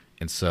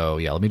And so,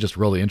 yeah, let me just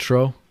roll the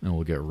intro and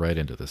we'll get right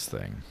into this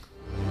thing.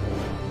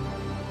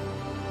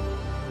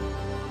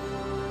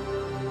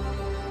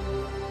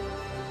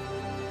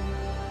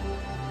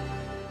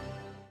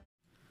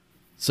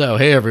 So,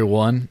 hey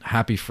everyone,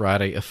 happy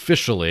Friday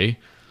officially.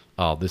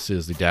 This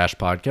is the Dash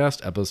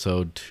Podcast,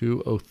 episode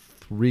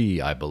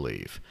 203, I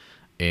believe.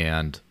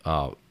 And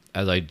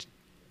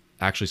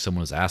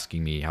someone was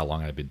asking me how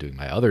long I've been doing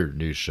my other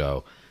news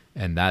show,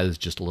 and that is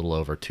just a little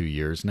over 2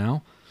 years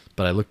now.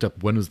 But I looked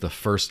up when was the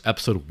first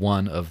episode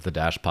 1 of the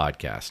Dash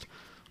Podcast.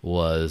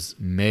 Was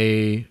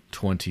May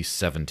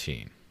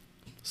 2017.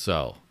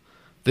 So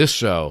this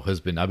show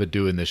I've been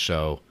doing this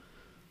show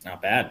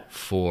not bad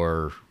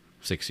for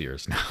 6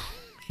 years now.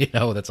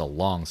 That's a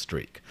long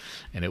streak.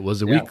 And it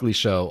was a weekly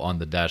show on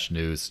the Dash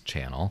News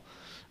channel.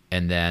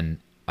 And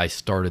then I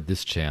started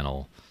this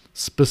channel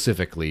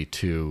specifically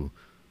to,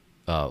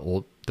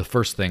 the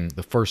first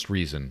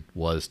reason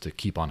was to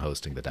keep on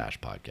hosting the Dash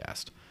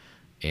Podcast.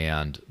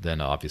 And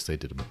then obviously I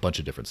did a bunch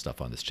of different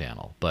stuff on this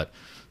channel. But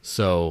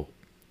so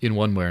in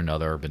one way or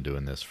another, I've been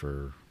doing this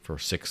for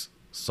 6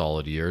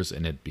 solid years,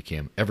 and it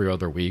became every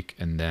other week.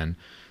 And then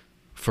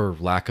for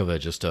lack of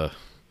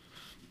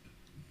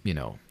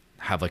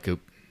have like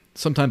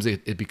sometimes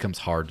it becomes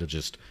hard to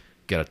just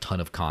get a ton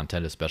of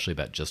content, especially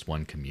about just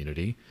one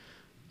community.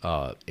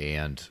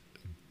 And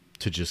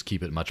to just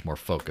keep it much more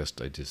focused,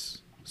 I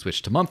just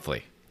switched to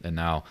monthly. And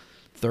now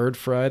third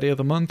Friday of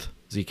the month,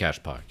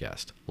 Zcash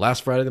Podcast.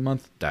 Last Friday of the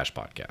month, Dash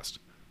Podcast.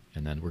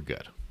 And then we're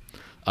good.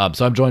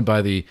 So I'm joined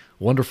by the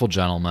wonderful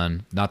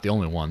gentlemen, not the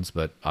only ones,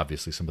 but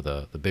obviously some of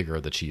the bigger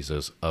of the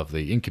cheeses of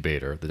the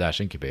Incubator, the Dash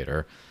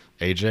Incubator,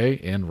 AJ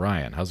and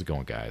Ryan. How's it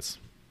going, guys?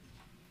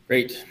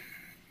 Great.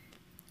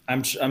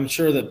 I'm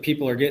sure that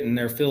people are getting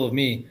their fill of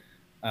me.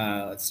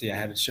 Let's see, I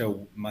had a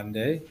show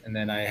Monday, and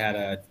then I had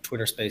a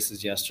Twitter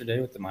Spaces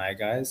yesterday with the Maya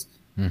guys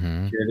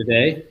here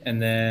today.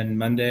 And then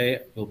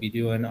Monday, we'll be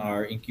doing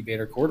our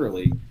Incubator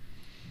quarterly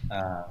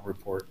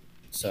report.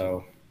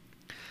 So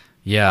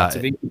lots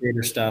of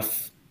Incubator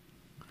stuff.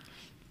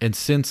 And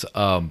since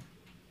the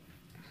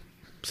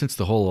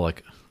whole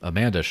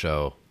Amanda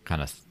show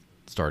kind of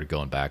started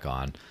going back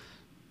on,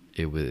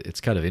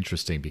 it's kind of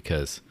interesting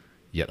because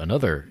yet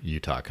another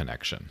Utah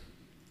connection,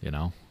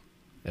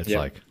 it's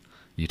like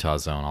Utah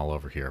zone all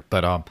over here.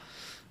 But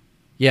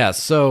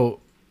so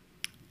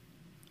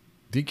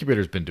the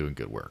Incubator's been doing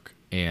good work.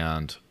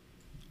 And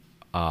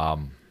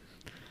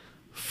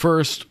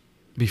first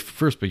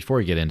before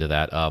we get into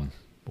that,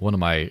 one of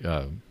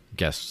my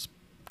guests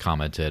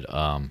commented,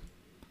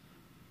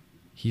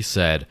 he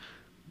said,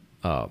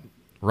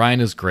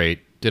 Ryan is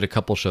great, did a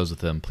couple shows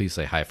with him, please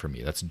say hi for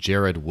me. That's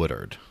Jared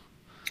Woodard.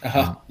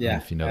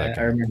 If you know that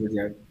guy. I remember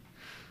Jared.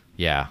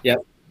 Yeah.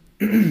 Yep.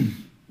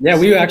 Yeah,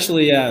 we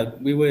actually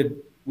we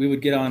would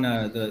get on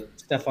the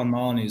Stefan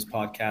Molyneux's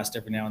podcast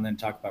every now and then,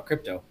 talk about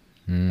crypto.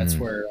 That's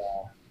where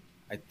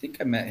I think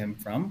I met him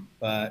from,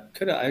 but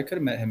I could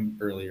have met him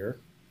earlier.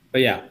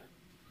 But yeah.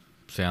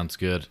 Sounds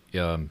good.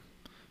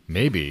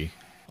 Maybe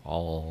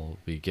I'll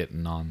be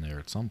getting on there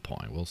at some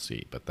point. We'll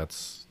see, but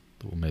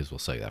we may as well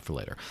say that for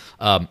later.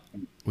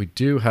 We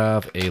do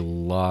have a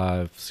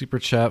live super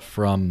chat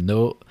from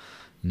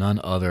none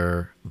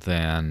other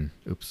than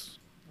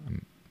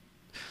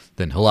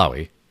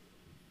Hilawi,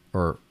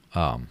 who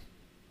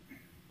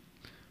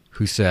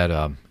said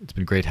it's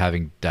been great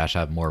having Dash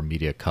have more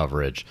media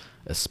coverage,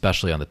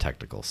 especially on the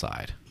technical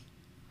side.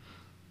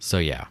 So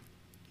yeah,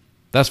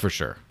 that's for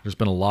sure. There's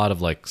been a lot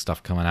of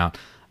stuff coming out.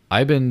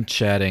 I've been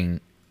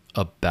chatting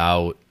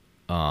about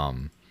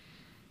I've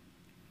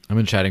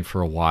been chatting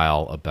for a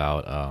while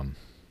about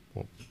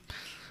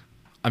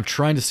I'm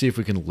trying to see if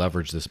we can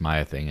leverage this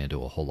Maya thing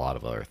into a whole lot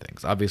of other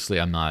things. Obviously,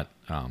 I'm not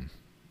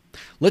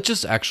let's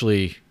just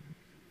actually,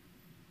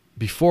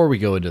 before we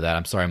go into that,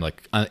 I'm sorry,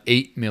 I'm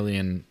 8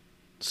 million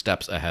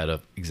steps ahead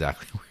of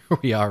exactly where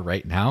we are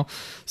right now.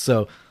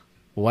 So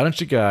why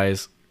don't you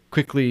guys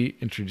quickly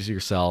introduce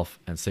yourself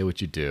and say what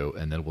you do,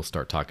 and then we'll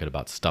start talking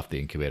about stuff the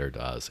Incubator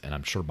does, and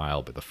I'm sure Maya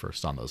will be the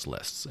first on those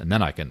lists, and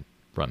then I can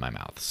run my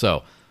mouth.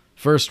 So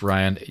first,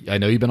 Ryan, I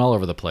know you've been all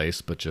over the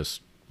place, but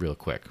just real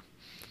quick.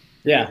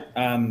 Yeah,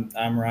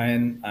 I'm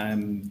Ryan.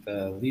 I'm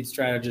the lead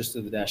strategist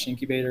of the Dash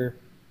Incubator,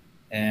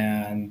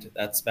 and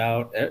that's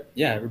about it.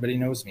 Yeah, everybody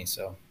knows me,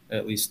 so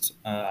at least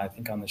I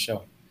think on the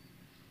show.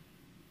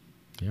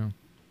 Yeah.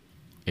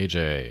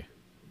 AJ.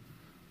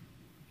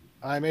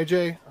 I'm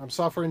AJ. I'm a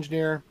software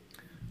engineer.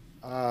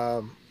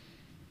 I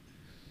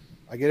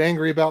get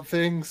angry about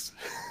things.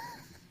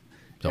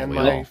 And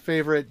my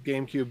favorite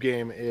GameCube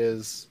game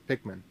is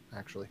Pikmin,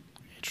 actually.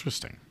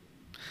 Interesting.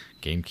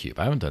 GameCube.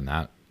 I haven't done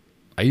that.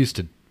 I used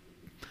to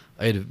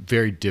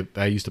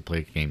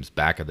play games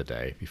back in the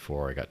day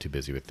before I got too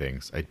busy with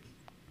things. I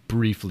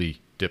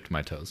briefly dipped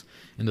my toes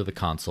into the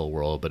console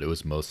world, but it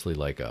was mostly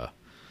like a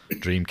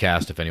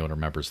Dreamcast, if anyone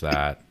remembers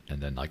that, and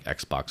then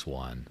Xbox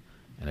One,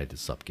 and I did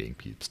some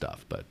GameCube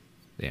stuff, but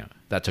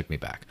that took me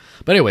back.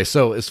 But anyway,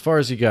 so as far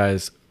as you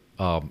guys,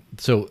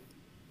 so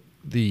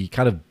the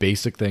kind of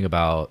basic thing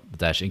about the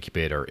Dash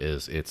Incubator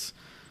is it's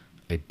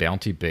a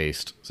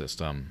bounty-based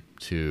system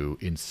to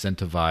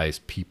incentivize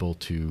people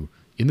to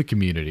in the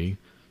community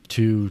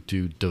to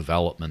do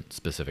development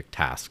specific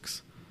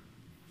tasks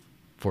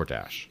for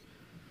Dash.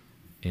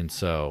 And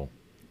so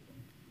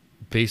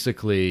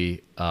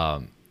basically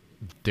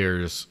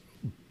there's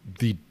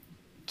the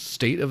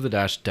state of the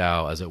Dash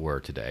DAO, as it were,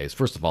 today is,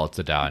 first of all, it's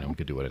a DAO, anyone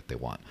can do what they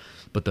want.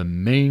 But the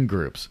main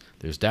groups,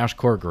 there's Dash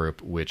Core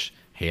Group, which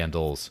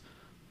handles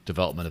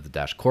development of the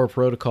Dash Core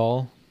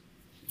protocol,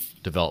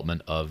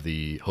 development of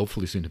the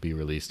hopefully soon to be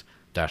released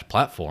Dash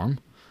platform,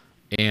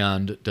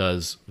 and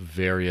does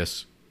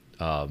various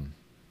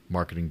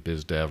marketing,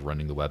 biz dev,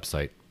 running the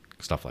website,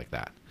 stuff like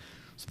that.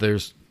 So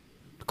there's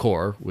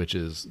Core, which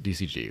is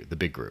DCG, the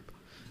big group.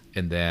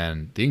 And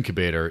then the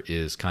Incubator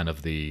is kind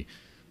of the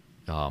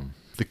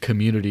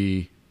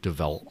community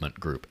development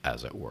group,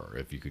 as it were,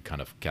 if you could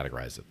kind of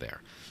categorize it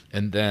there.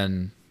 And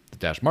then the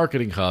Dash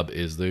Marketing Hub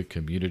is the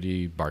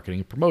community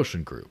marketing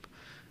promotion group.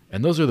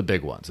 And those are the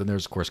big ones. And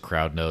there's, of course,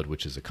 CrowdNode,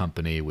 which is a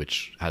company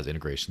which has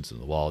integrations in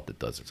the wallet that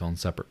does its own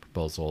separate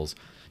proposals.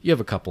 You have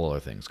a couple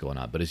other things going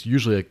on, but it's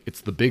usually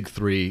it's the big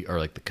three are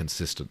like the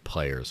consistent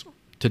players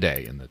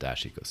today in the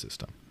Dash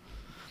ecosystem.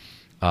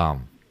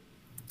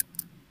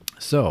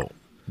 So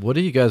what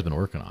have you guys been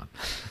working on?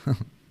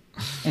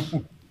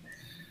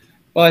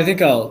 Well, I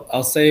think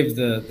I'll save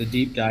the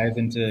deep dive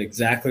into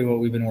exactly what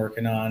we've been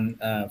working on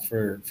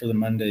for the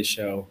Monday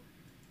show.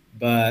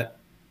 But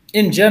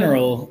in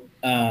general,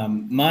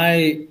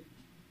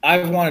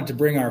 I've wanted to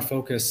bring our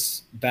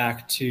focus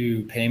back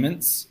to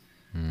payments,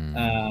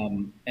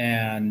 and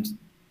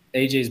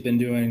AJ's been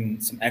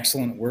doing some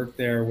excellent work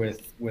there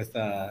with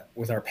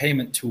our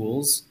payment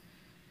tools.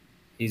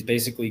 He's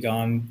basically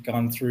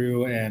gone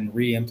through and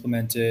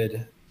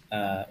re-implemented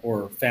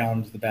or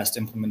found the best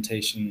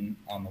implementation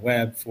on the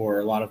web for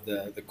a lot of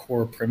the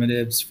core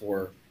primitives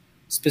for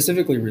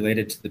specifically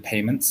related to the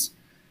payments.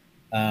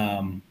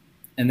 And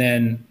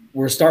then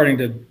we're starting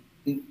to,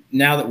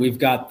 now that we've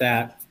got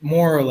that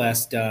more or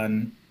less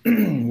done,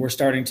 we're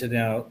starting to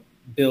now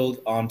build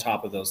on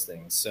top of those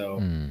things.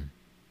 So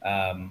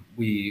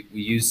we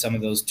use some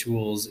of those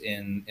tools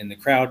in the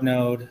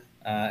CrowdNode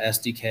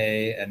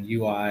SDK and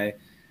UI.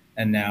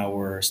 And now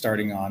we're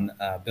starting on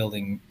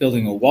building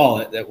a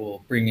wallet that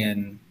will bring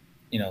in,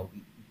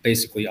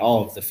 basically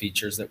all of the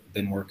features that we've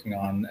been working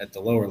on at the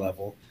lower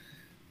level.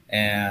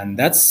 And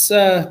that's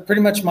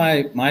pretty much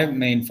my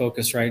main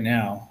focus right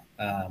now.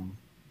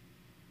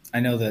 I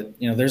know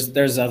that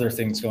there's other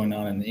things going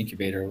on in the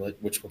Incubator,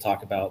 which we'll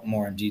talk about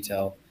more in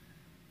detail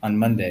on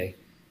Monday.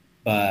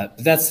 But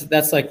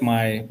that's like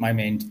my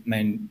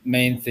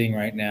main thing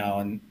right now.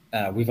 And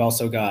we've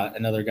also got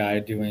another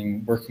guy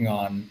working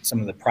on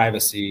some of the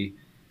privacy,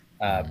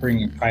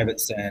 bringing private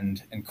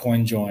send and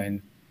coin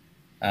join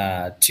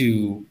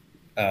to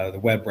the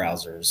web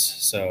browsers.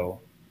 So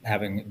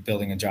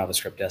building a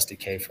JavaScript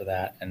SDK for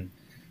that. And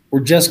we're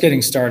just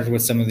getting started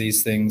with some of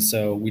these things,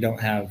 so we don't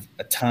have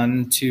a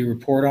ton to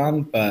report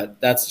on,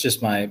 but that's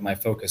just my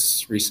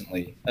focus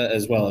recently,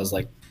 as well as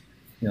the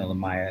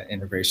Maya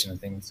integration and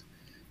things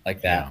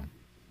like that.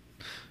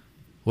 Yeah.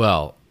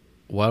 Well,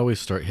 why don't we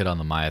hit on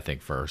the Maya thing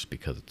first,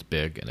 because it's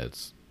big and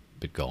it's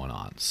been going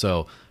on.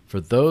 So for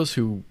those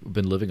who've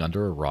been living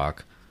under a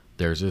rock,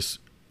 there's this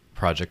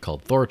project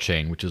called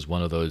Thorchain, which is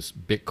one of those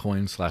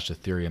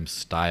Bitcoin/Ethereum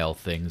style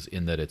things,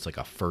 in that it's like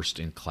a first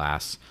in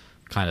class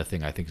kind of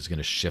thing. I think is going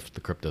to shift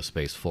the crypto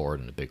space forward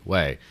in a big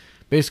way.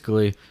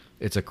 Basically,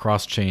 it's a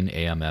cross-chain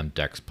AMM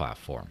DEX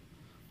platform,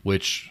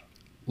 which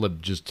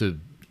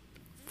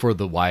for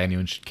the why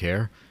anyone should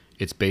care,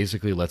 it's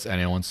basically lets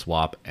anyone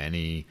swap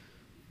any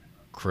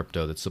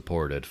crypto that's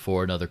supported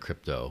for another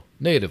crypto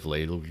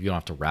natively. You don't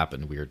have to wrap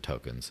it in weird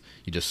tokens.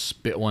 You just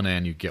spit one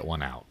in, you get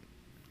one out.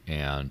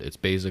 And it's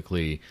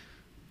basically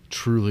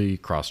truly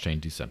cross-chain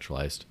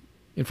decentralized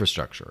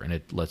infrastructure, and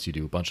it lets you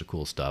do a bunch of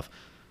cool stuff.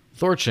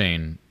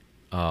 Thorchain,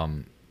 a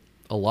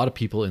lot of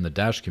people in the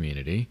Dash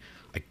community,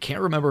 I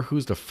can't remember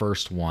who's the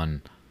first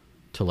one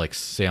to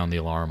sound the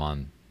alarm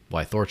on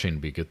why Thorchain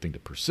would be a good thing to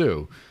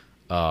pursue.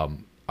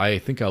 I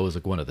think I was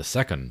one of the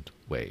second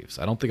waves.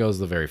 I don't think I was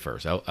the very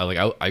first.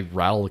 I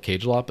rattle the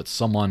cage a lot, but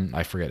someone,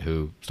 I forget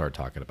who, started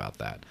talking about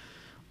that.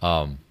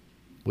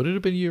 Would it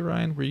have been you,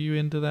 Ryan? Were you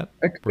into that?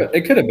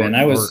 It could have been.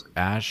 I was. Or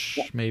Ash,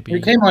 maybe.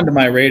 It came onto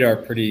my radar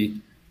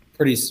pretty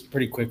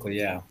quickly.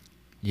 Yeah.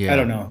 I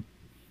don't know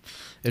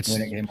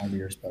when it came onto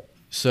yours, but.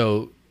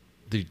 So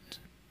the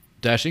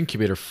Dash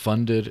Incubator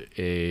funded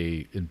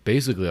and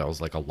basically that was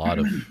like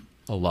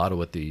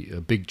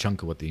a big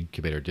chunk of what the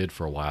Incubator did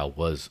for a while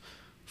was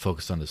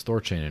focused on this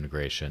Thorchain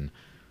integration.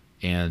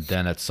 And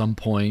then at some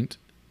point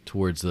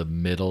towards the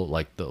middle,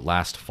 like the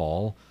last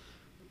fall,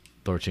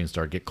 Thorchain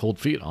started to get cold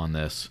feet on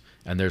this.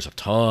 And there's a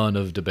ton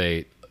of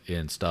debate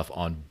and stuff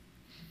on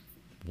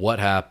what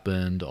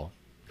happened,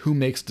 who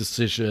makes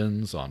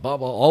decisions on blah,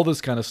 blah, all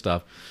this kind of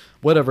stuff.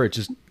 Whatever,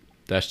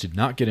 Dash did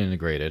not get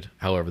integrated.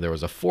 However, there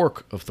was a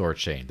fork of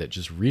Thorchain that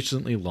just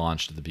recently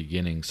launched at the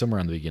beginning, somewhere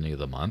around the beginning of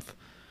the month,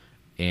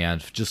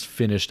 and just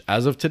finished,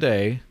 as of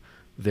today,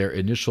 their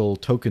initial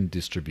token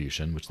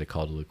distribution, which they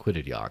called a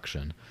liquidity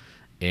auction.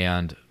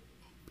 And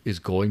is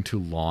going to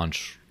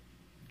launch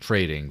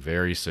trading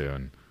very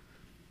soon,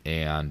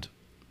 and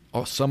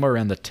somewhere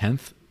around the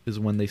 10th is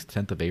when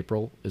 10th of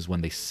April is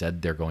when they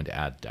said they're going to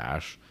add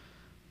Dash.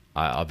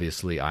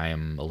 Obviously, I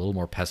am a little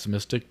more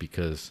pessimistic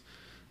because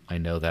I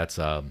know that's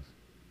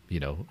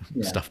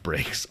stuff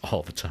breaks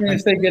all the time. I mean,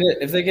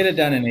 if they get it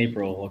done in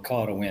April, we'll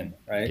call it a win,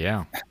 right?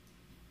 Yeah,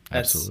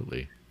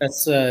 absolutely.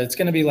 It's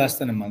going to be less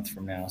than a month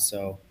from now,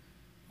 so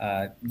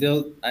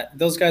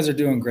those guys are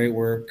doing great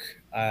work.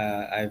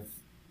 I've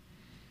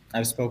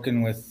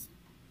spoken with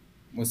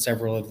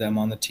several of them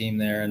on the team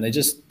there, and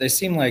they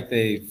seem like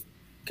they've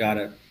got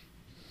a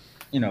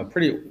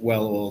pretty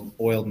well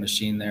oiled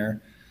machine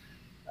there.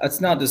 That's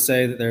not to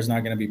say that there's not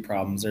going to be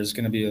problems. There's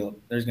going to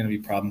be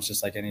problems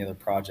just like any other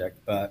project,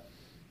 but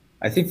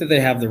I think that they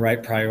have the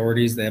right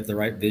priorities, they have the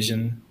right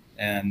vision,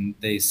 and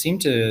they seem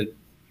to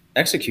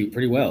execute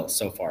pretty well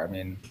so far. I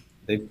mean,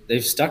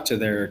 they've stuck to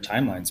their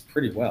timelines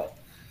pretty well.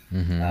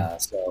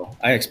 So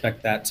I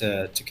expect that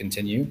to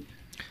continue.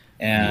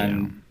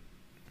 And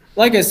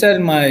like I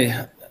said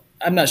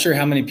I'm not sure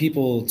how many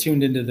people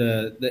tuned into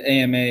the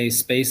AMA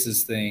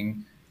Spaces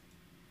thing,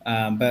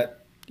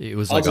 but it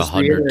was like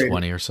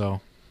 120 or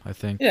so, I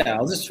think. Yeah,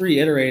 I'll just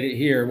reiterate it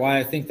here. Why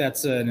I think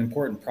that's an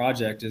important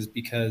project is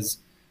because,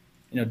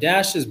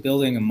 Dash is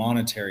building a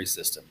monetary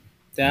system.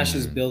 Dash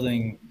is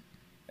building,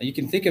 you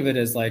can think of it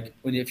as like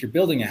if you're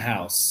building a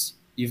house,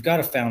 you've got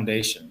a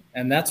foundation,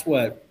 and that's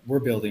what we're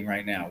building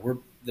right now.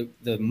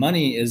 The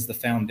money is the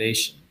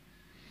foundation,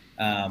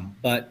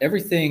 but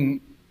everything,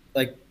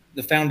 like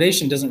the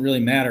foundation doesn't really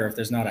matter if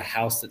there's not a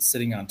house that's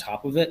sitting on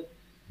top of it.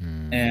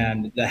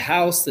 And the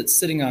house that's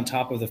sitting on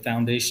top of the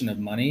foundation of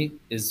money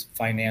is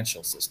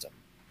financial system.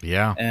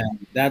 Yeah.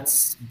 And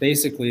that's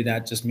basically,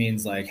 that just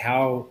means like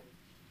how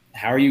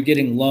are you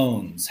getting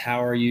loans?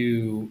 How are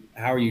you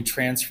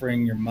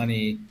transferring your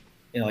money?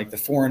 Like the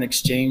foreign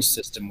exchange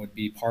system would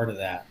be part of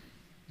that.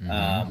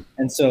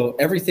 And so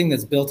everything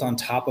that's built on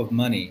top of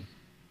money,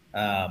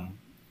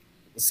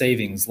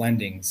 savings,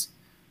 lendings,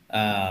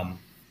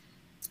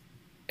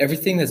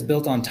 everything that's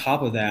built on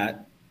top of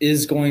that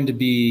is going to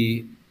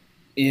be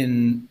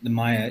in the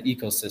Maya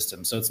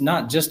ecosystem. So it's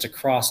not just a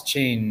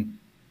cross-chain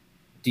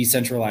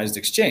decentralized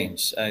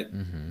exchange.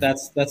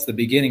 That's the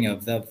beginning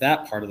of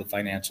that part of the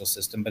financial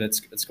system, but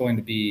it's going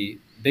to be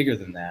bigger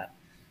than that.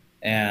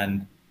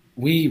 And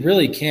we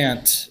really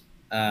can't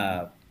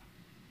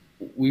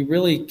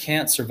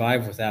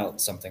survive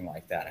without something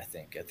like that. I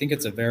think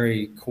it's a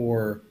very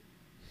core,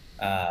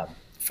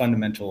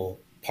 fundamental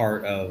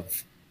part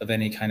of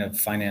any kind of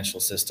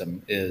financial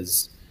system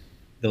is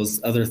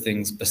those other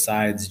things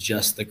besides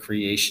just the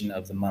creation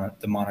of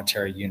the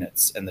monetary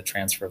units and the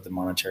transfer of the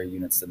monetary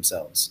units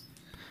themselves.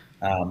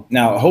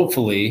 Now,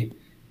 hopefully,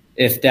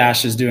 if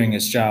Dash is doing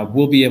its job,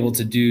 we'll be able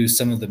to do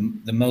some of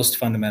the most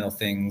fundamental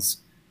things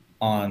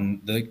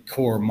on the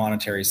core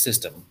monetary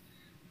system.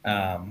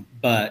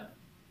 But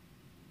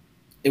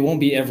it won't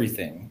be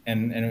everything,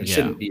 and it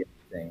shouldn't be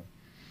everything.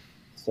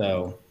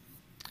 So,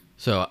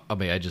 I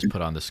mean, I just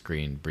put on the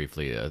screen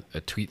briefly a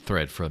tweet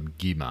thread from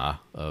Gima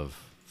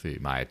of the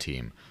Maya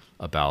team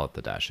about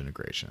the Dash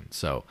integration.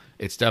 So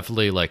it's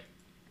definitely like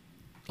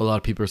a lot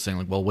of people are saying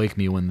like, well, wake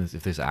me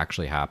if this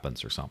actually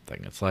happens or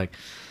something. It's like,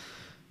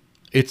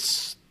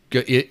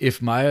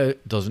 if Maya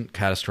doesn't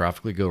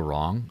catastrophically go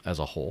wrong as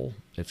a whole,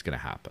 it's going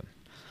to happen.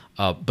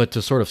 But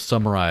to sort of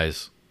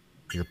summarize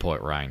your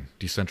point, Ryan,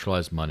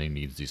 decentralized money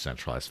needs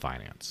decentralized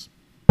finance.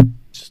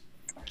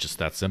 Just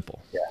that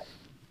simple.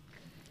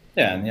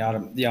 Yeah, and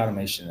the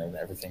automation of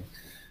everything.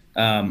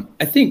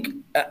 I think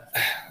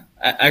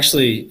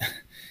actually,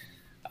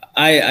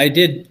 I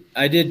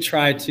did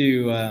try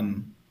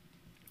to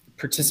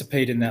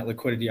participate in that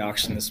liquidity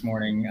auction this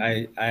morning.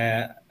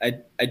 I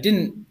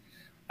didn't.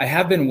 I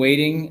have been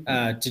waiting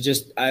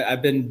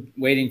I've been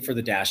waiting for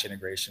the Dash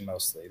integration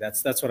mostly.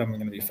 That's what I'm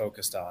going to be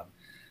focused on.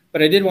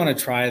 But I did want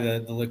to try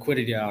the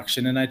liquidity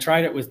auction, and I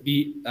tried it with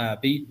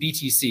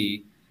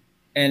BTC,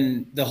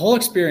 and the whole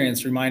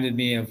experience reminded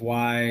me of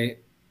why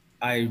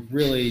I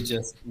really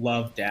just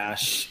love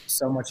Dash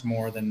so much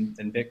more than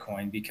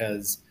Bitcoin,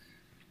 because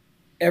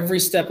every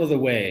step of the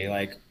way,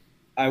 like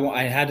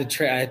I had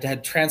to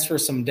transfer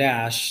some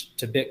Dash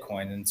to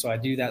Bitcoin, and so I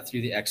do that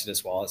through the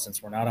Exodus wallet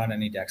since we're not on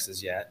any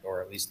DEXs yet,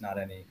 or at least not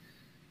any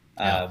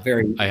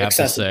very. I have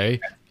accessible.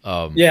 to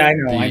say, yeah,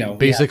 I know.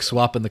 Basic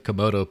swap and the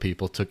Komodo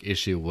people took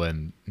issue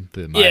when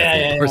the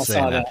Maya people were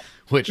saying that,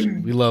 which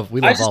we love. We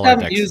love all our DEXs. I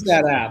just haven't used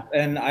that app,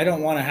 and I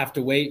don't want to have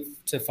to wait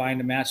to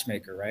find a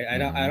matchmaker, right? I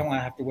don't want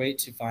to have to wait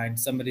to find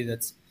somebody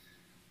that's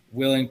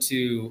willing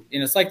to.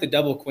 It's like the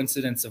double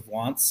coincidence of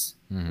wants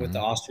with the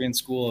Austrian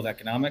School of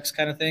Economics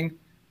kind of thing.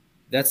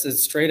 That's a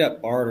straight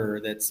up barter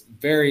that's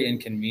very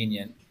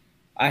inconvenient.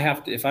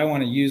 If I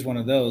want to use one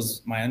of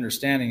those, my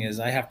understanding is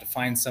I have to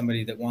find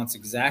somebody that wants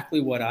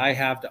exactly what I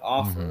have to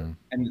offer,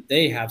 and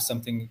they have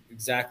something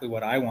exactly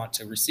what I want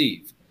to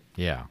receive.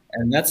 Yeah.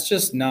 And that's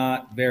just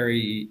not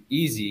very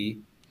easy.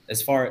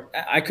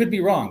 I could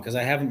be wrong because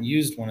I haven't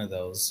used one of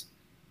those,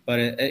 but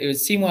it would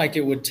seem like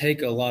it would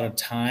take a lot of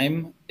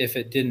time if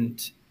it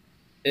didn't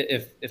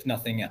if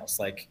nothing else.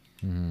 Like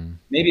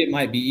maybe it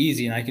might be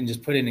easy and I can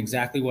just put in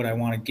exactly what I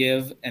want to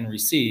give and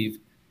receive,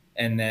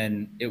 and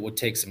then it would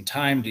take some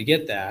time to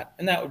get that,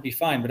 and that would be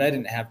fine. But I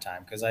didn't have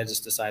time because I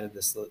just decided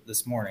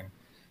this morning.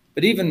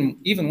 But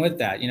even with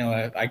that,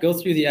 I go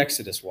through the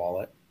Exodus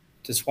wallet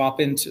to swap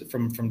into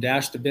from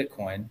Dash to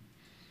Bitcoin.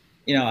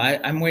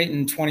 I'm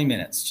waiting 20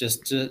 minutes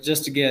just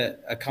to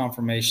get a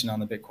confirmation on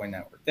the Bitcoin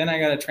network. Then I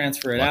got to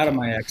transfer it out of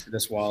my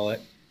Exodus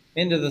wallet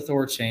into the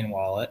ThorChain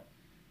wallet.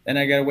 Then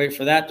I got to wait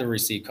for that to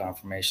receive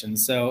confirmation.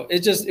 So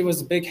it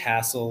was a big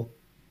hassle.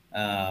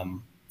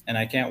 And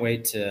I can't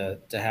wait to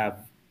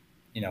have,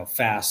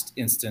 fast,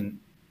 instant,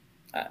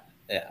 at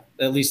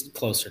least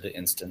closer to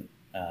instant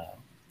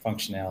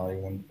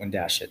functionality when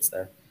Dash hits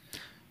there.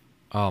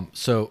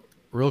 So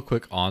real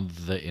quick on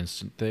the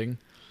instant thing.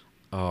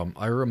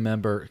 I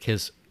remember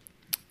because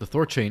the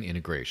ThorChain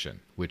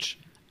integration, which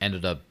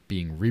ended up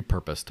being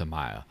repurposed to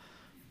Maya,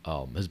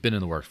 has been in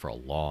the works for a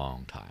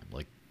long time,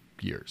 like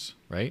years,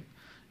 right?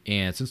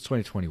 And since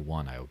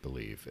 2021, I would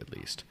believe, at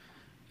least.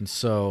 And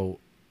so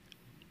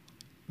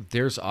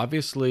there's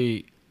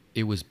obviously,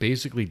 it was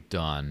basically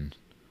done,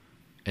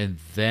 and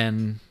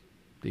then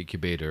the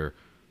Incubator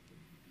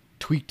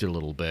tweaked it a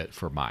little bit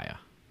for Maya,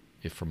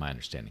 if from my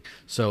understanding.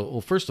 So,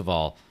 well, first of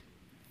all,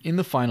 in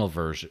the final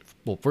version,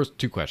 well, first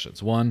two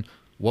questions. One,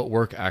 what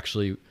work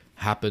actually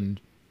happened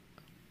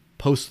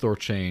post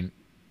ThorChain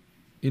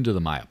into the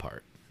Maya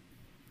part?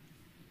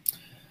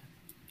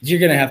 You're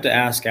going to have to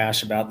ask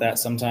Ash about that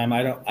sometime.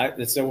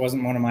 It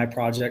wasn't one of my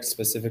projects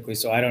specifically,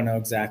 so I don't know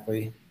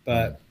exactly.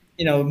 But,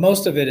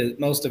 most of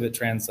it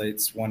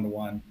translates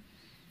one-to-one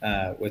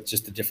with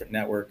just a different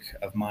network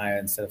of Maya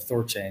instead of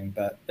ThorChain.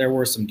 But there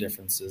were some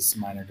differences,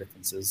 minor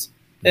differences.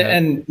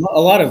 And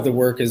a lot of the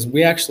work is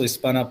we actually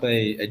spun up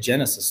a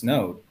Genesis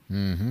node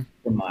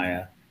for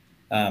Maya.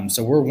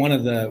 So we're one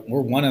of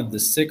the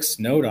 6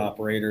 node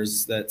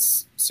operators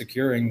that's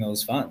securing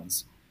those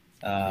funds.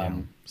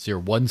 So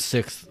you're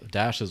 1/6.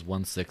 Dash is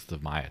 1/6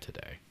 of Maya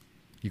today.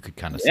 You could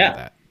kind of say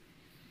that.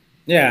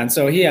 Yeah, and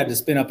so he had to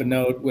spin up a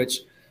node, which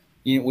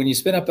when you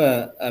spin up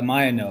a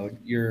Maya node,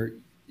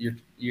 you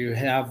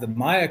have the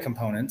Maya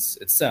components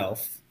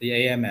itself, the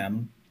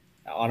AMM,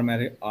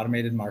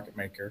 automated market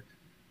maker.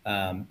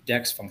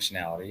 DEX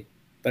functionality,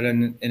 but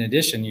in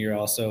addition, you're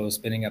also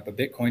spinning up a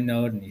Bitcoin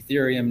node, an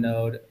Ethereum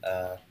node,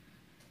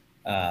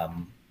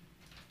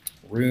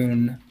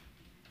 Rune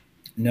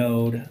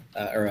node,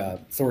 or a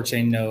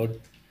ThorChain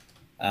node,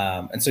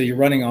 and so you're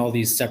running all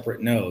these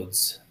separate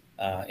nodes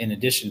in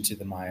addition to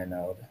the Maya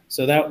node.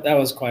 So that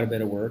was quite a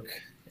bit of work,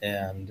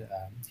 and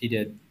he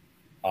did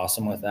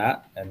awesome with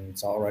that, and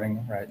it's all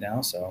running right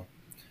now. So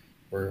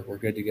we're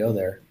good to go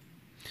there.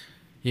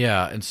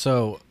 Yeah, and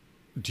so.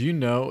 Do you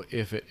know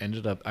if it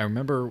ended up... I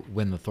remember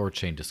when the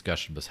ThorChain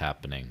discussion was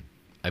happening,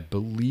 I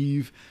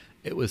believe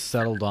it was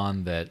settled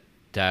on that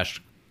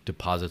Dash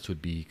deposits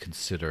would be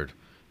considered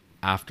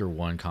after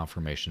one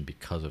confirmation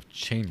because of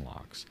chain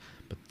locks.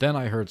 But then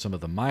I heard some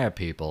of the Maya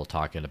people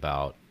talking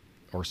about,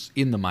 or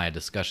in the Maya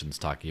discussions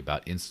talking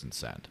about instant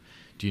send.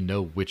 Do you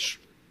know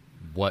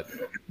what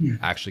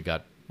actually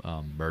got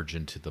merged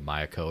into the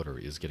Maya code or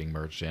is getting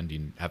merged in? Do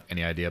you have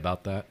any idea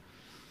about that?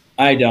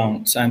 I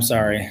don't. I'm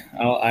sorry.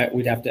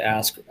 We'd have to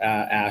ask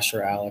Ash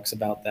or Alex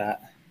about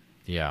that.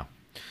 Yeah.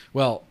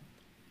 Well,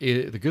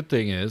 the good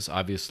thing is,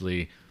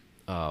 obviously,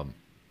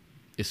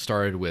 it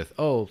started with,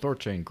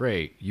 ThorChain,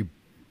 great. You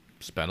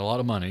spend a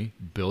lot of money,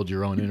 build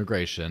your own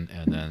integration,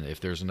 and then if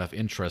there's enough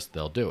interest,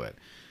 they'll do it.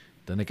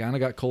 Then they kind of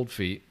got cold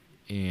feet,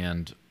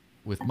 and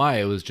with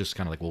Maya, it was just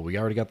kind of like, well, we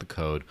already got the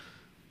code,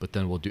 but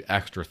then we'll do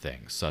extra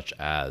things, such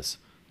as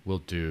we'll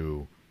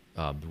do...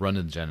 run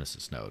in the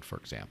Genesis node, for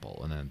example,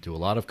 and then do a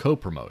lot of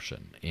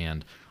co-promotion.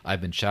 And I've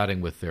been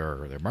chatting with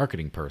their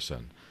marketing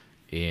person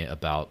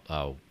about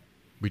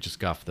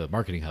the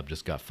Marketing Hub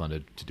just got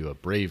funded to do a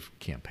Brave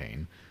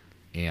campaign,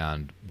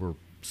 and we're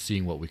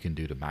seeing what we can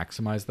do to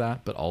maximize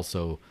that. But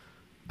also,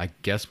 I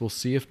guess we'll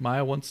see if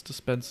Maya wants to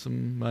spend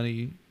some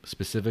money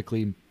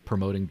specifically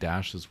promoting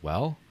Dash as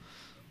well.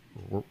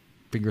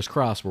 Fingers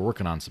crossed, we're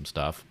working on some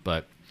stuff.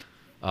 But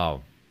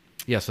so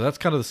that's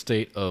kind of the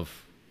state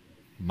of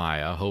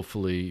Maya.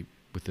 Hopefully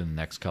within the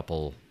next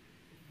couple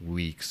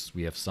weeks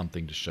we have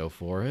something to show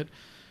for it,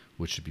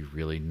 which should be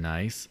really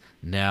nice.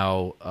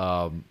 Now,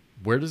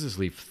 where does this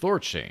leave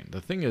ThorChain?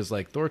 The thing is,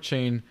 like,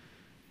 ThorChain,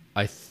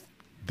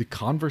 the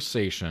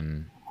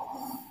conversation,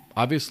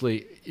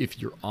 obviously, if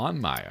you're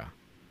on Maya,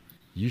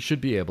 you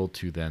should be able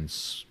to then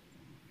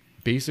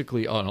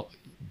basically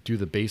do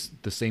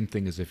the same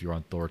thing as if you're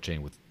on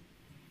ThorChain with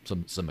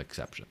some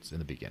exceptions in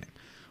the beginning,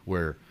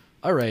 where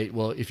all right,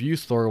 well, if you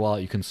use Thor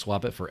Wallet, you can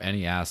swap it for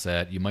any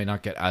asset. You might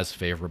not get as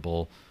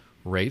favorable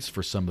rates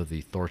for some of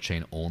the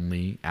ThorChain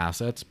only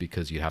assets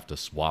because you have to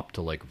swap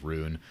to like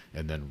Rune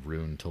and then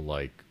Rune to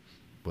like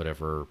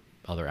whatever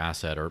other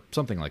asset or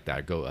something like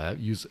that.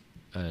 Use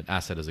an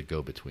asset as a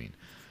go-between.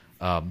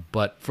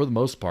 But for the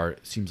most part,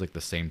 it seems like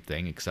the same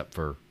thing except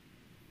for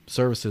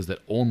services that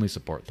only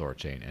support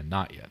ThorChain and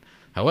not yet.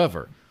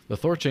 However, the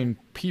ThorChain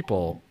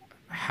people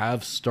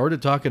have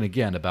started talking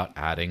again about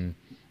adding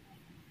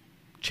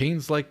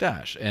chains like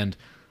Dash. And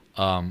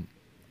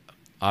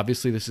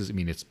obviously this is, I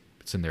mean, it's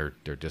in their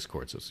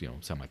Discord, so it's,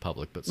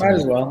 semi-public, but might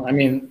as well. I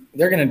mean,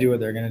 they're going to do what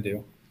they're going to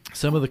do.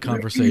 Some of the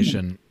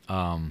conversation,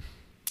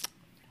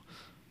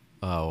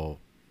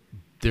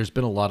 there's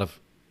been a lot of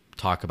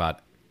talk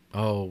about,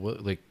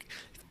 like,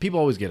 people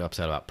always get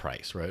upset about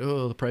price, right?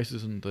 Oh, the price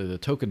isn't, the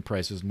token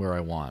price isn't where I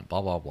want,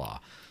 blah, blah, blah.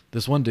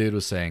 This one dude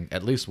was saying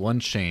at least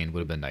one chain would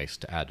have been nice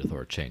to add to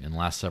ThorChain in the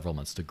last several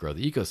months to grow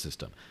the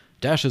ecosystem.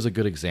 Dash is a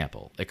good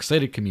example.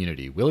 Excited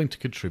community, willing to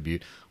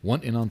contribute,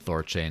 want in on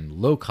ThorChain,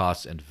 low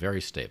cost and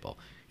very stable.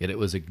 Yet it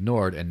was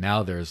ignored, and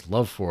now there's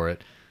love for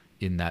it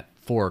in that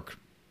fork,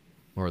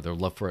 or their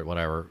love for it,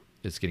 whatever,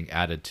 is getting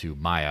added to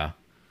Maya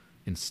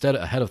instead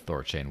ahead of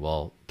ThorChain,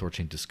 while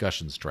ThorChain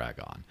discussions drag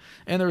on.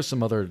 And there's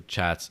some other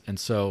chats, and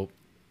so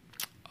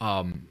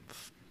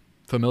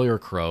Familiar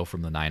Crow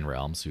from the Nine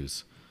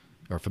Realms,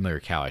 or Familiar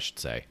Cow, I should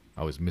say.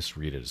 I always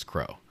misread it as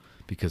Crow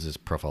because his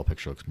profile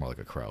picture looks more like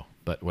a crow,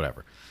 but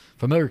whatever.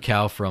 Familiar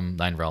Cow from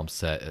Nine Realms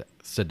said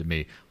to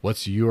me,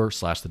 what's your /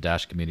 the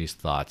Dash community's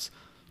thoughts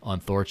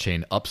on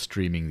ThorChain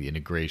upstreaming the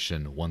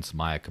integration once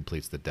Maya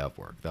completes the dev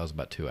work? That was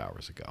about 2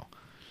 hours ago.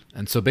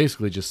 And so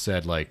basically just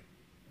said, like,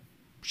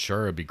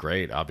 sure, it'd be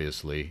great,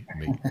 obviously.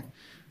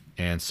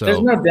 And so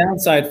there's no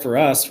downside for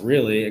us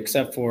really,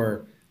 except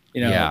for,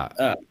 I'm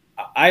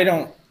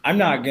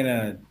not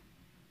gonna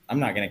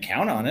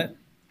count on it,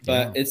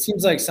 but it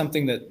seems like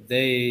something that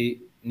they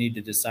need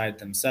to decide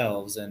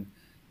themselves. And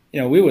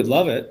we would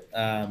love it,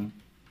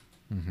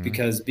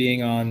 because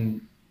being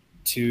on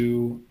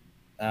 2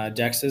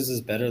 dexes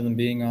is better than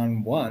being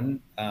on 1.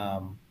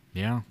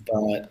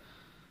 But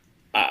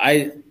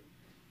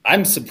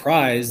I'm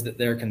surprised that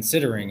they're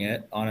considering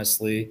it,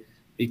 honestly,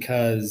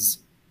 because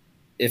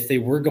if they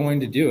were going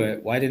to do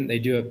it, why didn't they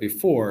do it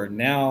before?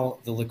 Now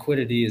the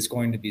liquidity is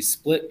going to be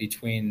split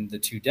between the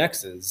 2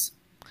 dexes,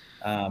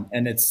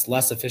 and it's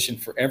less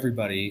efficient for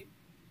everybody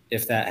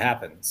if that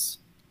happens,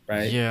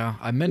 right? Yeah,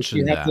 I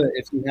mentioned that.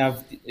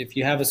 If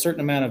you have a certain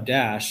amount of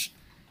Dash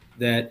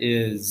that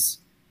is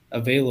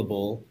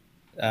available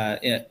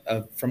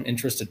from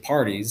interested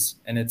parties,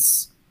 and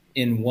it's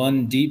in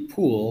one deep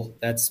pool,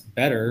 that's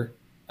better.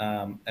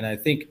 And I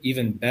think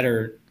even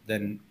better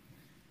than,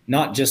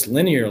 not just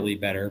linearly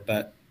better,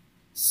 but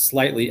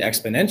slightly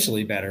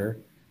exponentially better,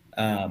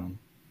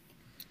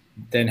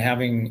 than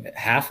having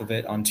half of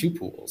it on 2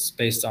 pools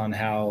based on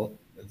how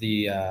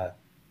the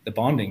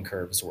bonding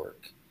curves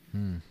work.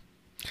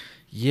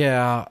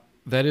 Yeah,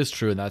 that is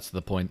true. And that's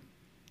the point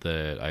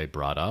that I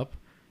brought up.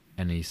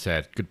 And he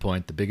said, good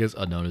point. The biggest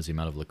unknown is the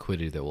amount of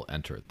liquidity that will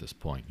enter at this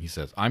point. He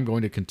says, I'm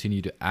going to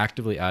continue to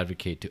actively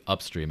advocate to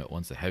upstream it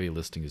once the heavy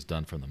listing is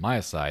done from the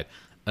Maya side,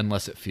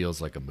 unless it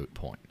feels like a moot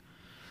point.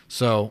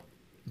 So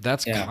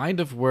that's kind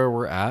of where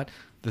we're at.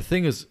 The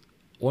thing is,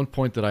 one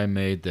point that I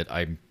made that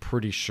I'm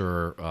pretty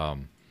sure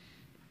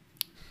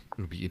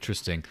would be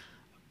interesting.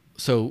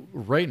 So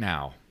right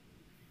now,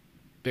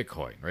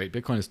 Bitcoin, right?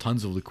 Bitcoin has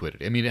tons of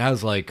liquidity. I mean, it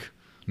has like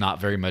not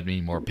very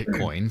many more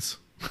Bitcoins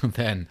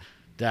than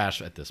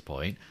Dash at this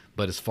point,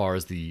 but as far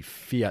as the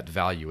fiat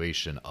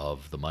valuation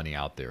of the money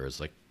out there is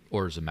like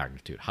orders of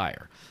magnitude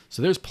higher.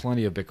 So there's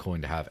plenty of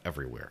Bitcoin to have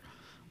everywhere,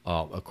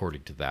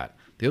 according to that.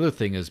 The other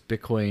thing is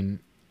Bitcoin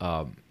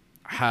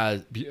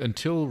has,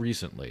 until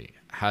recently,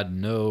 had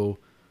no,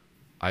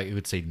 I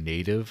would say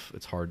native,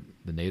 it's hard,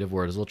 the native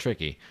word is a little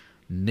tricky,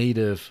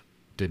 native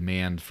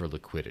demand for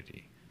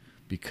liquidity,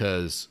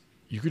 because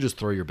you could just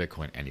throw your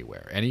Bitcoin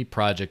anywhere. Any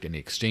project, any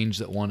exchange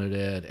that wanted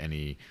it,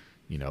 any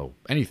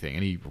anything,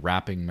 any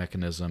wrapping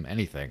mechanism,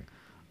 anything.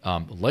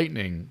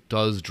 Lightning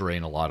does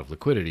drain a lot of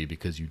liquidity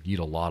because you need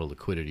a lot of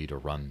liquidity to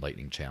run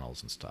Lightning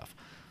channels and stuff.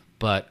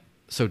 But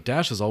so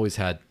Dash has always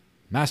had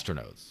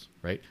masternodes,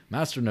 right?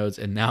 Masternodes,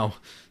 and now,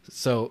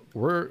 so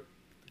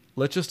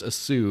let's just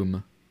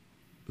assume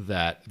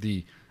that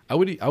I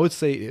would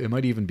say it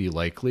might even be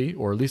likely,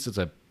 or at least it's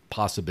a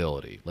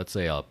possibility. Let's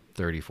say a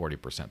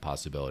 30-40%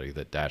 possibility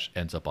that Dash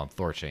ends up on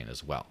ThorChain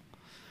as well.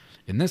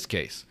 In this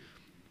case,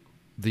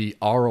 the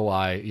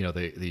ROI,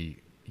 the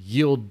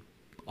yield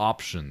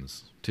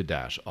options to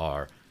Dash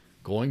are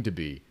going to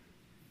be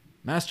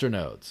master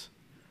nodes,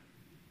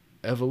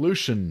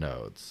 evolution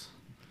nodes,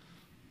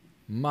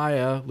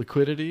 Maya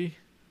liquidity,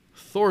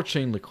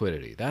 ThorChain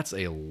liquidity. That's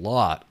a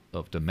lot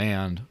of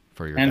demand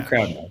for your and Dash.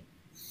 crowd node.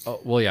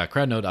 Oh, well, yeah,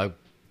 crowd node.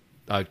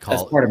 I'd call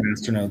that's part of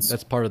master nodes.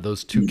 That's part of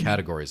those 2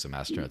 categories of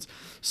master nodes.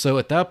 So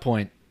at that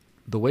point,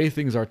 the way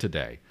things are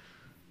today,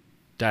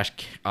 Dash,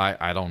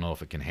 I don't know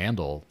if it can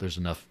handle. There's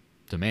enough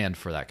demand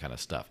for that kind of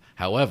stuff.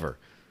 However,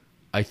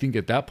 I think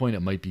at that point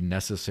it might be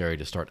necessary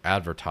to start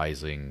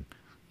advertising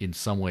in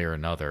some way or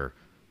another.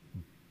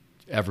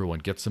 Everyone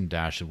get some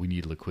Dash, and we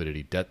need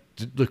liquidity.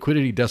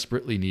 Liquidity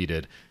desperately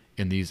needed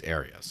in these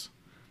areas,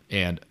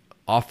 and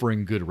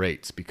offering good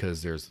rates,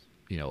 because there's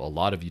a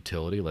lot of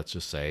utility. Let's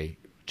just say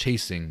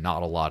chasing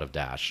not a lot of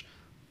Dash,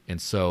 and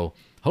so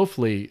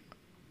hopefully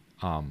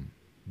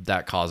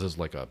that causes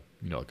like a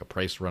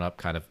price run up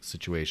kind of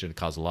situation. It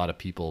causes a lot of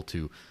people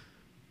to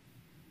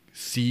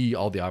see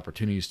all the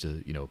opportunities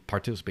to,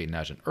 participate in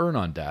Dash and earn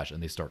on Dash,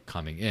 and they start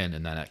coming in,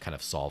 and then that kind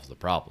of solves the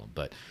problem.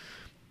 But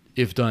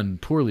if done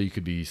poorly, you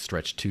could be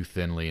stretched too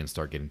thinly and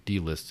start getting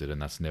delisted,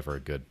 and that's never a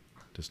good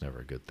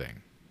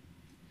thing.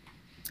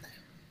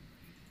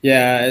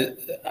 Yeah,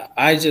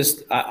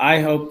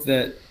 I hope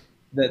that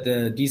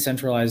the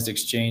decentralized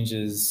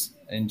exchanges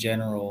in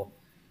general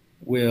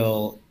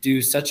will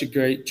do such a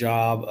great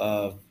job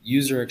of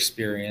user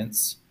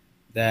experience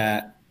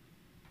that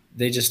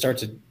they just start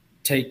to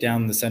take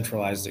down the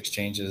centralized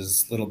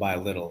exchanges little by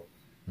little.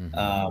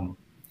 Mm-hmm.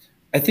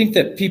 I think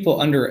that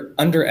people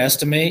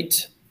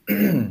underestimate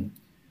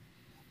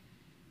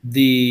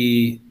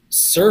the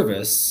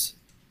service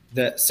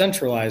that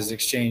centralized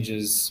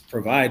exchanges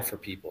provide for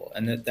people,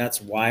 and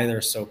that's why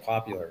they're so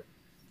popular.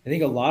 I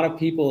think a lot of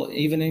people,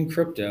 even in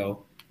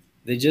crypto,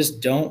 they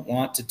just don't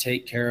want to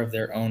take care of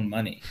their own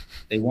money.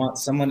 They want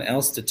someone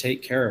else to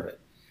take care of it.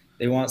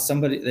 They want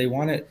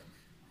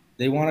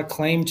a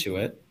claim to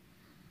it.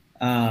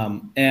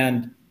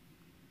 And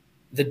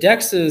the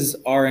DEXs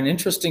are an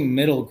interesting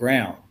middle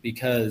ground,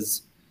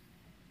 because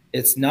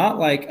it's not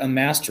like a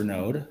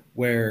masternode,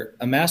 where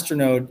a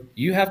masternode,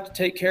 you have to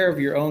take care of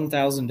your own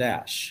 1,000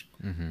 Dash,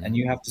 mm-hmm. and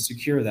you have to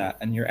secure that.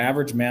 And your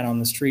average man on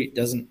the street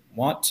doesn't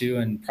want to,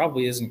 and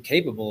probably isn't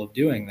capable of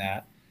doing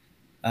that,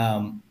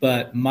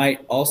 but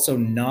might also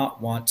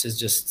not want to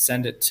just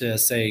send it to,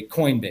 say,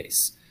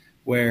 Coinbase,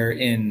 where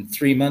in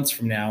 3 months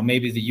from now,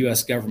 maybe the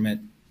US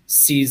government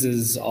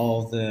seizes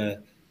all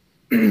the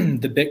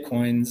the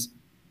Bitcoins,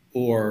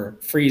 or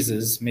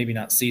freezes, maybe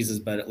not seizes,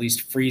 but at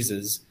least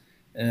freezes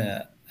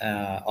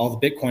all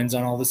the Bitcoins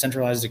on all the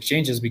centralized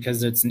exchanges,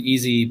 because it's an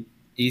easy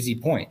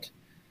point.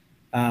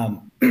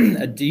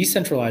 A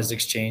decentralized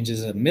exchange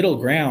is a middle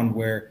ground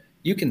where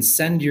you can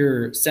send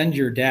your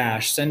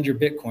Dash, send your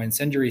Bitcoin,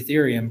 send your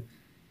Ethereum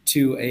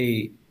to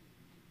a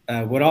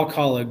what I'll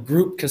call a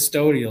group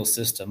custodial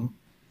system.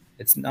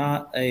 It's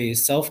not a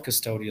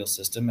self-custodial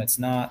system. It's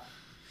not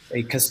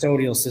a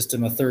custodial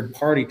system, a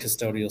third-party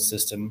custodial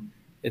system.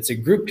 It's a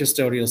group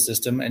custodial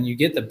system, and you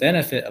get the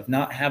benefit of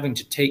not having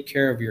to take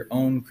care of your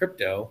own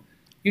crypto.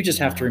 You just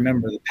have to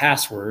remember the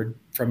password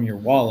from your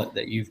wallet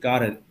that you've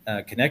got it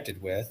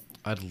connected with.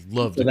 I'd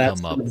love to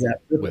come up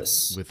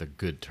with a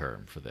good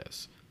term for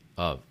this.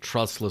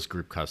 Trustless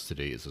group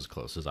custody is as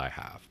close as I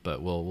have,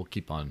 but we'll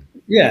keep on.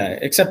 Yeah,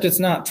 except it's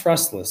not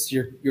trustless.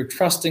 You're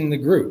trusting the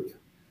group,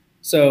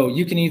 so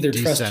you can either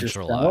trust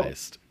yourself.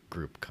 Decentralized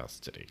group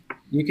custody.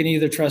 You can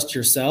either trust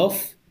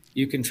yourself.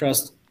 You can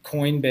trust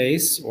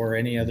Coinbase or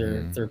any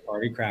other third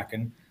party,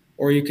 Kraken,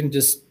 or you can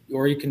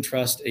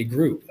trust a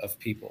group of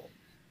people.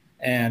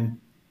 And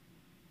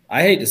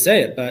I hate to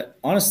say it, but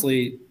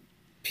honestly,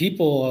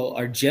 people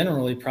are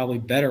generally probably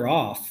better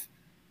off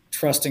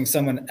trusting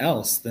someone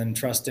else than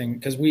trusting,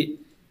 because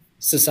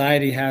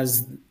society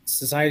is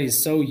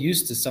so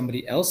used to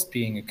somebody else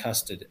being a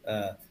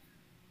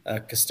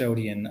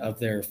custodian of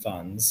their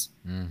funds,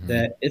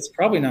 that it's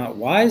probably not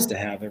wise to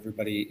have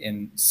everybody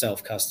in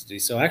self custody.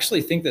 So I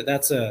actually think that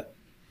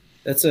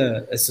it's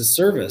a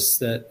service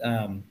that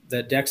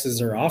that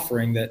DEXs are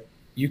offering, that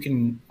you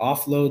can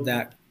offload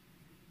that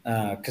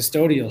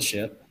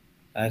custodialship.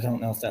 I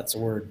don't know if that's a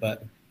word,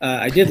 but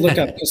I did look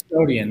up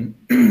custodian,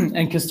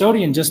 and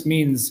custodian just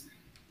means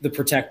the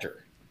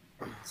protector.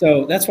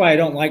 So that's why I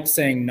don't like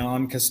saying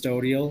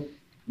non-custodial.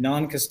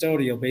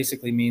 Non-custodial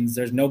basically means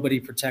there's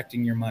nobody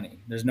protecting your money.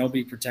 There's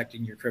nobody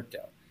protecting your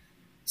crypto.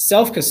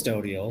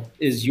 Self-custodial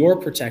is you're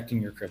protecting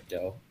your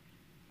crypto,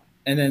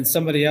 and then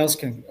somebody else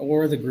can,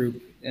 or the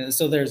group. And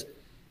so there's,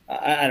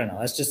 I don't know,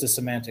 that's just a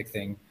semantic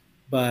thing.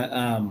 But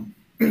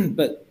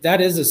but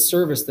that is a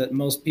service that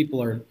most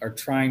people are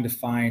trying to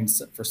find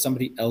for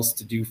somebody else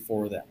to do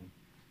for them.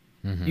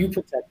 You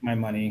protect my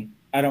money.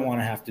 I don't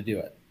want to have to do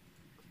it.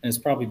 And it's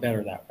probably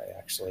better that way,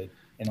 actually,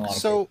 in a lot of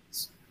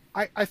cases.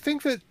 I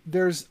think that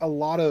there's a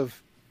lot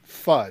of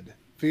FUD,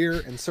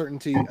 fear,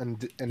 uncertainty,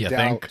 and you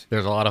doubt. Think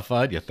there's a lot of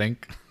FUD? You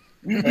think?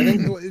 I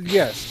think,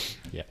 yes.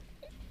 Yeah.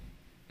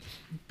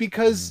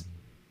 Because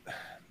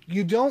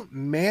you don't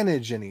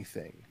manage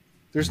anything.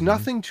 There's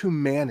nothing to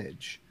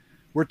manage.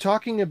 We're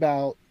talking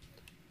about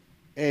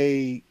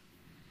it's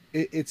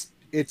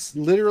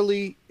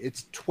literally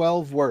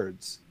 12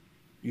 words.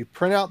 You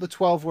print out the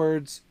 12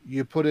 words,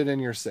 you put it in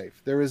your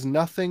safe. There is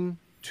nothing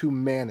to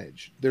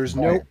manage. There's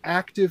no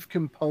active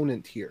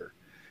component here.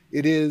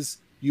 It is,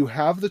 you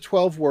have the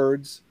 12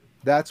 words.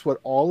 That's what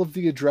all of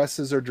the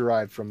addresses are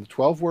derived from. The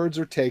 12 words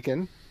are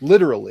taken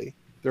literally.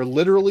 They're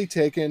literally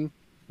taken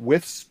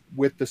with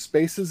the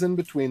spaces in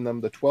between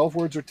them. The 12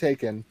 words are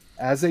taken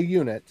as a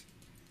unit.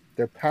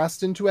 They're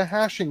passed into a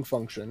hashing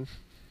function,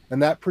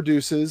 and that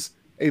produces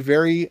a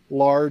very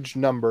large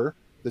number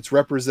that's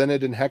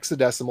represented in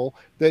hexadecimal,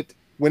 that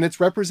when it's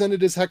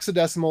represented as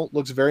hexadecimal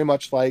looks very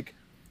much like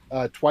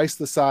twice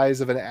the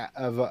size of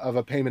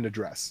a payment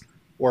address,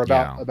 or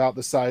about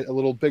the size, a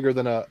little bigger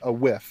than a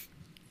whiff.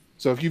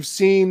 So if you've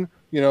seen,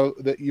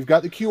 that you've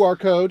got the QR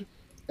code,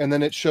 and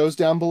then it shows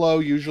down below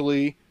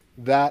usually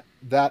that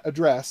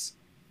address,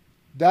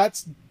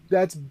 that's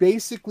that's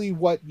basically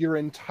what your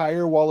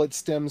entire wallet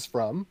stems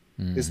from.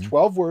 Is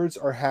 12 words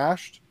are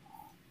hashed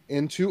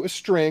into a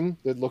string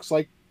that looks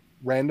like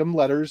random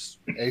letters,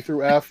 A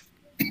through F,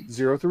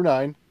 0 through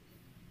 9,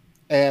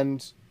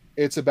 and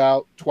it's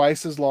about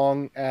twice as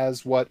long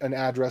as what an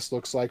address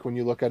looks like when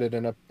you look at it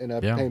in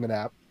a payment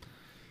app.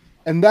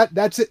 And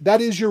that's it. That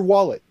is your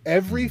wallet.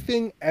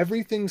 Everything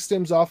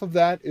stems off of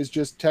that. Is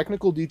just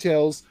technical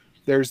details.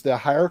 There's the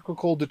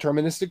hierarchical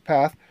deterministic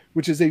path,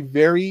 which is a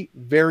very,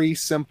 very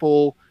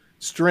simple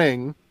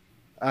string.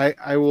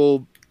 I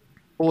will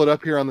pull it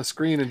up here on the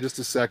screen in just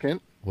a second.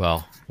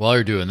 Well, while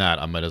you're doing that,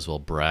 I might as well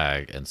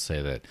brag and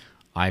say that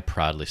I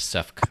proudly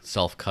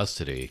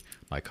self-custody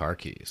my car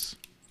keys.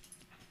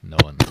 No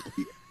one.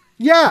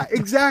 Yeah,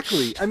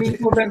 exactly. I mean,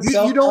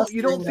 you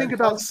don't think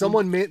about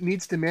someone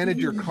needs to manage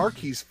your car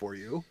keys for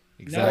you.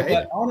 Exactly. No,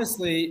 but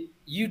honestly,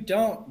 you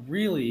don't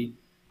really.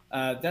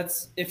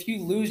 That's if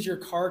you lose your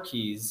car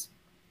keys,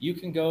 you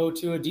can go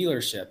to a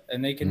dealership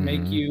and they can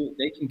make you.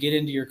 They can get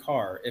into your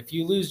car. If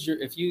you lose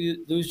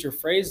your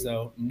phrase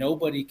though,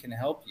 nobody can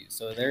help you.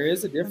 So there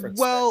is a difference.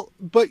 Well,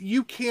 but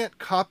you can't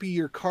copy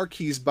your car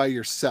keys by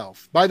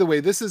yourself. By the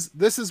way, this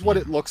is what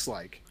it looks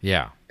like.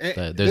 Yeah,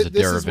 there's a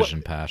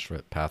Derivision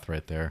path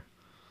right there.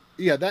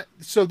 Yeah,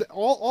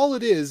 all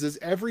it is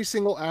every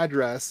single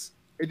address.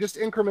 It just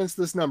increments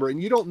this number,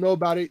 and you don't know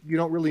about it. You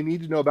don't really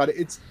need to know about it.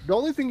 It's the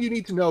only thing you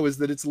need to know is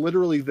that it's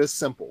literally this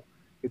simple.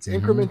 It's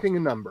incrementing a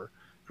number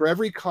for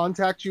every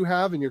contact you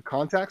have in your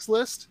contacts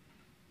list.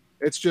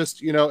 It's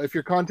just, if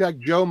your contact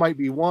Joe might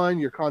be 1,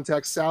 your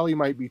contact Sally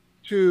might be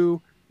 2,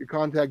 your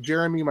contact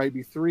Jeremy might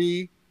be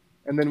 3,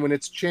 and then when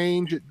it's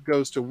change, it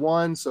goes to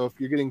 1. So if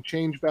you're getting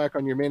change back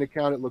on your main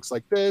account, it looks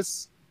like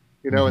this,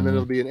 and then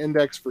it'll be an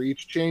index for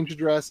each change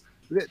address.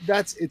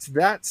 It's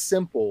that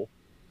simple,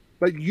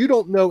 but you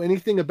don't know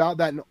anything about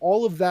that, and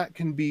all of that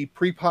can be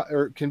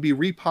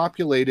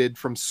repopulated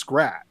from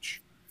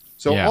scratch.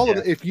 So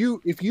if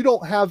you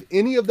don't have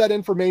any of that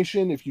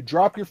information, if you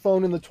drop your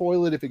phone in the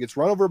toilet, if it gets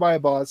run over by a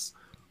bus,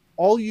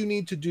 all you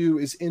need to do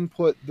is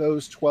input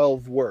those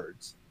 12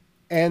 words.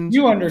 And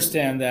you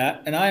understand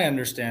that, and I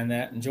understand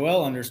that, and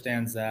Joel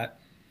understands that.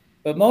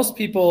 But most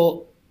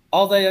people,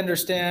 all they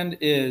understand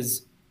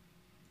is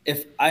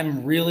if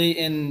I'm really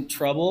in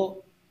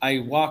trouble, I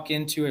walk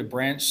into a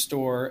branch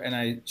store and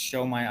I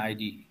show my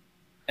ID.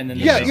 And then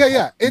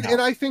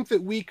And I think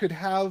that we could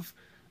have.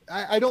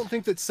 I don't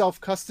think that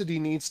self-custody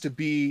needs to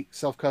be.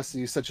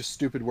 Self-custody is such a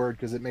stupid word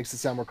because it makes it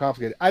sound more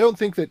complicated. I don't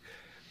think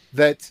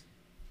that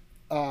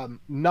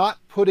not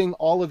putting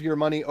all of your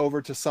money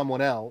over to someone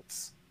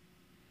else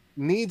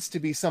needs to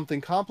be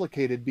something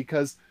complicated,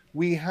 because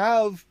we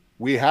have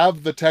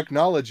the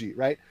technology,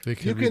 right? We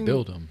can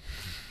rebuild them.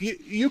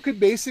 You could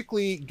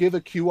basically give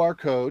a QR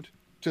code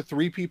to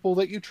 3 people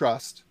that you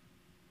trust,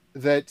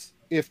 that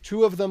if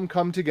 2 of them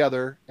come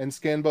together and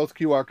scan both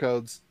QR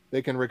codes,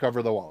 they can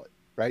recover the wallet,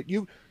 right?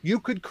 You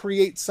could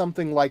create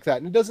something like that.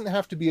 And it doesn't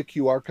have to be a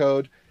QR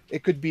code.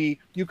 It could be,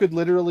 we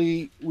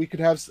could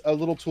have a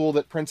little tool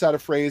that prints out a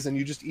phrase and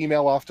you just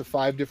email off to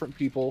 5 different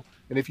people.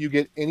 And if you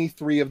get any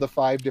 3 of the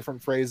 5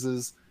 different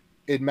phrases,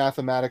 it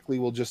mathematically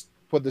will just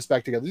put this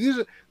back together.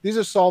 These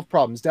are solved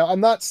problems. Now,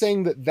 I'm not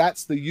saying that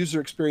that's the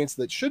user experience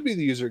that should be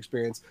the user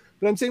experience,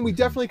 but I'm saying we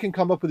definitely can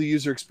come up with a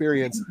user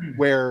experience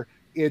where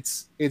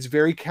it's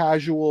very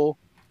casual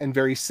and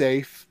very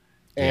safe.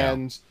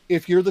 And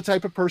if you're the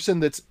type of person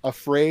that's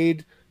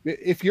afraid,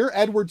 if you're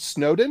Edward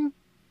Snowden,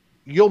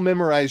 you'll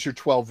memorize your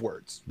 12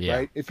 words,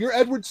 right? If you're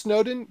Edward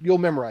Snowden, you'll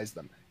memorize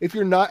them. If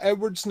you're not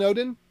Edward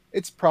Snowden,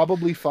 it's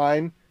probably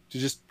fine to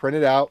just print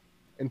it out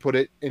and put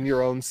it in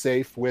your own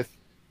safe with,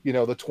 the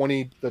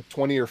 $20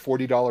 or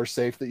 $40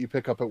 safe that you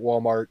pick up at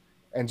Walmart,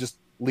 and just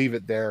leave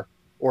it there,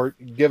 or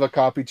give a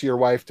copy to your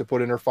wife to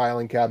put in her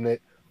filing cabinet,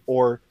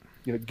 or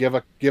give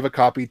a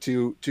copy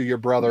to your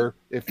brother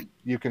if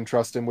you can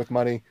trust him with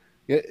money.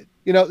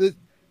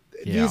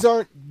 These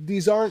aren't.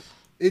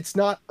 It's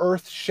not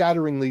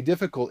earth-shatteringly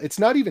difficult. It's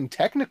not even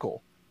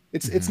technical.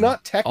 It's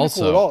not technical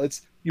also, at all.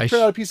 It's you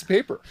print out a piece of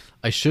paper.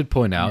 I should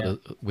point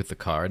out with the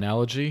car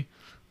analogy.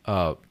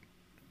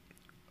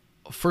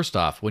 First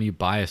off, when you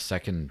buy a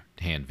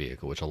second-hand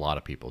vehicle, which a lot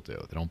of people do,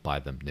 they don't buy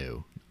them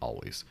new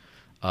always.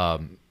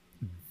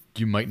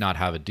 You might not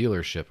have a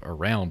dealership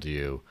around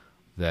you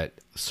that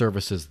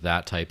services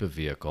that type of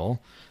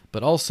vehicle,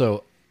 but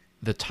also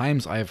the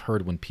times I have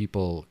heard when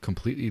people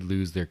completely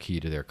lose their key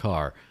to their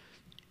car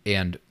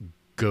and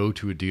go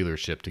to a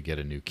dealership to get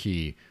a new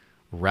key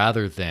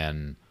rather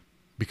than,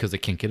 because they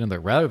can't get in there,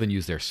 rather than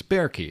use their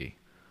spare key,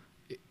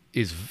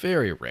 is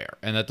very rare.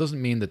 And that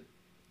doesn't mean that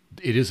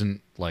it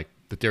isn't like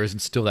that there isn't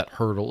still that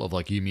hurdle of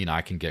like, you mean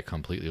I can get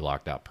completely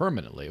locked out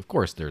permanently? Of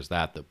course, there's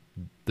that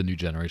the new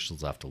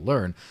generations have to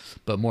learn,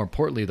 but more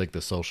importantly, like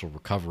the social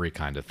recovery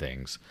kind of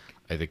things,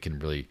 I think can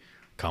really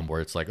come where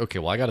it's like, okay,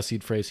 well, I got a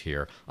seed phrase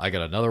here, I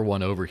got another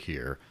one over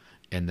here,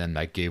 and then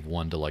I gave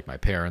one to like my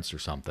parents or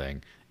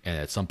something, and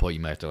at some point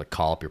you might have to like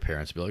call up your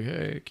parents and be like,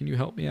 hey, can you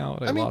help me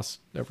out? I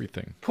lost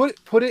everything.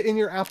 Put it in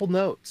your Apple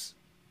Notes.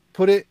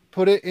 put it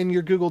in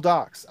your Google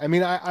Docs. I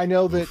mean, I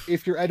know that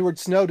if you're Edward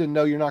Snowden,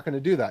 no, you're not going to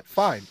do that.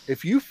 Fine.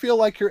 If you feel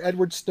like you're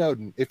Edward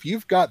Snowden, if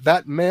you've got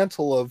that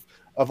mantle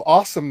of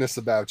awesomeness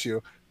about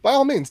you, by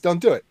all means,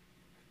 don't do it.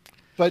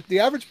 But the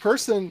average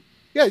person,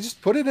 yeah,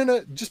 just put it in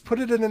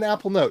an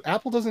Apple Note.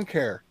 Apple doesn't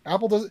care.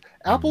 Apple's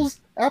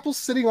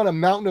sitting on a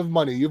mountain of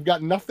money. You've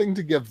got nothing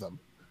to give them.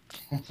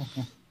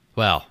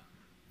 Well,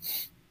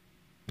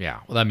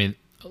 yeah. Well, I mean,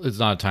 it's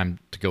not a time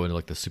to go into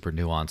like the super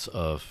nuance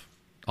of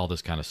all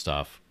this kind of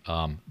stuff.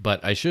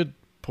 But I should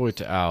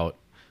point out,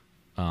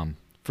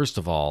 first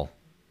of all,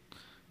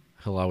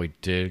 Hilawi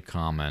did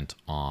comment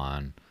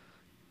on,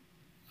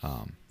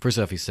 first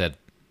off, he said,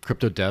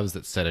 crypto devs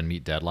that set and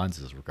meet deadlines, this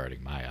is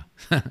regarding Maya.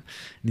 And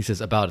he says,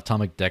 about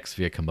atomic DEX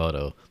via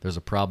Komodo, there's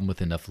a problem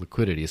with enough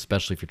liquidity,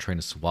 especially if you're trying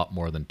to swap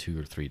more than 2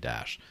 or 3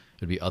 Dash.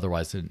 It would be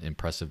otherwise an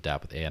impressive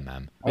DApp with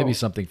AMM. Maybe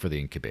something for the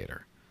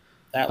Incubator.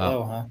 That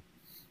low, huh?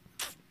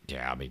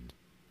 Yeah, I mean,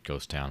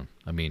 Ghost Town.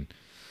 I mean,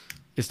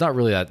 it's not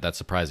really that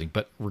surprising.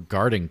 But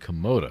regarding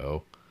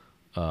Komodo,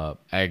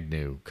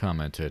 Agnew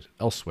commented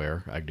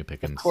elsewhere. Agnew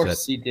Pickens. Of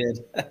course he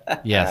did.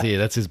 Yeah, see,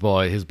 that's his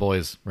boy. His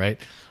boys, right?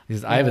 He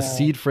says, I have a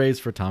seed phrase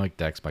for atomic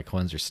DEX. My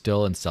coins are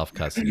still in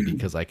self-custody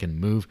because I can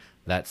move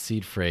that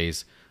seed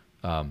phrase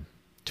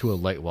to a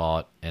light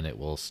wallet and it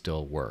will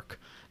still work.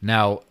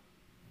 Now,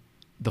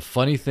 the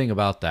funny thing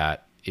about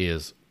that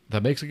is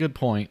that makes a good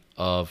point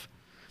of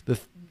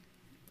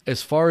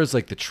as far as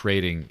like the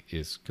trading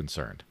is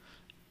concerned,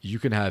 you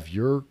can have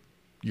you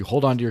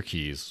hold on to your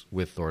keys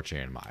with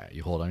Thorchain and Maya.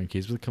 You hold on your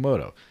keys with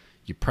Komodo.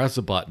 You press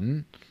a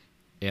button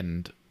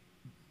and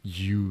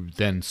you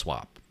then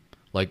swap.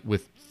 Like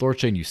with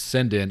Thorchain, you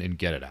send in and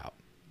get it out,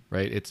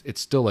 right? It's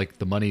still like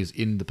the money is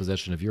in the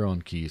possession of your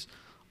own keys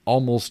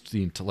almost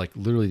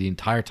literally the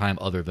entire time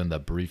other than the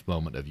brief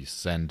moment of you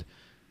send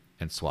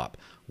and swap.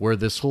 Where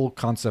this whole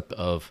concept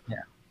of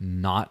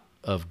not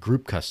of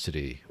group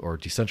custody or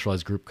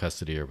decentralized group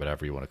custody or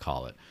whatever you want to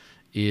call it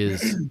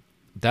is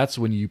that's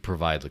when you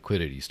provide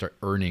liquidity. You start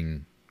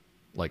earning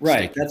like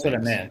right. That's what I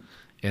meant.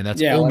 And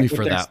that's only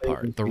for that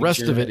part. The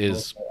rest of it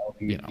is,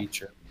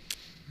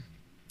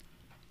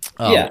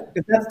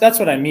 that's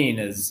what I mean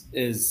is,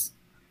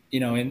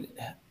 in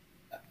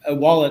a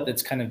wallet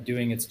that's kind of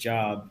doing its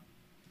job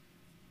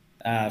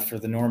for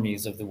the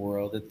normies of the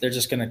world, they're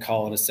just going to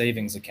call it a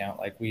savings account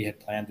like we had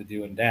planned to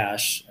do in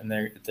Dash. And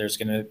there's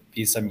going to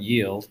be some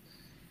yield.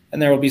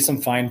 And there will be some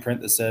fine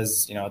print that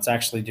says, it's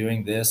actually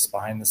doing this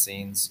behind the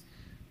scenes.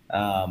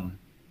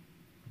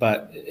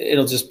 But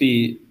it'll just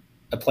be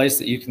a place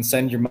that you can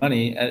send your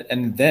money,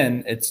 and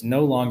then it's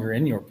no longer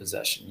in your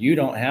possession. You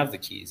don't have the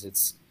keys.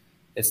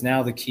 It's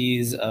now the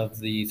keys of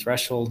the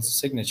threshold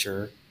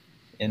signature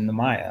in the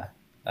Maya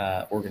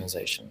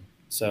organization.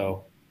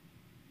 So,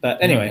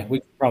 but anyway, we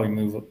could probably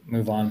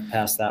move on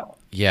past that one.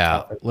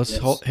 Yeah, let's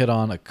hit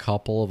on a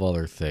couple of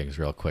other things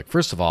real quick.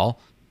 First of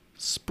all,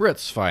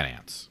 Spritz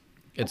Finance.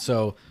 And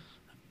so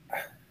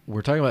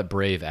we're talking about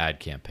Brave ad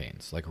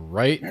campaigns. Like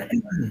right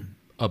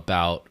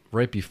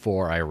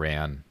before I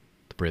ran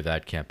the Brave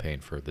ad campaign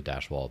for the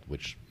Dash Wallet,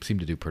 which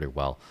seemed to do pretty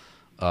well,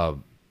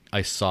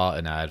 I saw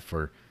an ad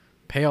for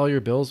pay all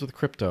your bills with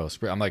crypto.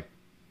 I'm like,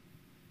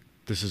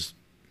 this is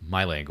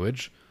my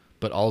language,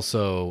 but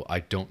also I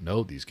don't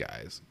know these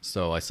guys.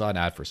 So I saw an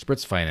ad for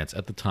Spritz Finance.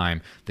 At the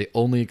time, they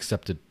only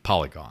accepted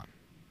Polygon.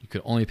 You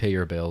could only pay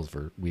your bills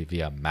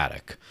via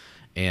Matic.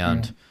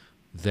 And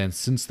then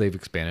since they've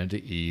expanded to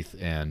ETH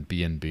and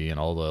BNB and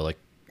all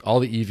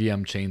the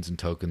EVM chains and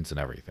tokens and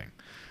everything,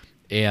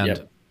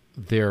 and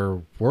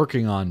they're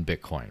working on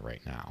Bitcoin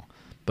right now.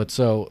 But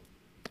so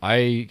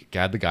I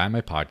got the guy on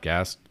my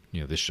podcast,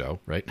 this show,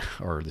 right,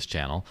 or this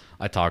channel.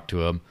 I talked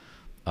to him,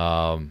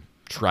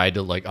 tried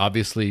to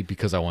obviously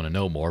because I want to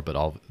know more,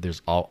 but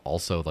there's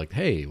also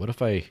hey, what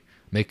if I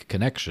make a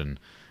connection?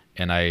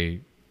 And I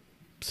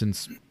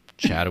since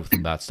chatted with him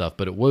about stuff,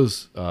 but it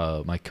was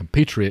my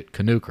compatriot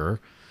Kanuker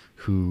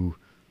who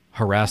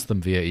harassed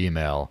them via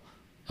email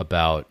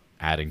about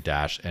adding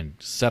Dash and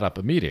set up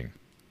a meeting.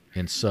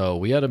 And so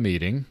we had a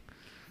meeting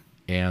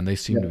and they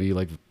seemed to be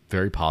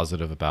very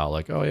positive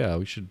about oh yeah,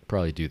 we should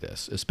probably do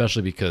this,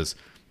 especially because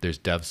there's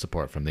dev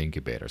support from the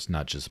Incubator. It's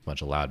not just a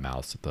bunch of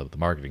loudmouths at the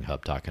marketing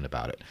hub talking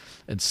about it.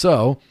 And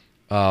so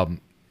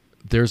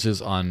theirs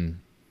is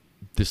on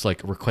this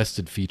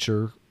requested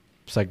feature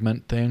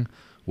segment thing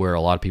where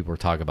a lot of people were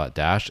talking about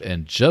Dash.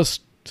 And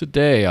just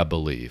today, I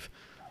believe,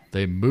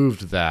 they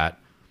moved that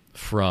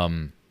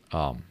from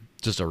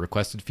just a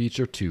requested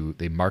feature to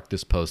they marked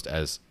this post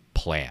as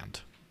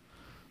planned.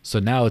 So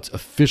now it's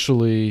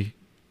officially,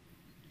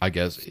 I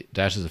guess,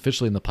 Dash is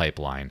officially in the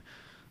pipeline.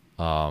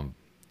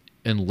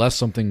 Unless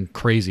something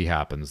crazy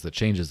happens that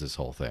changes this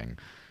whole thing,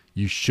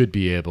 you should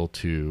be able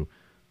to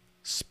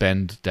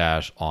spend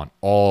Dash on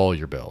all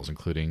your bills,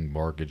 including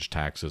mortgage,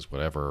 taxes,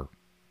 whatever,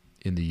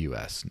 in the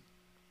U.S.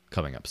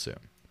 coming up soon.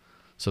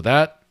 So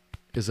that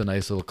is a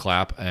nice little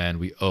clap, and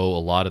we owe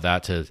a lot of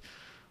that to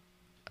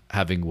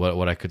having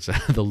what I could say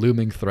the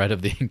looming threat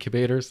of the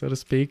Incubator, so to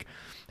speak,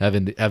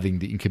 having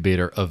the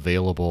Incubator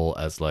available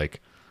as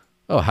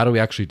oh, how do we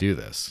actually do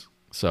this?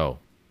 So,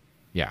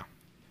 yeah.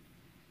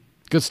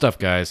 Good stuff,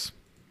 guys.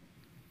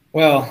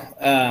 Well,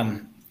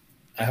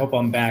 I hope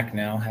I'm back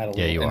now. Had a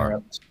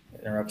little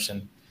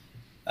interruption.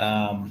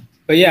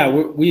 But yeah,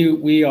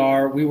 we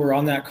were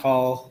on that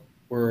call.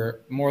 We're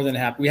more than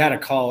happy. We had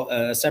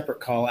a separate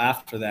call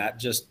after that,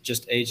 just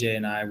AJ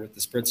and I with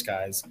the Spritz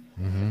guys,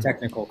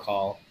 technical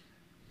call,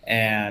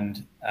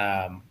 and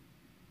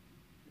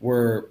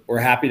we're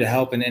happy to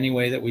help in any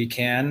way that we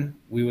can.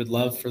 We would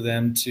love for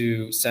them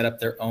to set up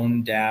their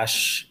own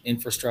Dash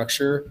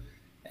infrastructure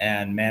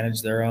and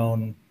manage their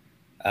own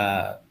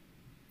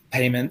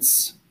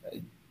payments,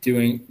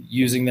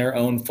 using their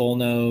own full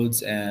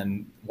nodes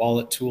and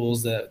wallet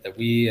tools that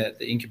we at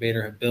the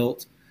Incubator have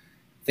built,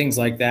 things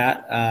like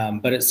that.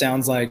 But it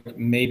sounds like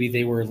maybe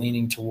they were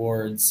leaning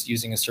towards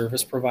using a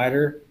service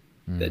provider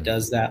that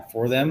does that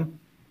for them.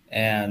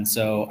 And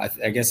so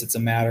I guess it's a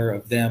matter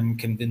of them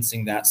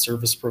convincing that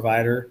service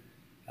provider,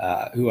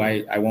 who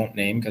I won't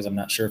name because I'm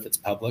not sure if it's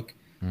public,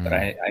 but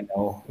I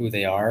know who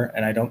they are.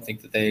 And I don't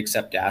think that they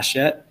accept Dash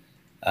yet.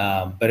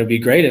 But it'd be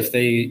great if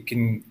they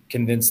can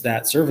convince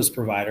that service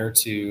provider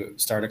to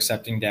start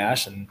accepting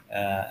Dash, and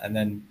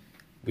then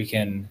we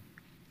can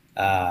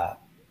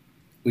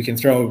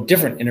throw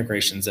different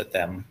integrations at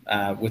them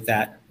with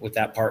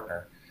that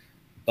partner.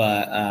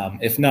 But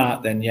if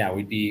not, then yeah,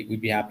 we'd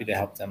be happy to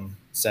help them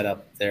set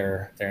up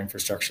their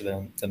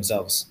infrastructure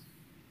themselves.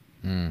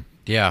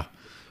 Yeah,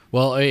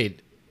 well,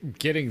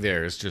 getting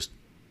there is just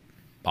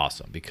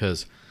awesome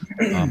because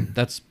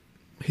that's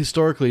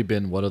historically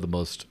been one of the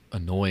most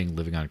annoying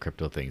living on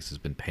crypto things, has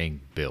been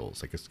paying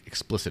bills, like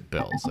explicit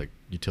bills, like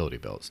utility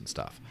bills and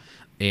stuff.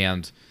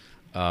 And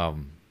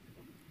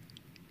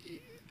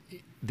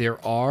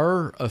there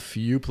are a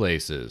few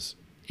places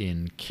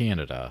in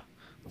Canada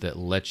that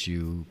let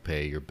you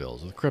pay your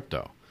bills with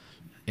crypto.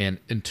 And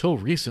until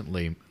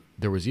recently,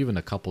 there was even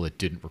a couple that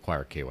didn't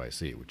require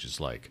KYC, which is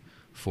like,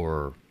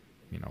 for,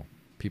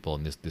 people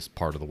in this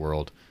part of the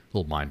world, a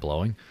little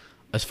mind-blowing.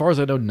 As far as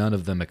I know, none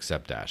of them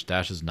accept Dash.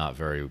 Dash is not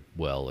very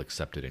well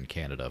accepted in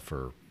Canada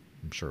for,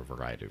 I'm sure, a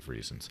variety of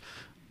reasons.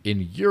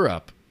 In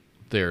Europe,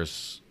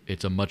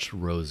 it's a much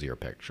rosier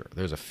picture.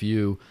 There's a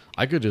few,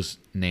 I could just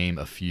name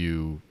a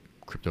few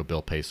crypto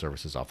bill pay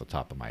services off the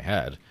top of my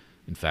head.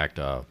 In fact,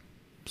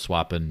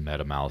 Swappin,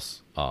 MetaMouse,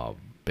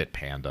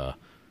 Bitpanda,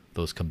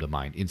 those come to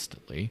mind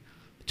instantly.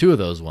 Two of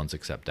those ones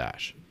accept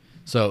Dash.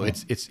 So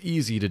it's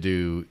easy to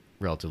do,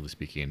 relatively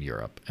speaking, in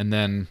Europe. And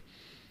then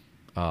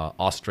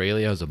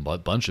Australia has a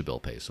bunch of bill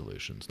pay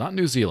solutions. Not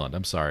New Zealand,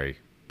 I'm sorry,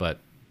 but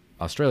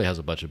Australia has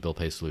a bunch of bill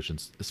pay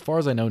solutions. As far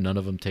as I know, none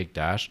of them take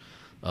Dash.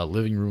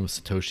 Living Room with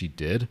Satoshi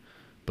did,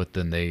 but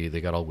then they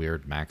got all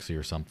weird, Maxi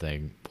or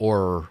something.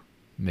 Or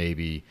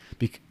maybe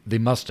they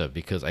must have,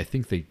 because I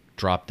think they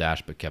dropped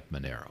Dash but kept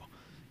Monero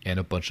and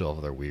a bunch of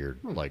other weird,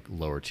 like,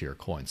 lower tier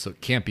coins. So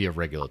it can't be a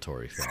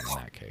regulatory thing in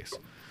that case.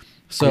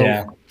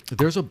 So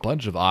there's a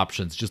bunch of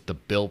options, just the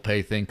bill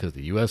pay thing, because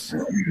the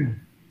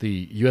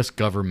U.S.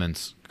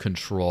 government's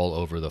control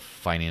over the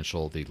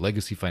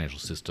legacy financial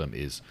system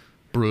is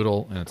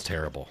brutal, and it's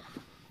terrible.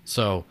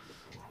 So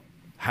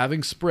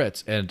having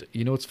Spritz, and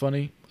what's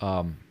funny?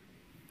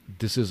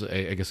 This is,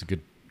 I guess, a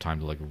good time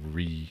to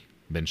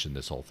re-mention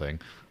this whole thing.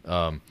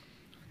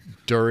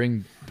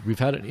 We've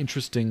had an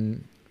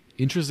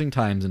interesting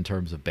times in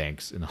terms of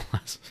banks in the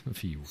last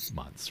few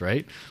months,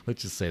 right?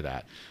 Let's just say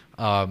that.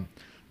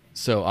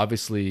 So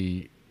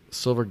obviously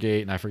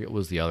Silvergate, and I forget what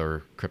was the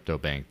other crypto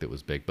bank that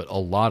was big, but a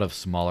lot of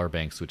smaller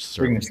banks which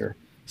served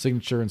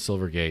Signature and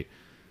Silvergate,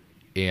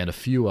 and a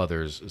few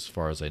others, as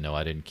far as I know.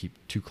 I didn't keep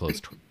too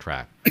close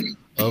track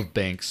of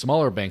banks,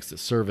 smaller banks that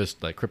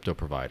serviced like crypto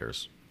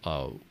providers,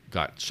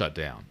 got shut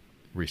down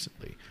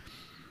recently.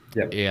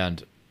 Yep.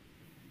 And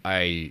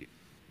I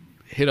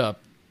hit up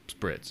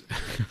Spritz.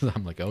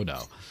 I'm like, oh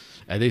no.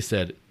 And they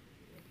said,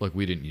 look,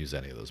 we didn't use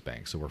any of those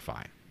banks, so we're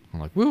fine. I'm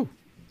like, woo,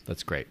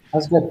 that's great.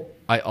 That's good.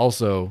 I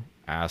also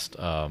asked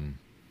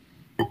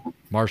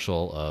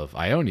Marshall of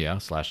Ionia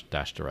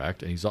 /Dash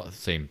Direct, and he's the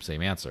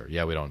same answer.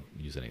 Yeah, we don't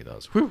use any of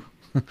those. Whew.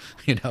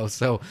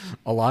 So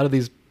a lot of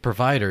these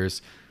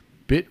providers,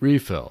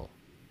 BitRefill,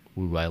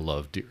 who I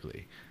love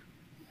dearly,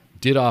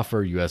 did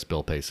offer U.S.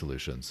 bill pay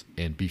solutions.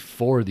 And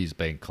before these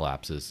bank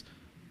collapses,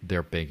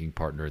 their banking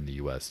partner in the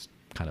U.S.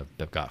 kind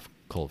of got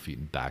cold feet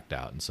and backed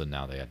out. And so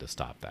now they had to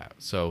stop that.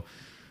 So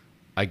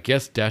I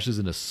guess Dash is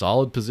in a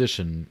solid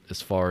position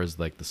as far as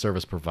like the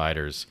service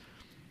providers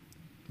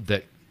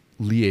that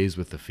liaise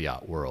with the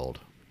fiat world.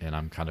 And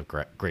I'm kind of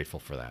grateful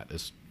for that.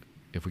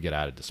 If we get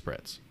added to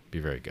Spritz, be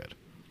very good.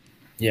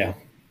 Yeah.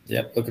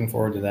 Yep. Looking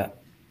forward to that.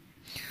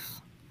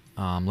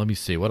 Let me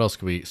see. What else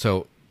could we...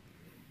 So,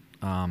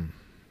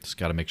 just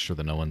got to make sure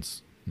that no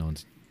one's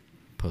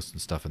posting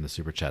stuff in the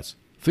super chats.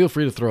 Feel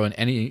free to throw in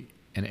any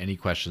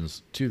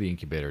questions to the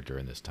incubator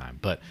during this time.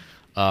 But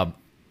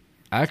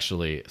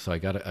actually, so I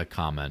got a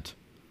comment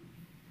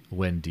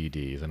when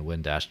DDs and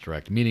when Dash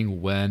Direct,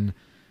 meaning when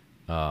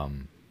are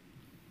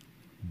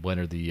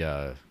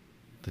the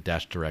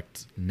Dash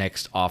Direct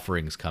next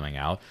offerings coming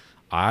out.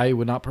 I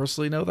would not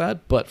personally know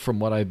that, but from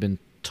what I've been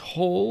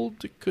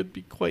told it could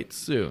be quite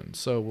soon.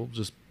 So we'll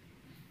just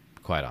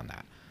be quiet on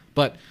that.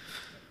 But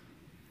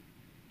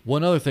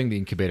one other thing, the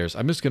incubators,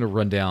 I'm just going to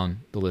run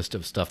down the list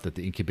of stuff that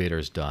the incubator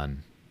has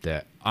done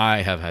that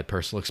I have had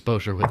personal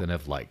exposure with and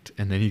have liked.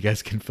 And then you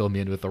guys can fill me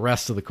in with the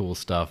rest of the cool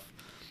stuff.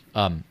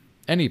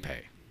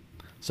 AnyPay.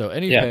 So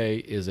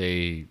AnyPay is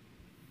a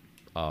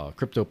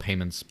crypto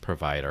payments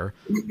provider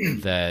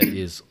that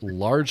is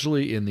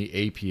largely in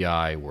the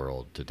API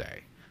world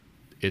today.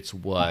 It's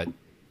what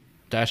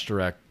Dash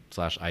Direct /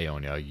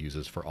 ONeal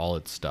uses for all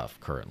its stuff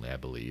currently, I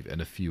believe,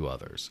 and a few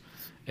others.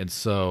 And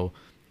so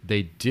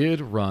they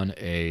did run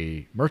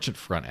a merchant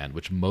front end,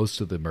 which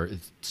most of the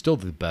it's still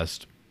the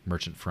best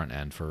merchant front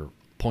end for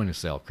point of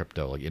sale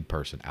crypto, like in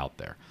person out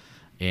there.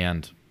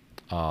 And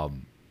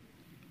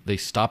they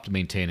stopped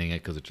maintaining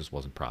it because it just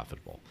wasn't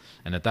profitable.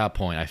 And at that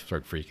point, I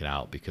started freaking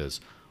out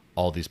because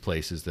all these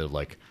places that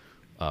like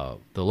the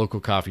local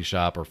coffee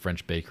shop or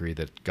French bakery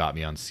that got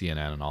me on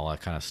CNN and all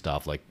that kind of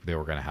stuff, like they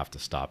were going to have to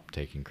stop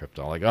taking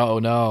crypto. Like, oh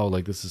no,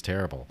 like this is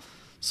terrible.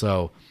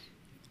 So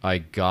I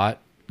got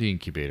the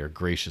incubator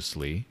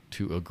graciously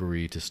to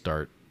agree to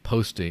start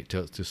posting,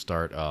 to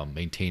start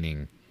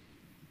maintaining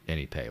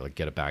AnyPay, like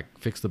get it back,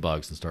 fix the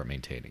bugs and start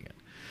maintaining it.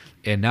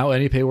 And now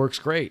AnyPay works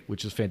great,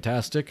 which is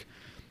fantastic.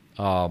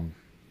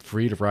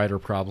 Free to rider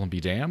problem be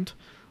damned.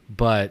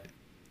 But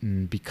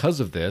because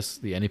of this,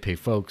 the AnyPay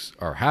folks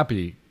are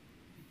happy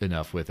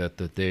enough with it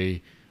that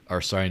they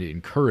are starting to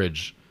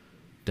encourage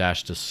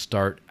Dash to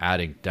start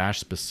adding Dash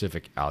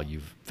specific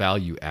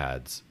value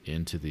adds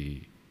into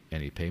the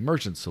AnyPay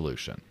merchant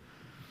solution.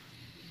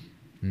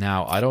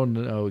 Now, I don't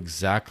know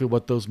exactly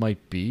what those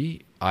might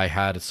be. I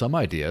had some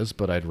ideas,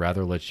 but I'd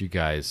rather let you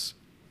guys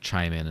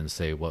chime in and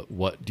say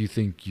what do you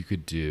think you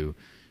could do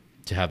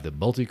to have the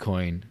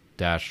multi-coin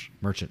Dash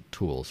merchant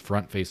tools,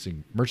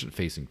 front-facing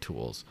merchant-facing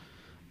tools.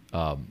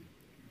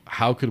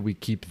 How could we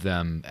keep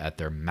them at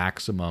their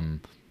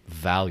maximum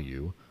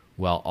value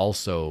while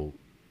also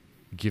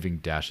giving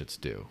Dash its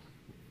due?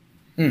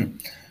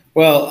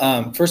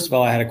 Well, first of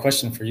all, I had a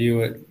question for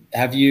you.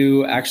 Have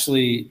you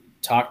actually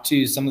talked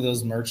to some of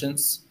those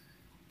merchants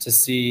to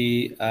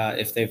see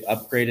if they've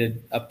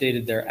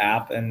updated their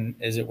app, and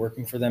is it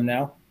working for them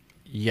now?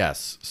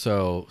 Yes.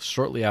 So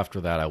shortly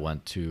after that, I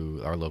went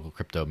to our local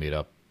crypto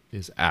meetup,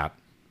 is at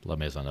La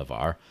Maison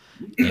Navarre,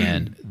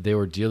 and they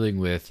were dealing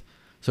with.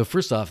 So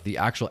first off, the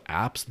actual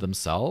apps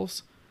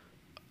themselves,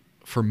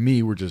 for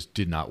me,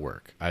 did not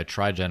work. I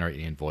tried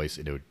generating invoice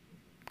and it would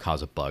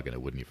cause a bug and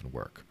it wouldn't even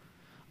work.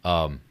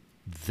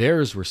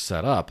 Theirs were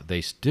set up.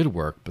 They did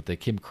work, but they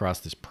came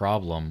across this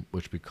problem,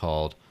 which we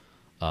called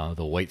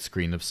the white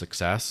screen of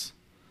success.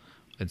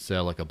 Instead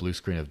of like a blue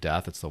screen of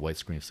death, it's the white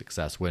screen of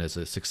success. When it's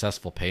a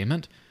successful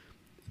payment,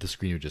 the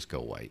screen would just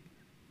go white.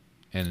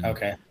 And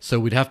so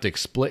we'd have to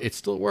explain. It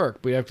still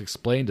worked, but we have to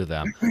explain to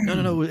them,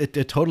 no, it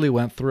totally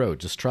went through.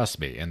 Just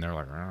trust me. And they're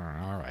like,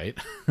 all right,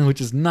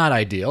 which is not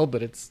ideal,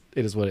 but it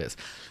is what it is.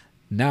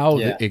 Now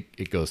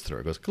it goes through.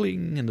 It goes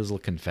cling, and there's a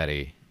little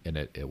confetti, and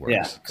it works.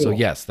 Yeah, cool. So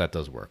yes, that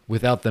does work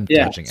without them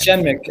touching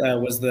anything. Shenmik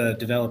was the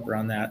developer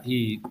on that.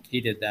 He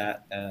did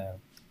that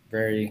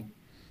very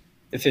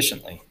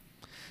efficiently.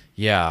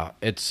 Yeah,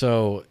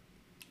 so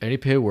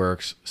AnyPay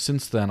works.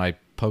 Since then, I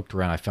poked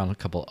around. I found a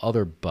couple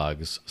other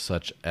bugs,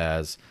 such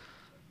as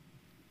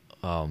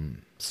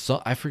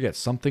I forget,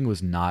 something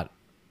was not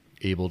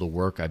able to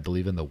work. I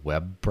believe in the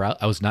web browser,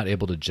 I was not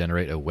able to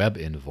generate a web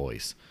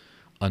invoice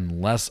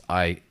unless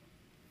I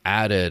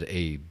added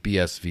a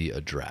BSV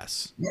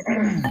address,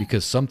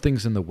 because some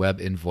things in the web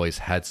invoice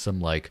had some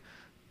like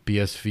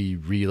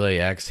BSV Relay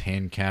X,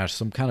 hand cache,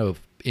 some kind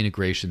of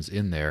integrations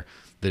in there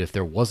that if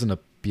there wasn't a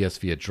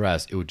BSV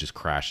address, it would just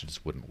crash. It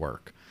just wouldn't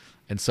work.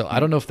 And so I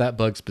don't know if that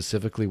bug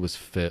specifically was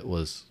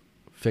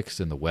fixed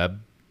in the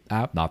web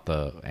app, not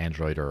the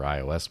Android or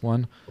iOS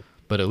one,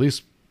 but at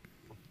least,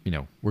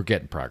 we're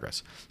getting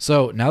progress.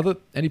 So now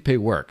that AnyPay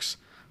works,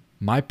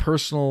 I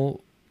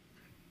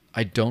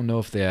don't know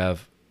if they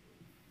have,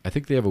 I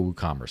think they have a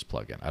WooCommerce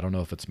plugin. I don't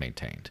know if it's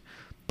maintained,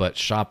 but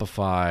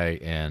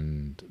Shopify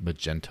and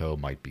Magento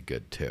might be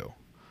good too.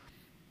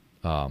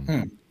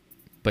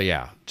 But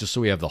yeah, just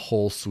so we have the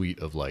whole suite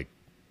of like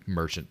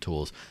merchant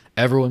tools.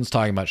 Everyone's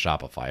talking about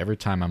Shopify. Every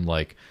time I'm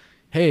like,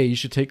 hey, you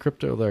should take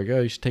crypto. They're like,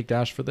 oh, you should take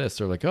Dash for this.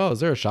 They're like, oh, is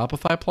there a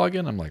Shopify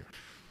plugin? I'm like,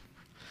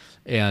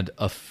 and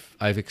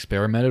I've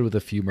experimented with a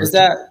few merchants. Is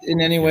that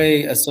in any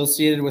way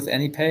associated with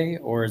AnyPay,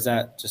 or is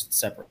that just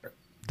separate?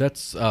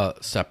 That's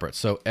separate.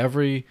 So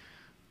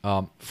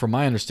from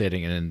my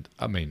understanding, and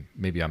I mean,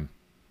 maybe I'm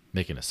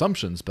making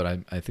assumptions, but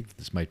I think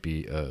this might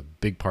be a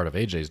big part of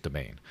AJ's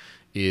domain,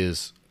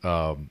 is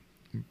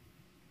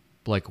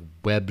like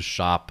web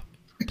shop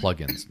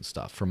plugins and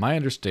stuff. From my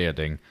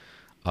understanding,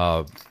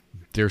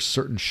 there's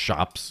certain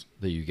shops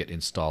that you get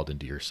installed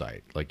into your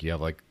site. Like you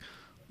have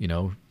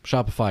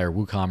Shopify or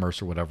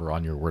WooCommerce or whatever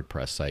on your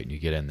WordPress site, and you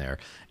get in there.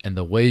 And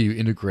the way you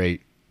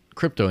integrate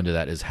crypto into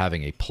that is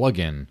having a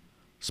plugin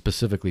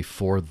specifically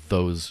for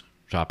those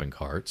shopping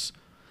carts.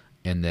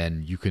 And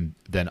then you can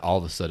all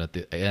of a sudden at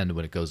the end,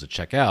 when it goes to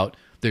checkout,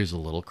 there's a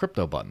little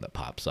crypto button that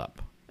pops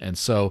up. And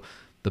so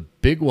the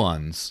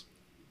biggest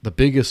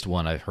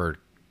one I've heard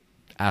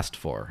asked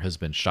for has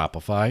been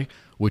Shopify,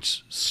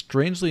 which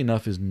strangely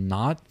enough is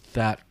not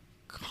that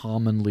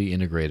commonly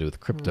integrated with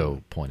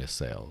crypto point of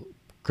sale,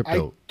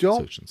 crypto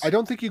solutions. I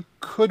don't think you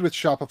could with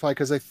Shopify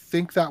because I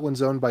think that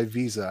one's owned by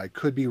Visa. I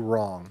could be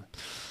wrong,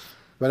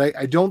 but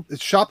I don't.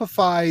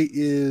 Shopify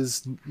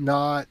is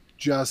not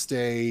just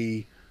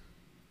a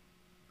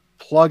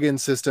plug-in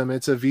system;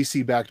 it's a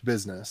VC-backed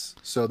business,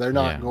 so they're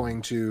not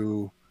going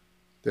to.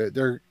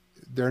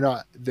 They're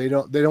not. They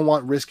don't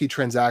want risky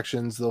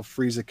transactions. They'll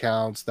freeze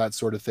accounts, that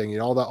sort of thing. You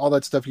know, all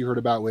that stuff you heard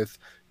about with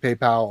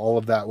PayPal. All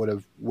of that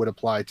would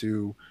apply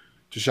to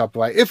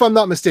Shopify, if I'm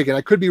not mistaken.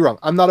 I could be wrong.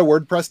 I'm not a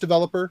WordPress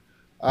developer.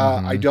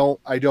 I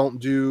don't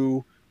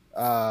do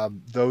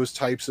those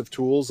types of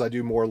tools. I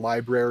do more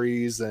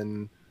libraries,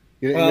 and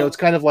you know, it's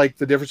kind of like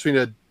the difference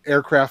between an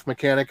aircraft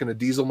mechanic and a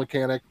diesel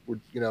mechanic.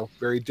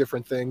 Very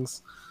different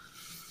things.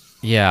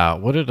 Yeah.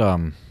 What did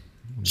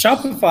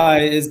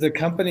Shopify is the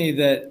company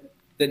that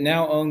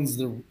now owns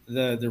the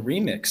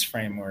Remix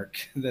framework.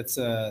 That's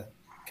a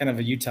kind of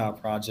a Utah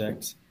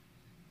project.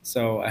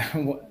 So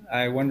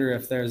I wonder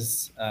if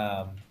there's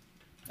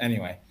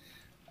anyway,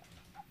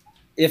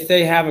 if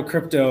they have a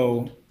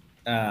crypto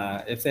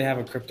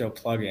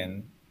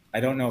plugin, I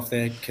don't know if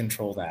they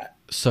control that.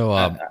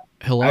 So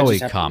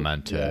Hilawi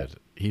commented.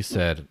 He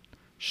said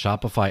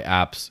Shopify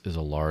apps is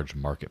a large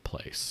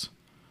marketplace.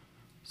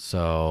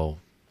 So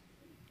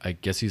I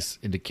guess he's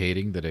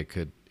indicating that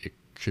it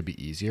should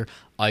be easier.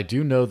 I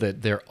do know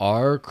that there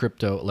are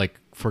crypto, like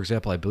for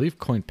example, I believe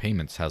Coin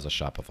Payments has a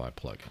Shopify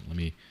plugin. Let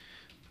me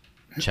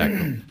check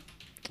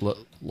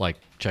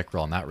check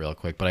on that real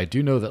quick. But I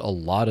do know that a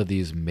lot of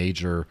these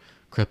major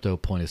crypto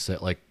point of sale,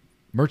 like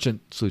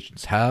merchant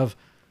solutions, have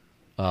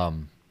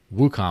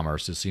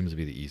WooCommerce. It seems to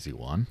be the easy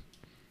one.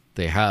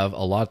 They have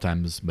a lot of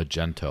times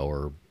Magento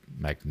or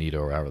Magneto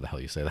or however the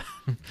hell you say that,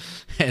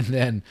 and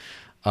then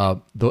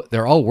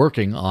they're all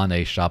working on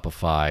a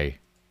Shopify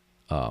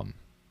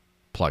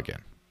plugin.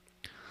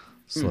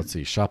 So let's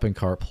see, shopping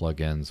cart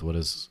plugins. What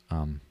is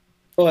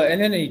Well,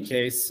 in any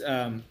case,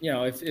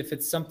 if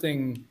it's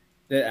something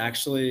that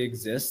actually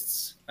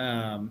exists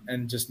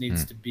and just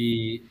needs to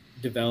be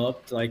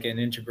developed, like an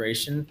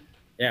integration,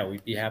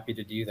 we'd be happy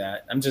to do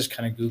that. I'm just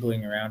kind of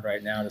Googling around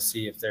right now to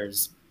see if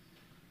there's,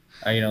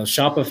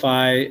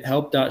 Shopify,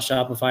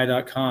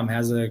 help.shopify.com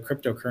has a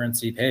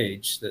cryptocurrency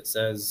page that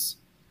says,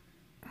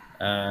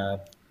 they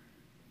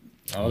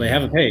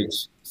have a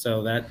page.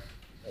 So that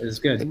is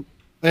good.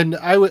 And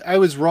I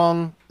was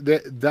wrong.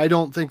 I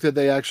don't think that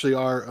they actually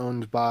are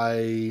owned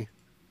by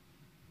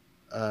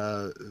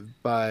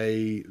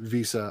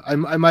Visa. I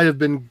might have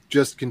been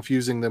just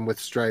confusing them with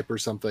Stripe or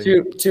something.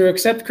 To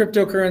accept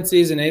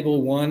cryptocurrencies,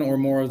 enable one or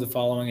more of the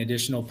following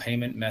additional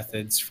payment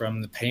methods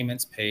from the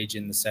payments page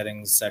in the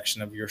settings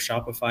section of your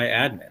Shopify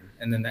admin.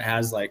 And then it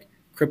has like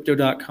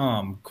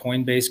crypto.com,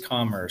 Coinbase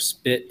Commerce,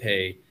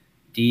 BitPay,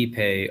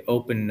 DPay,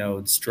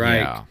 OpenNode,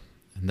 Strike. Yeah.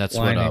 And that's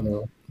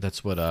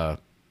what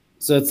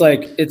so it's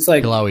like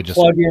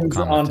plugins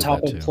on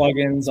top of too.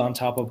 plugins on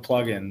top of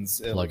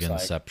plugins.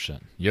 Pluginception.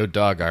 Like. Yo,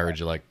 dog, I heard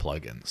you like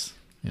plugins.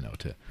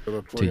 To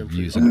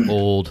use an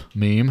old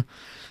meme.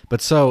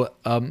 But so,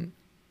 the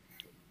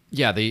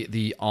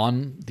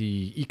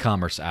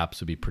e-commerce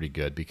apps would be pretty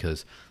good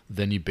because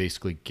then you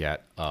basically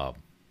get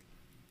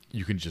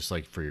you can just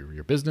like for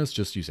your business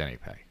just use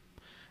AnyPay,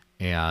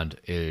 and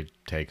it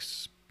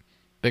takes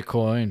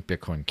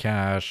Bitcoin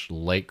Cash,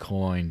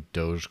 Litecoin,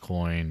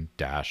 Dogecoin,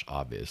 Dash,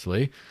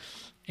 obviously.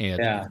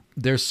 And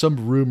there's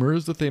some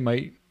rumors that they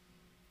might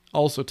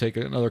also take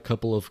another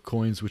couple of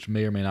coins, which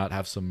may or may not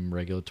have some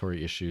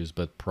regulatory issues,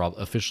 but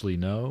officially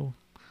no.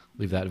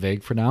 Leave that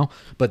vague for now.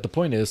 But the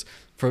point is,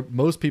 for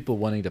most people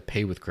wanting to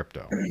pay with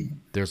crypto,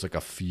 there's like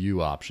a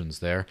few options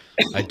there.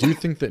 I do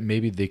think that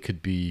maybe they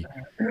could be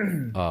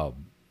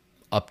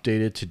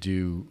updated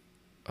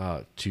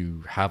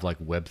to have like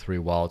Web3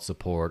 wallet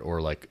support or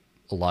like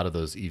a lot of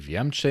those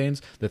EVM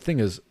chains. The thing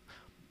is,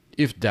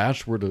 if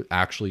Dash were to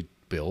actually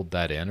build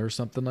that in or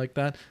something like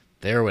that,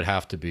 there would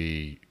have to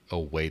be a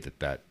way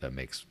that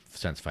makes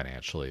sense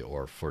financially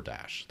or for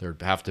Dash.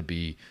 There'd have to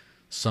be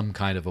some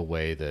kind of a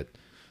way that,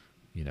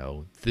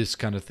 this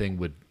kind of thing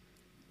would,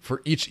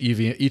 for each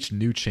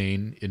new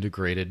chain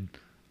integrated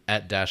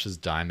at Dash's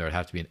dime, there would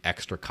have to be an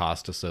extra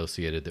cost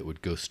associated that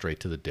would go straight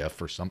to the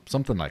diff or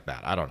something like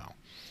that. I don't know.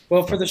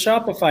 Well, for the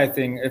Shopify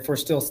thing, if we're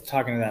still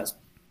talking to that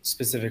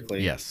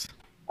specifically, yes.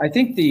 I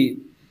think the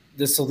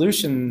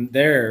solution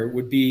there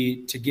would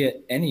be to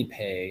get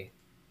AnyPay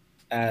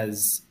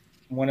as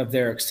one of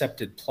their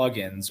accepted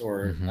plugins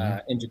or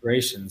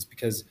integrations,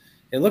 because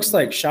it looks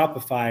like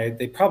Shopify,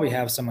 they probably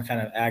have some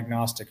kind of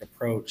agnostic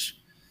approach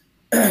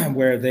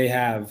where they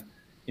have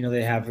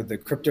the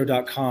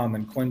crypto.com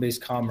and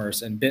Coinbase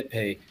Commerce and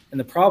BitPay. And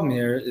the problem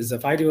here is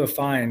if I do a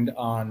find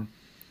on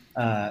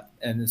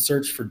and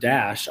search for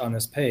Dash on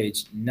this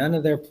page, none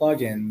of their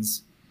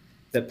plugins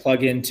that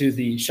plug into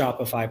the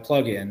Shopify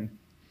plugin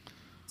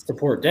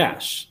support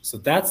Dash. So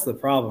that's the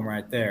problem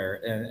right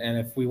there. And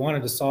if we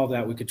wanted to solve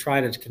that, we could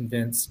try to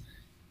convince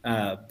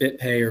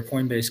BitPay or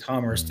Coinbase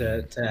Commerce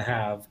to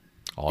have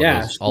all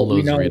Dash. all We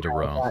roads know lead to how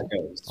Rome. that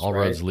goes, All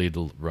right? roads lead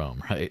to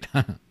Rome, right?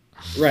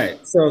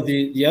 Right. So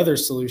the other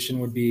solution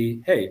would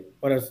be, hey,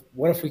 what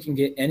if we can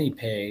get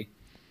AnyPay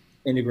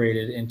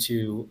integrated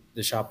into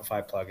the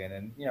Shopify plugin?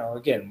 And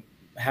again,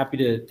 happy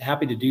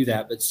to do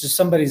that, but it's just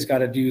somebody's got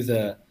to do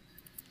the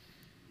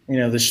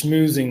the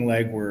schmoozing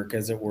legwork,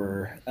 as it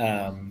were,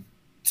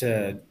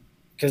 to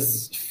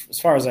because as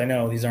far as I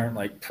know, these aren't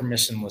like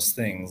permissionless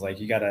things. Like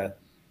you have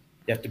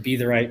to be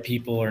the right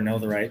people or know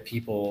the right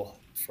people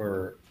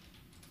for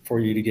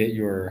you to get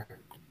your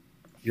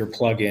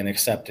plugin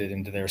accepted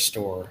into their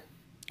store.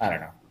 I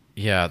don't know.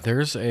 Yeah,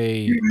 there's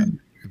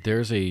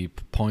a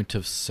point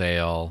of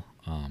sale,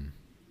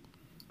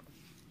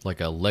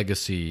 like a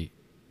legacy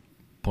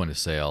point of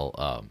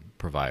sale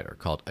provider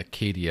called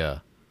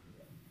Acadia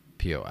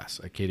POS,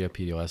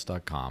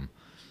 acadiapos.com.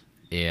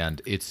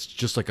 And it's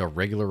just like a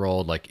regular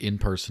old like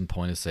in-person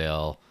point of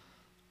sale,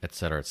 et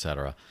cetera, et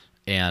cetera.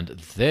 And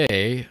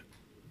they,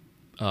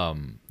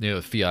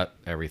 fiat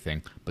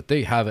everything, but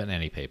they have an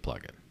AnyPay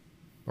plugin,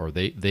 or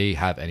they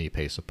have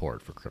AnyPay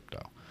support for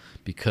crypto,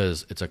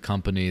 because it's a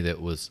company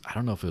that was, I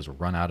don't know if it was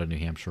run out of New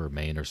Hampshire or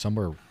Maine or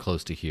somewhere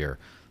close to here,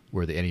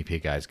 where the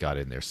AnyPay guys got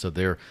in there. So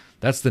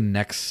that's the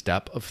next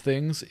step of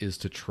things, is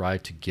to try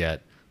to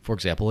get, for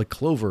example, a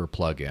Clover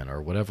plugin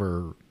or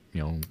whatever,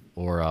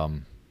 or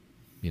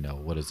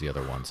what is the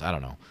other ones? I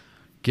don't know.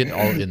 Get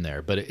all in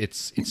there, but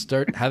it's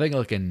start having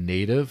like a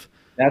native.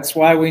 That's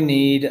why we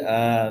need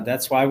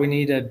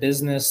a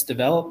business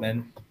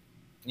development,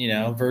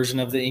 version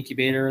of the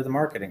incubator or the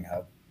marketing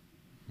hub.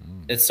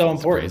 It's so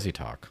important. Crazy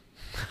talk.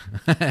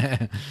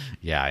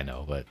 Yeah, I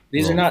know, but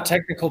these are not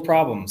technical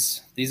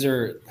problems. These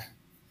are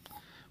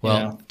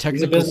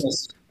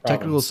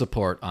technical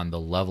support on the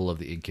level of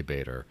the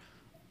incubator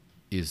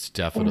is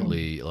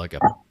definitely like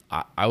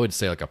I would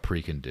say like a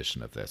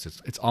precondition of this.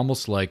 It's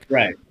almost like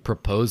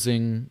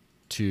proposing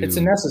to. It's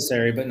a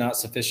necessary but not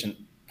sufficient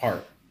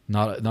part.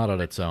 Not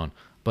on its own,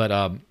 but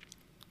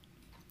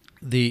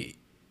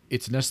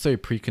it's a necessary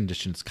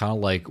precondition. It's kind of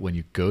like when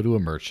you go to a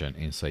merchant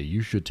and say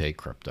you should take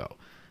crypto.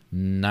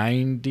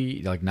 9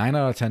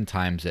 out of 10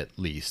 times at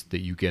least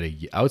that you get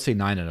I would say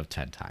 9 out of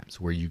 10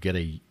 times where you get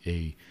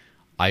a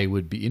I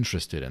would be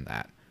interested in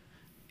that.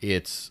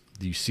 It's,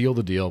 you seal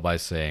the deal by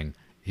saying,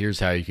 here's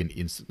how you can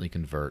instantly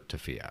convert to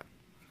fiat.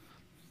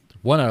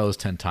 1 out of those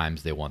 10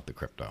 times they want the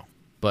crypto.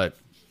 But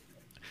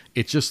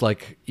it's just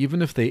like,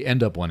 even if they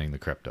end up wanting the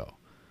crypto,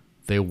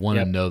 they want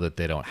to know that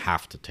they don't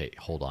have to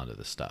hold on to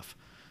this stuff.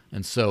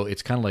 And so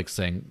it's kind of like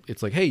saying,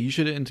 it's like, hey, you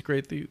should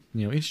integrate you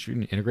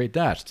should integrate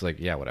Dash. It's like,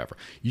 yeah, whatever.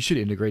 You should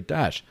integrate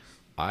Dash.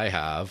 I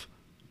have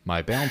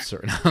my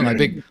bouncer,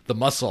 the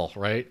muscle,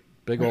 right?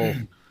 Big old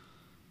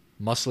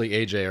muscly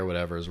AJ or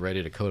whatever is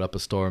ready to code up a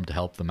storm to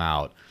help them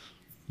out.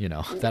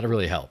 That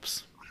really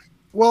helps.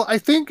 Well, I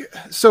think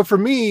so. For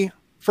me,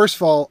 first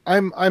of all,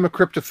 I'm a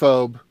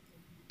cryptophobe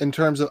in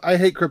terms of, I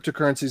hate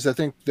cryptocurrencies. I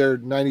think they're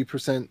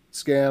 90%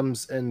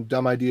 scams and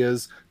dumb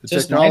ideas. The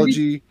Just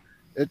technology.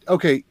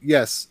 Okay,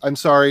 yes, I'm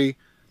sorry.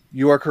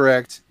 You are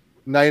correct.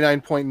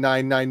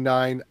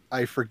 99.999.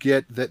 I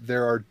forget that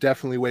there are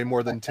definitely way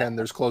more than 10.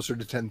 There's closer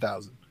to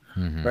 10,000,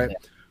 right? Yeah.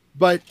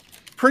 But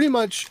pretty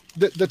much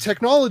the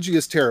technology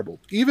is terrible.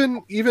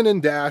 Even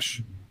in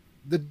Dash,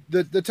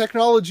 the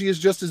technology is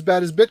just as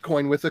bad as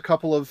Bitcoin with a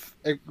couple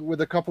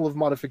of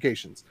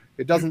modifications.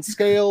 It doesn't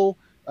scale.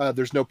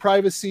 There's no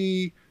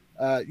privacy.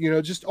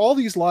 Just all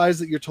these lies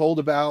that you're told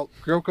about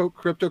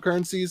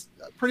cryptocurrencies.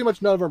 Pretty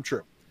much none of them are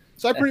true.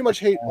 So I pretty much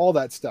hate all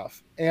that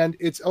stuff. And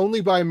it's only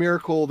by a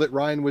miracle that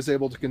Rion was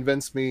able to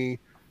convince me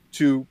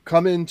to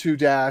come into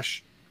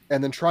Dash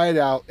and then try it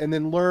out and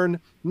then learn.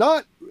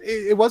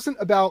 It wasn't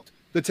about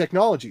the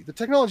technology. The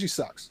technology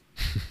sucks.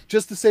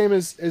 Just the same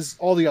as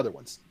all the other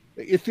ones.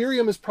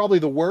 Ethereum is probably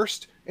the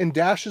worst and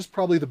Dash is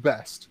probably the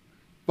best.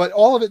 But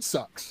all of it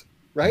sucks,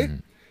 right?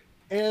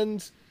 Mm-hmm.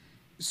 And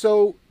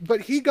so,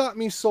 but he got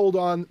me sold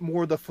on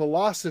more the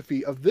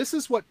philosophy of, this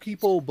is what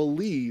people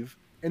believe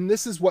and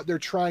this is what they're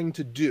trying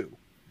to do.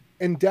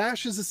 And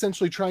Dash is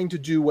essentially trying to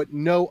do what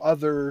no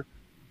other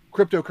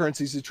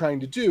cryptocurrencies is trying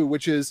to do,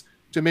 which is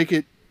to make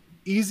it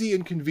easy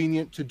and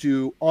convenient to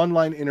do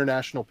online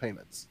international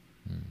payments.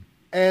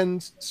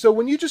 And so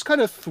when you just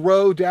kind of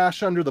throw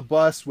Dash under the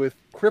bus with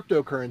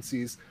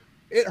cryptocurrencies,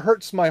 it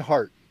hurts my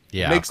heart.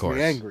 Yeah, it makes me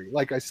angry.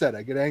 Like I said,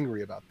 I get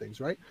angry about things,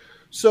 right?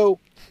 So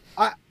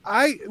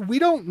we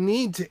don't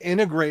need to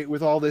integrate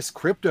with all this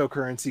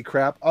cryptocurrency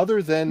crap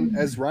other than,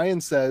 as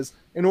Rion says,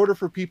 in order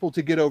for people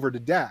to get over to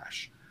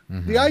Dash.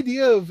 Mm-hmm. The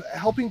idea of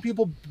helping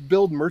people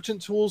build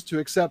merchant tools to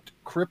accept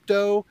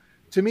crypto,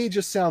 to me,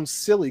 just sounds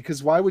silly,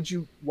 because why would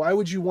you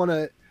want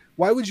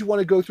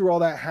to go through all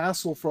that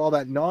hassle for all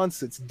that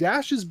nonsense?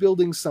 Dash is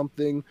building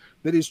something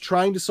that is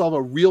trying to solve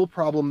a real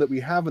problem that we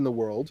have in the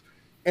world.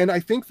 And I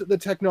think that the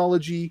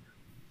technology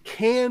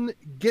can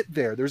get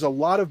there. There's a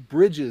lot of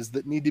bridges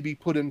that need to be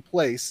put in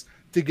place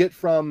to get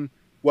from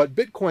what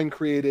Bitcoin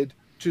created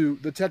to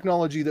the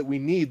technology that we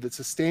need, that's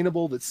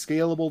sustainable, that's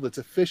scalable, that's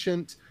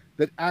efficient,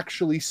 that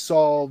actually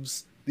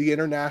solves the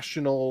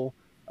international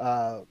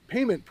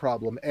payment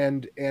problem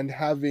and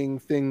having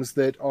things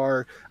that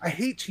are, I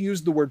hate to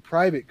use the word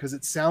private because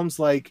it sounds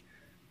like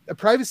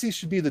privacy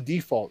should be the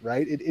default,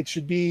 right? It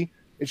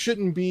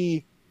shouldn't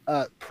be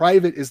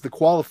private is the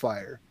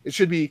qualifier. It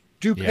should be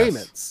do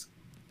payments.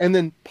 And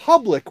then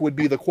public would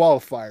be the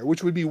qualifier,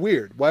 which would be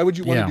weird. Why would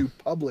you want to do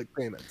public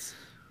payments?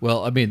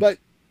 Well, I mean, but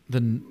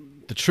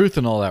the truth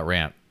in all that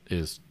rant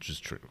is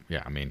just true.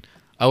 Yeah, I mean,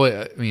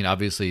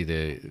 obviously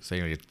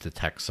saying the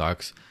tech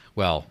sucks.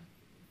 Well,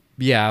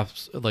 yeah,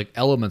 like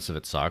elements of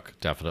it suck,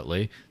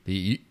 definitely.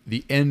 The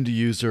end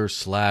user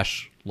 /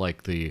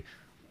 like the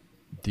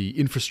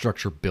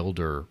infrastructure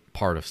builder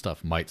part of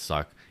stuff might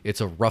suck. It's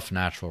a rough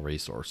natural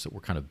resource that we're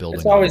kind of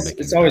building.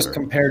 It's always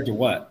compared to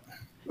what?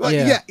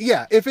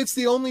 Yeah. If it's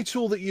the only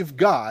tool that you've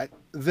got,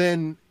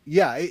 then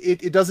yeah,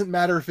 it doesn't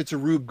matter if it's a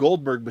Rube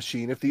Goldberg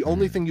machine. If the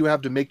only thing you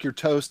have to make your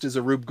toast is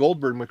a Rube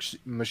Goldberg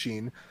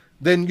machine,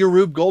 then your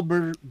Rube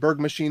Goldberg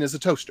machine is a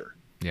toaster.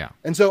 Yeah.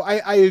 And so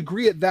I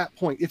agree at that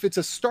point. If it's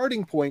a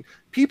starting point,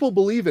 people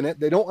believe in it.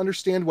 They don't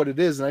understand what it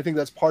is. And I think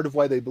that's part of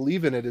why they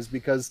believe in it, is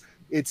because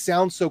it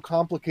sounds so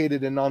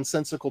complicated and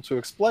nonsensical to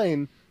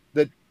explain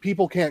that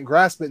people can't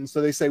grasp it. And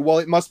so they say, well,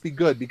 it must be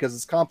good because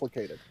it's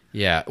complicated.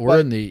 Yeah. We're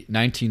in the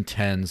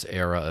 1910s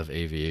era of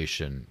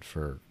aviation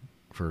for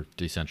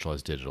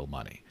decentralized digital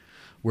money.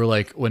 We're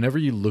like, whenever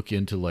you look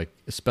into, like,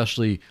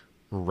 especially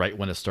right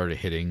when it started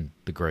hitting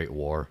the Great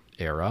War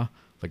era,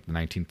 like the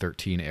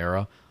 1913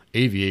 era,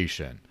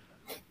 aviation,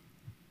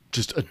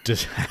 just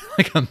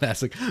like a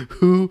mess. Like,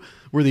 who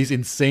were these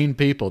insane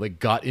people that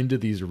got into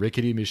these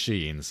rickety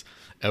machines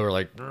and were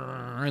like,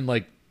 and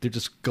like they're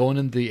just going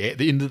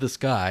into the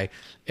sky,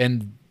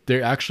 and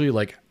they're actually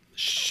like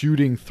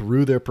shooting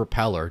through their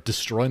propeller,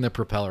 destroying their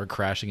propeller,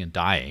 crashing and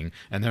dying.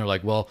 And they're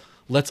like, well,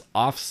 let's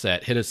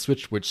offset, hit a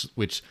switch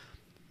which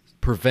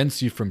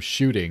prevents you from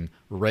shooting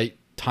right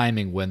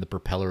timing when the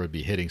propeller would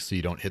be hitting, so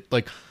you don't hit,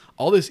 like,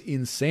 all this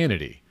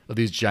insanity of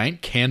these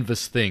giant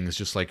canvas things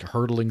just like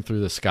hurtling through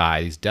the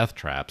sky, these death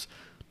traps.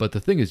 But the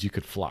thing is, you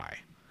could fly.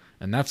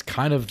 And that's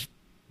kind of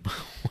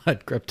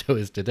what crypto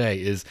is today.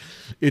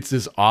 It's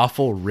this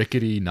awful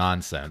rickety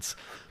nonsense,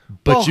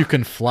 but you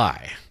can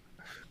fly.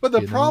 But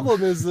the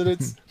problem is that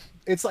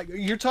it's like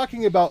you're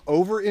talking about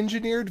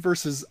over-engineered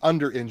versus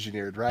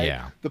under-engineered, right?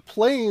 Yeah. The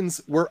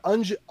planes were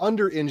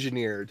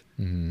under-engineered.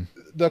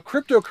 The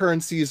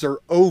cryptocurrencies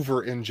are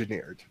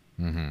over-engineered.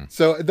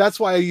 So that's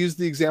why I use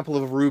the example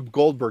of a Rube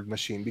Goldberg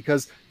machine,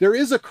 because there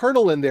is a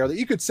kernel in there that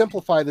you could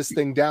simplify this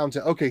thing down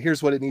to, okay,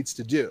 here's what it needs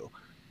to do.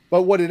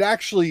 But what it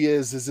actually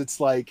is it's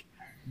like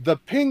the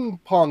ping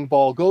pong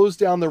ball goes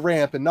down the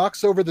ramp and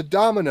knocks over the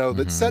domino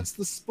that sets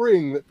the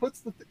spring that puts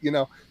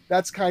the,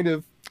 that's kind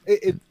of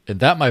it. And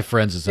that, my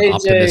friends, is an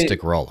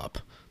optimistic roll-up.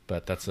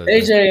 But that's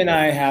AJ and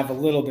I have a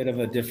little bit of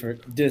a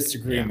different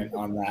disagreement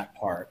on that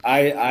part.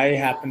 I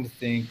happen to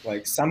think,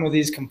 like, some of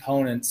these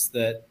components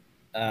that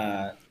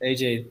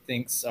AJ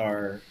thinks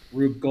are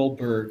Rube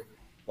Goldberg,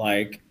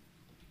 like,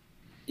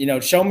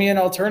 show me an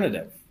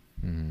alternative.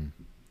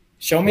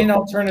 Show me an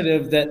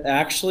alternative that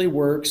actually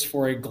works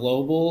for a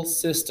global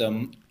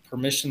system,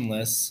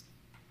 permissionless.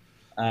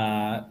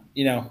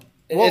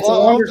 It's a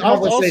longer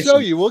I'll show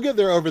you. We'll get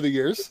there over the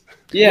years.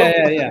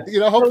 Yeah.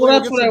 Hopefully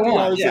we'll get some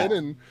PRs in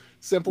and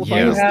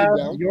simplify this thing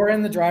down. You're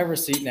in the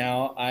driver's seat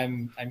now.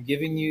 I'm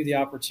giving you the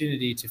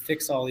opportunity to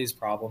fix all these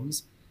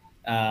problems,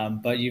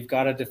 but you've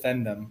got to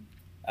defend them.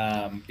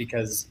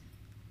 Because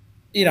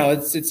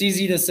it's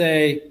easy to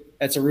say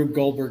it's a Rube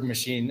Goldberg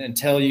machine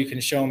until you can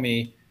show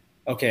me,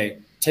 okay,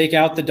 take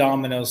out the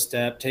domino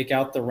step, take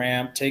out the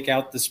ramp, take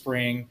out the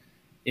spring,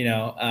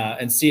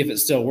 and see if it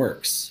still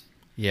works.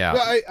 Yeah,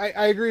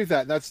 I agree with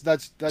that. That's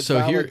so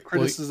valid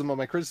criticism of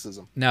my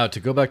criticism. Now, to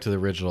go back to the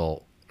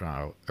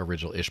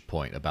original-ish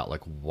point about,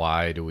 like,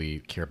 why do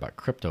we care about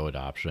crypto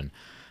adoption?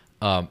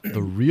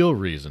 The real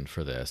reason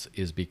for this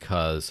is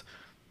because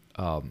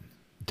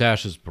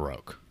Dash is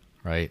broke.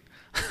 Right?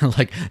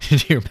 Like, do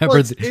you remember?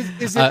 Is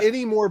it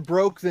any more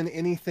broke than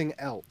anything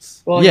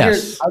else? Well,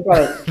 yes.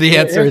 The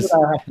answer is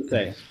what I have to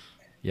say.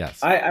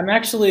 Yes. I'm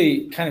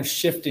actually kind of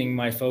shifting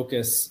my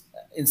focus.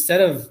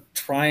 Instead of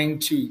trying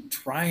to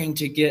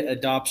get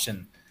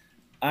adoption,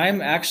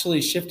 I'm actually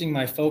shifting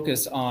my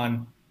focus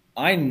on,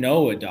 I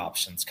know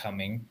adoption's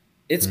coming.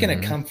 It's going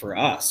to come for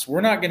us.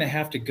 We're not going to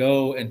have to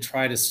go and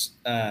try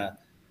to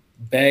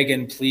beg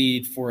and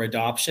plead for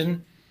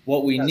adoption.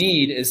 What we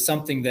need is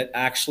something that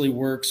actually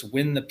works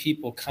when the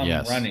people come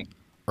running.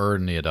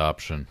 Earn the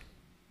adoption.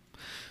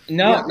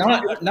 No,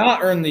 not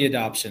earn the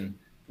adoption.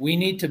 We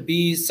need to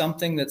be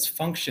something that's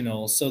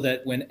functional so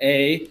that when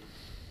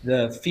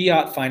the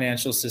fiat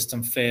financial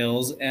system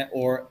fails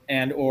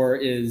or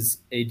is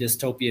a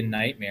dystopian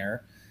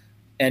nightmare,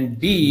 and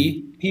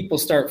B, people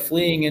start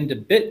fleeing into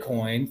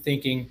Bitcoin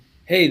thinking,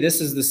 hey, this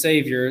is the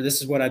savior.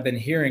 This is what I've been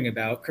hearing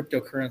about.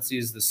 Cryptocurrency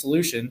is the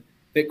solution.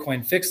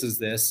 Bitcoin fixes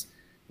this.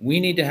 We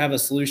need to have a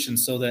solution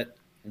so that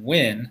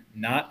when,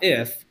 not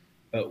if,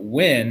 but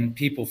when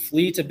people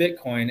flee to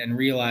Bitcoin and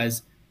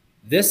realize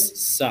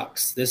this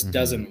sucks. This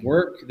doesn't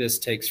work. This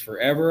takes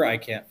forever. I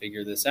can't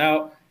figure this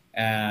out.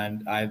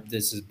 And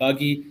this is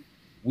buggy.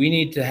 We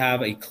need to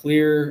have a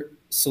clear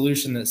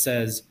solution that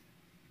says,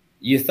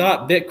 you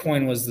thought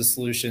Bitcoin was the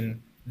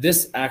solution.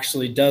 This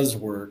actually does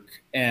work.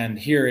 And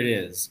here it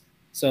is.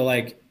 So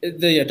like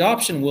the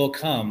adoption will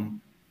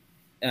come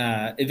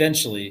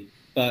eventually,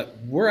 but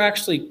we're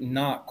actually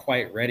not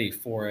quite ready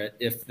for it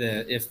if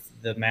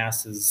the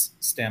masses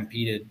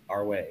stampeded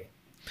our way.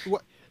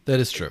 That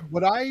is true.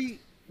 What I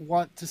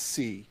want to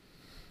see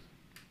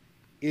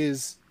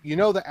is,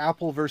 the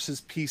Apple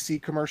versus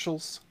PC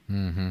commercials.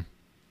 Mm-hmm.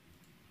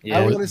 Yeah,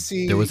 I want to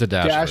see there was a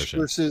Dash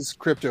versus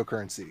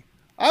cryptocurrency.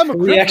 I'm a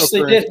We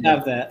actually did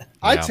have that.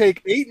 I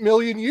take 8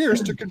 million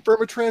years to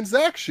confirm a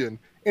transaction,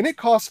 and it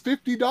costs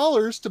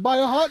 $50 to buy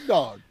a hot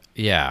dog.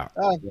 Yeah.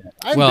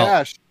 I'm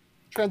Dash.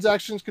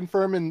 Transactions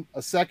confirm in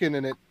a second,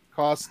 and it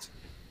costs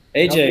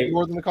AJ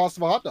more than the cost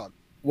of a hot dog.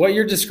 What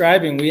you're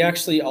describing, we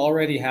actually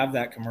already have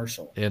that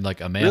commercial. And like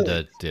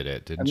Amanda did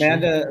it, didn't she?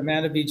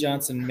 Amanda B.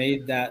 Johnson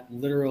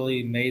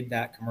literally made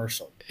that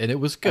commercial. And it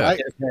was good. I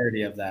get a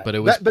parody of that. But it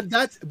was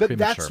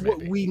that's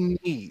what we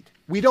need.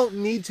 We don't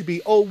need to be,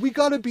 we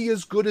got to be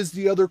as good as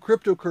the other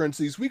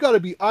cryptocurrencies. We got to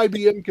be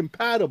IBM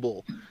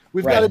compatible.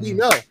 We've got to be,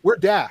 we're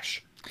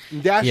Dash.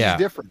 And Dash is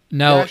different.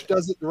 Dash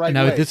does it the right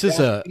way. This is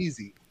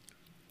easy.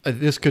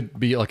 This could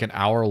be like an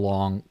hour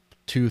long,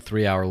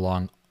 2-3 hour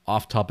long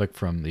off topic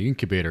from the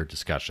Incubator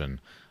discussion.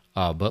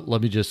 But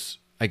let me just,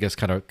 I guess,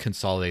 kind of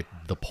consolidate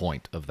the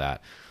point of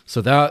that.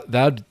 So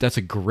that's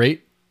a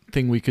great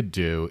thing we could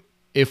do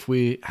if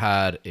we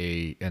had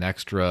an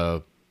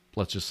extra,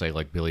 let's just say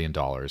like $1 billion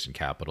in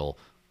capital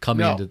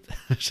coming into.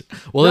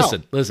 Well,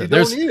 listen. We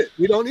don't need it.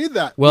 We don't need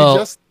that.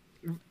 Well,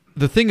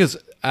 the thing is,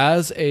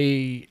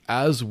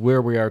 as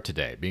where we are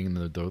today, being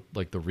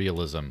the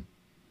realism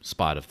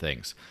spot of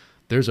things,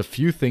 there's a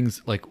few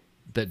things like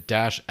that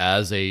Dash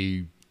as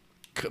a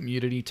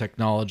community,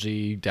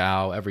 technology,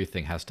 DAO,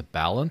 everything has to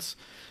balance.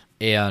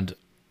 And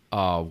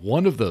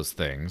one of those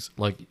things,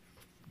 like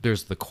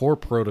there's the core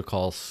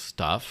protocol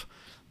stuff,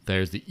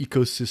 there's the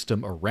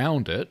ecosystem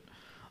around it,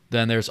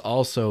 then there's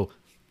also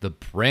the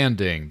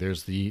branding,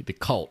 there's the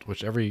cult,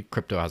 which every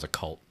crypto has a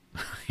cult.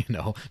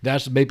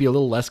 Dash may be a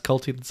little less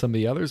culty than some of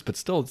the others, but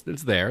still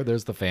it's there.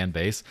 There's the fan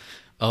base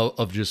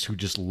of who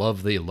just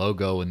love the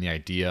logo and the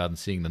idea and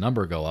seeing the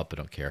number go up but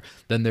don't care.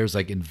 Then there's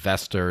like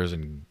investors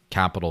and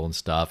capital and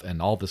stuff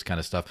and all this kind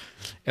of stuff.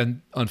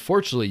 And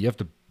unfortunately, you have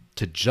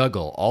to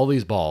juggle all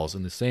these balls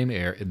in the same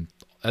air and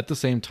at the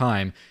same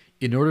time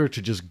in order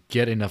to just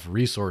get enough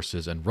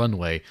resources and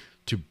runway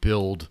to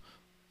build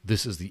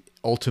this is the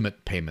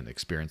ultimate payment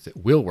experience that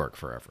will work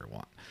for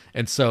everyone.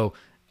 And so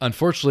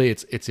unfortunately,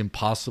 it's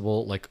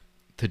impossible like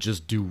to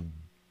just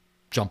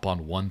jump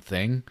on one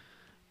thing,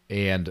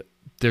 and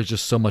there's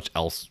just so much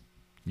else,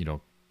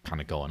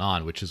 kind of going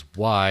on, which is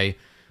why,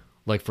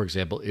 like for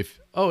example, if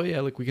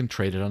we can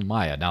trade it on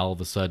Maya, now all of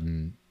a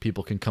sudden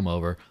people can come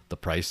over, the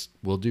price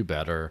will do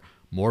better,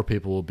 more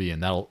people will be,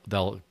 and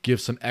that'll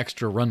give some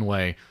extra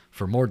runway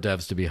for more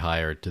devs to be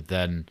hired to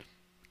then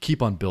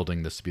keep on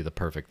building this to be the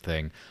perfect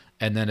thing.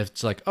 And then if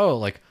it's like,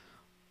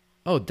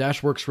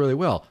 Dash works really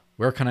well,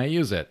 where can I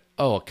use it?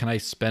 Oh, can I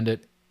spend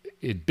it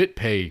in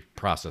BitPay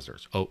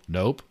processors? Oh,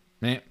 nope.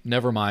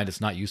 Never mind.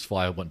 It's not useful.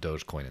 I want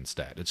Dogecoin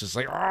instead. It's just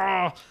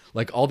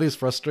like all these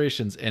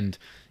frustrations. And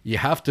you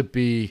have to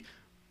be,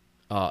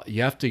 I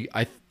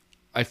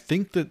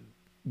think that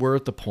we're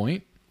at the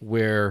point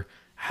where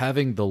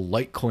having the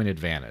Litecoin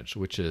advantage,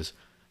 which is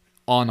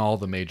on all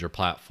the major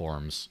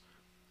platforms,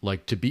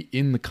 like to be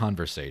in the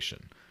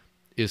conversation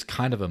is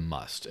kind of a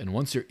must. And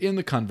once you're in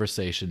the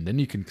conversation, then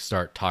you can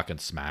start talking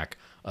smack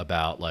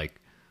about like,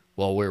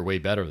 well, we're way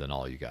better than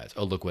all you guys.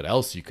 Oh, look what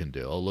else you can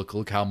do. Oh,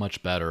 look how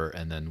much better.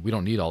 And then we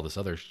don't need all this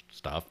other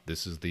stuff.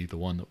 This is the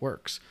one that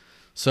works.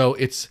 So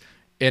it's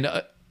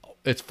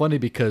funny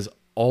because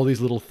all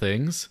these little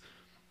things,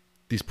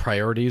 these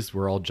priorities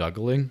we're all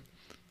juggling.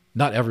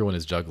 Not everyone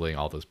is juggling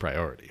all those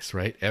priorities,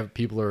 right?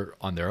 People are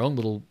on their own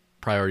little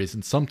priorities.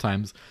 And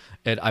sometimes,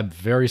 and I'm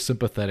very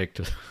sympathetic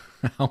to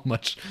how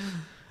much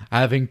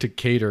having to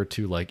cater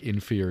to like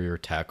inferior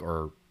tech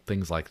or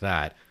things like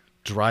that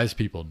drives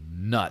people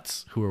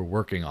nuts who are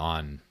working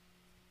on,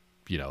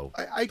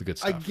 the good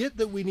stuff. I get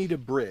that we need a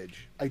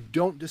bridge. I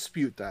don't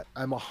dispute that.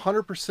 I'm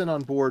 100%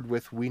 on board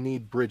with we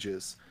need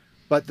bridges.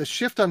 But the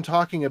shift I'm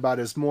talking about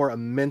is more a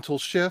mental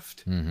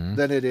shift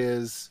than it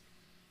is.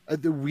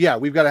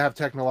 We've got to have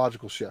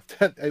technological shift.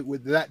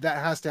 that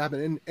has to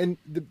happen. And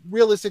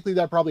realistically,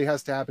 that probably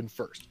has to happen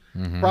first.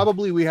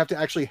 Probably we have to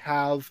actually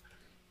have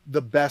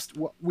the best.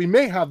 We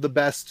may have the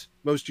best,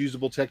 most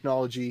usable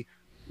technology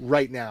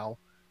right now,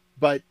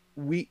 but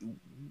we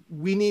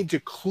need to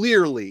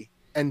clearly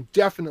and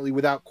definitely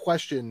without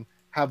question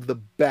have the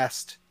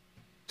best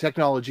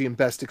technology and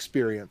best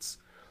experience.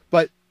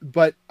 But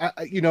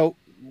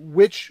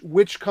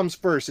which comes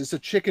first? It's a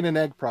chicken and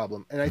egg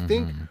problem. And I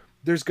think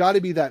there's got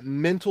to be that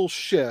mental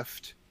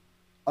shift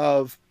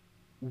of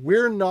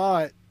we're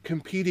not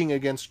competing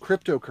against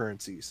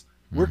cryptocurrencies.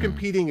 We're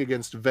competing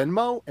against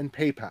Venmo and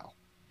PayPal.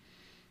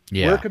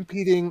 Yeah. We're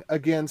competing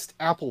against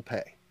Apple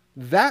Pay.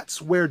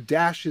 That's where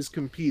Dash is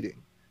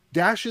competing.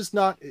 Dash is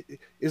not,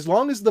 as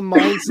long as the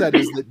mindset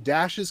is that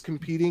Dash is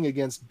competing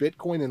against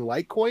Bitcoin and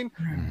Litecoin,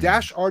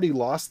 Dash already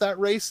lost that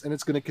race and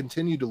it's going to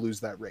continue to lose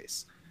that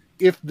race.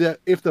 If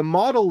the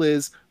model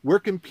is we're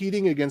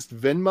competing against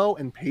Venmo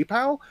and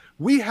PayPal,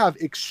 we have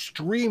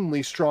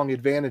extremely strong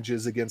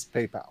advantages against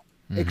PayPal.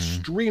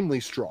 Extremely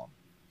strong.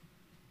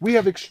 We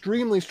have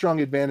extremely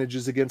strong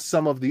advantages against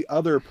some of the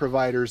other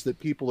providers that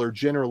people are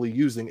generally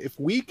using. If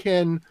we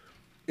can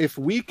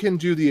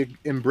do the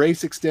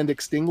embrace, extend,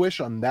 extinguish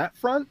on that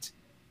front,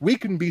 we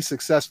can be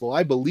successful.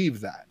 I believe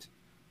that.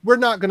 We're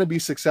not going to be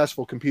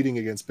successful competing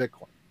against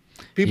Bitcoin.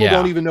 People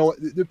don't even know.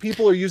 The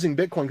people are using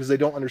Bitcoin because they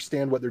don't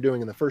understand what they're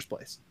doing in the first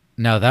place.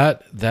 Now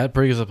that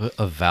brings up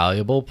a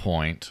valuable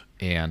point,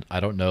 and I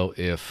don't know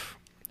if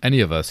any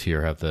of us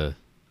here have the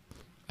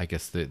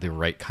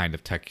right kind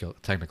of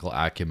technical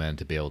acumen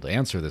to be able to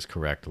answer this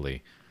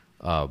correctly.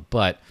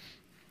 But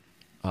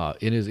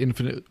in his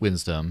infinite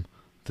wisdom,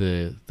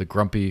 the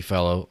grumpy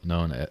fellow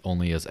known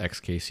only as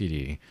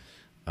XKCD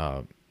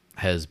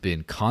has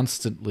been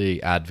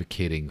constantly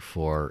advocating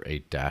for a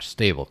Dash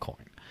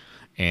stablecoin,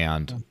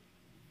 and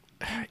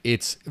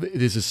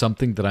this is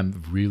something that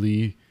I'm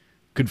really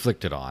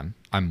conflicted on.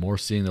 I'm more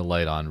seeing the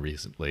light on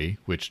recently,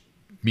 which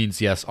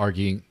means, yes,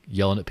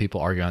 yelling at people,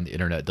 arguing on the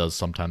internet does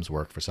sometimes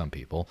work for some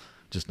people,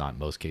 just not in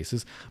most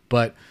cases.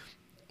 But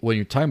when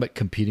you're talking about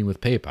competing with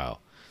PayPal,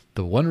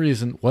 the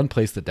one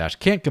place that Dash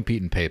can't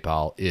compete in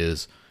PayPal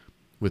is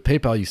with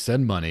PayPal. You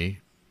send money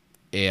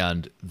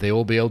and they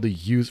will be able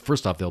to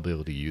first off, they'll be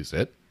able to use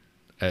it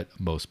at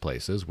most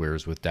places.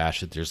 Whereas with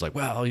Dash, there's like,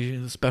 well, you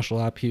need a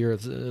special app here.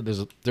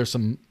 There's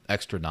some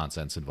extra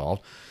nonsense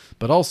involved,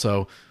 but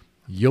also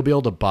you'll be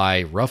able to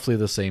buy roughly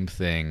the same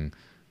thing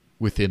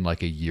within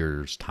like a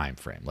year's time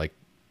frame. Like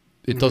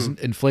it doesn't,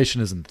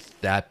 inflation isn't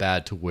that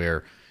bad to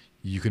where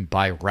you can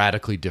buy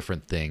radically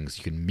different things.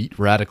 You can meet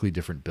radically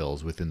different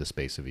bills within the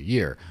space of a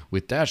year.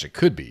 With Dash, it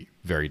could be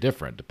very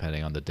different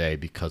depending on the day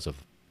because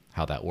of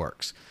how that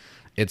works.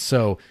 And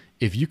so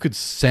if you could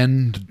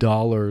send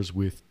dollars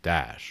with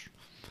Dash,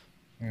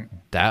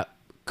 that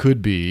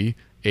could be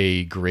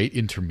a great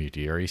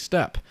intermediary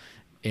step.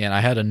 And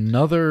I had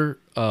another.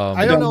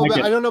 I don't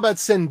know about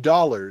send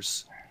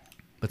dollars,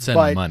 but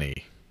send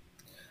money.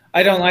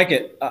 I don't like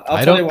it.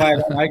 I'll tell you why I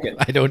don't like it.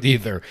 I don't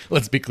either.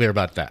 Let's be clear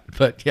about that.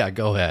 But yeah,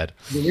 go ahead.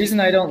 The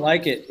reason I don't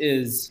like it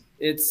is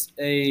it's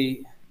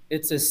a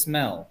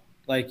smell.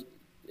 Like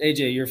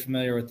AJ, you're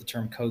familiar with the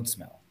term code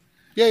smell.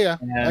 Yeah.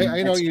 And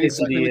I know you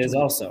exactly is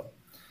also.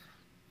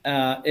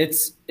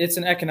 It's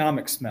an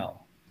economic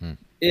smell.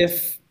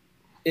 If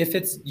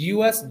it's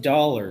U.S.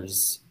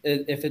 dollars,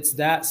 if it's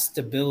that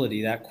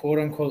stability, that quote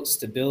unquote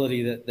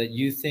stability that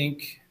you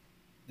think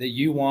that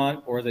you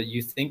want or that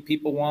you think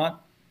people want,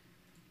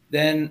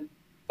 then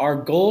our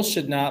goal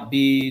should not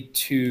be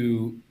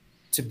to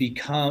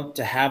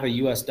have a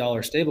US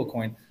dollar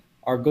stablecoin.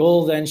 Our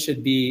goal then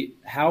should be,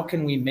 how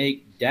can we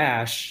make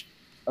Dash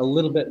a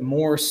little bit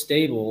more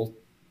stable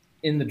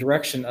in the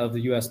direction of the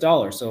US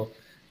dollar? So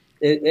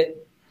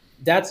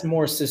that's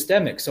more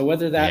systemic. So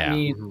whether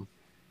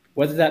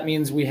that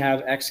means we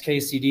have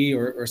XKCD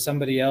or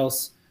somebody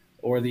else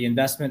or the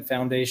investment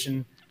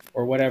foundation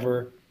or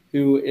whatever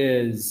who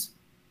has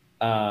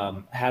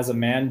a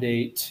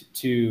mandate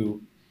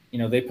to,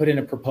 they put in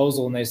a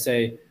proposal and they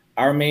say,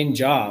 our main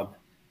job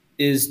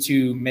is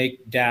to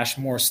make Dash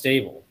more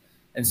stable.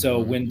 And so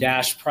when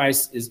Dash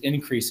price is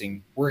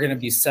increasing, we're going to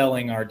be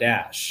selling our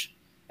Dash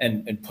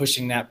and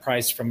pushing that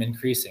price from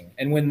increasing.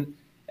 And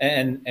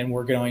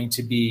we're going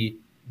to be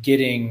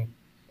getting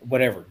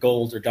whatever,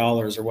 gold or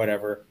dollars or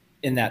whatever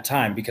in that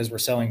time because we're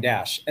selling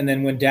Dash. And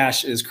then when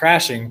Dash is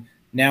crashing,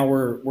 now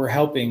we're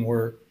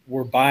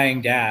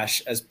buying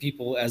Dash as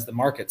the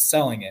market's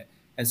selling it.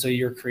 And so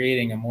you're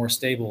creating a more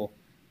stable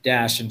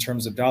Dash in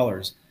terms of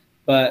dollars.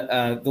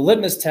 But the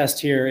litmus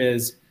test here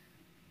is,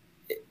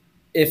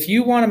 if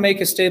you want to make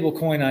a stable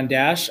coin on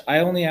Dash, I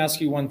only ask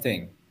you one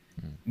thing: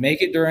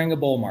 make it during a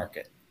bull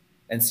market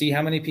and see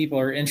how many people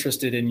are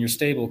interested in your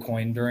stable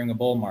coin during a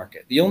bull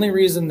market. The only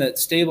reason that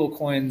stable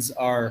coins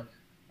are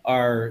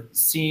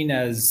seen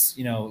as,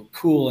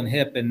 cool and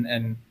hip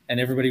and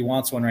everybody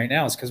wants one right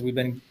now is because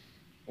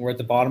we're at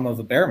the bottom of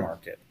the bear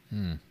market.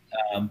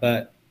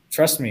 But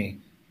trust me,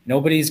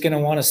 nobody's going to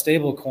want a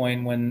stable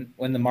coin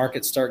when the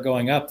markets start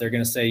going up. They're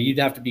going to say, you'd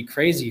have to be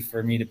crazy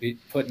for me to be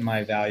putting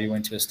my value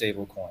into a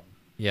stable coin.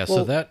 Yeah.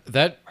 So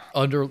that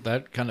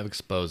kind of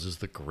exposes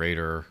the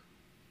greater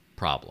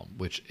problem,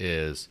 which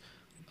is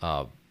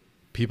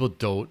people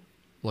don't,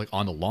 like,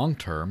 on the long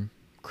term,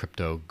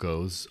 crypto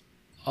goes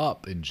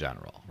up in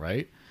general,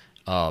 right?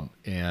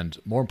 And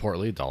more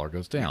importantly, dollar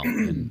goes down.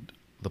 And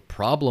the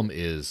problem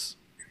is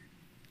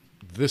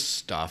this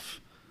stuff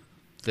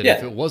that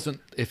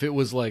if it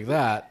was like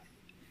that,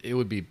 it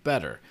would be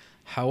better.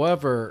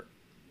 However,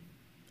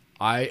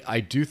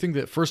 I do think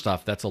that, first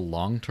off, that's a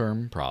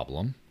long-term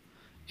problem.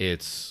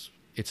 It's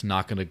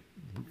not going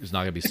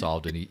to be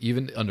solved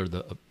even under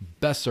the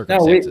best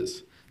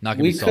circumstances. Not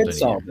going to be solved. We could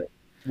solve it.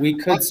 We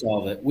could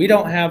solve it. We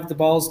don't have the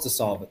balls to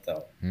solve it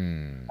though.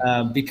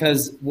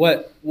 Because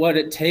what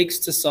it takes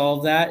to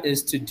solve that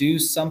is to do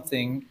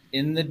something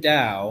in the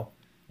DAO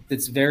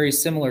that's very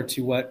similar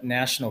to what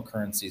national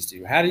currencies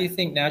do. How do you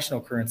think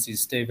national currencies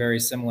stay very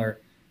similar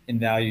in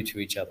value to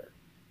each other?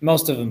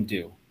 Most of them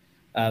do.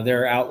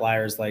 There are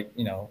outliers like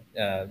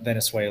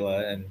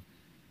Venezuela and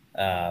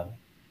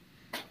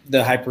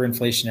the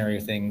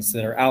hyperinflationary things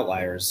that are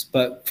outliers.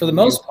 But for the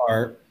most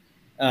part,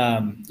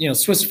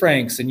 Swiss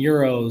francs and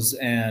euros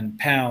and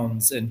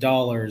pounds and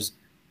dollars,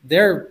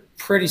 they're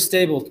pretty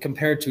stable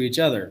compared to each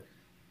other.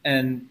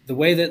 And the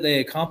way that they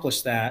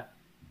accomplish that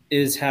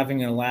is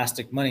having an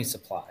elastic money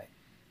supply.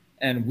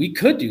 And we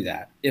could do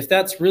that. If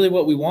that's really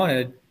what we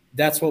wanted,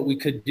 that's what we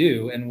could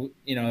do. And,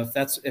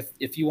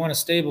 if you want a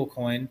stable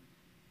coin,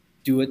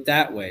 do it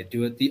that way.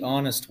 Do it the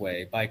honest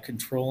way by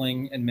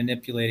controlling and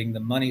manipulating the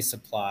money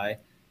supply,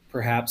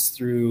 perhaps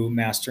through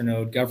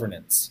masternode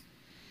governance.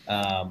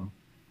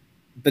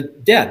 But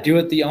yeah, do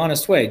it the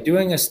honest way.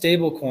 Doing a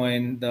stable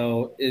coin,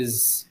 though,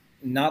 is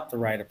not the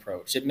right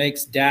approach. It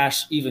makes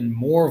Dash even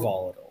more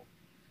volatile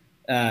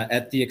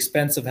at the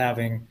expense of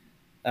having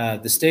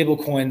the stable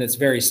coin that's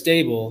very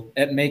stable.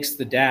 It makes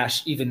the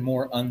Dash even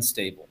more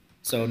unstable.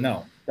 So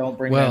no, don't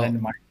bring that into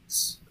my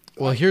case.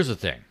 Well, here's the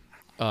thing.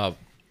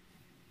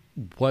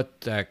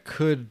 What that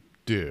could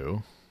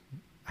do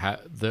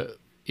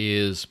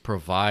is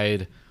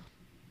provide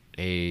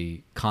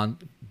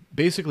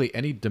basically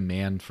any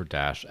demand for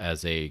Dash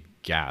as a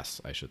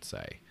gas, I should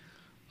say,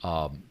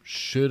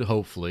 should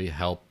hopefully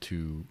help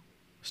to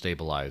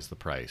stabilize the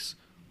price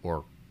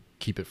or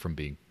keep it from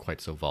being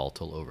quite so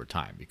volatile over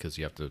time, because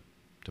you have to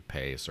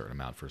pay a certain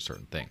amount for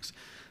certain things.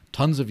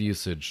 Tons of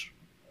usage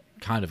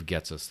kind of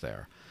gets us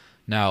there.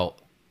 Now,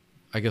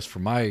 I guess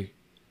from my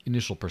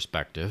initial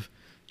perspective,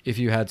 if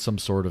you had some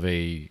sort of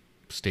a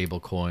stable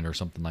coin or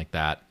something like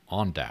that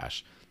on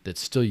Dash that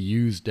still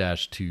used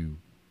Dash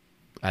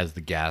as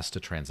the gas to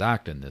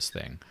transact in this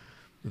thing,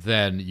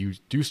 then you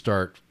do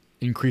start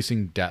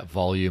increasing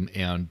volume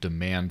and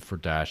demand for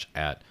Dash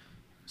at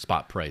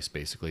spot price,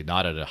 basically,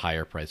 not at a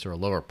higher price or a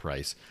lower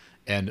price.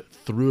 And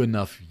through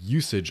enough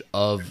usage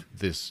of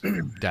this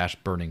Dash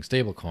burning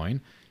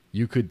stablecoin,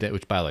 you could,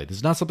 which by the way, this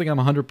is not something I'm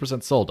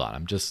 100% sold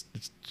on.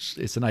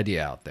 It's an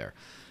idea out there.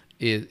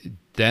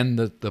 Then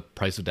the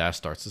price of Dash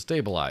starts to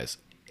stabilize.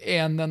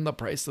 And then the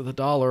price of the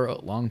dollar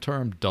long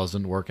term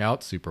doesn't work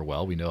out super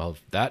well. We know how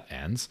that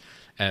ends.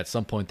 And at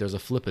some point there's a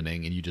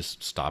flippening and you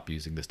just stop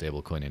using the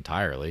stablecoin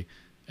entirely.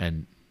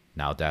 And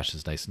now Dash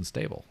is nice and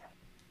stable.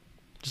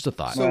 Just a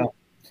thought. Well,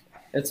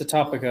 it's a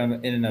topic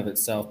in and of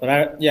itself.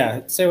 But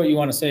say what you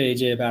want to say,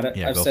 AJ, about it.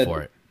 Yeah, go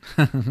for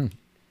it.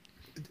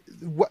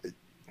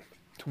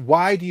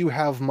 Why do you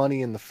have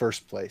money in the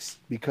first place?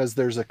 Because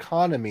there's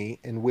economy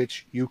in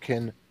which you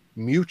can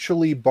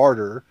mutually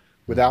barter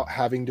without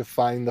having to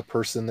find the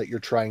person that you're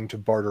trying to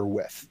barter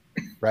with,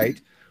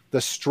 right? The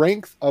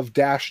strength of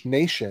Dash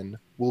Nation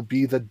will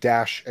be the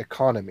Dash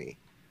economy.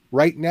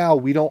 Right now,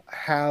 we don't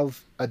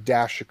have a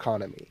Dash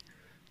economy.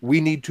 We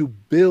need to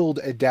build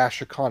a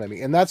Dash economy.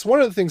 And that's one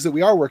of the things that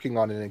we are working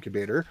on in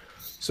Incubator.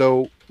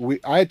 So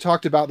I had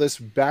talked about this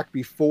back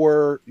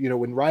before,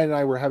 when Ryan and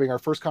I were having our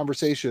first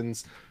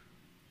conversations.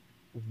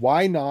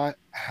 Why not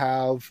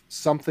have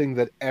something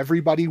that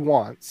everybody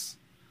wants,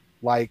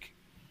 like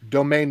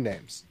domain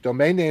names?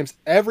 Domain names,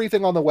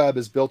 everything on the web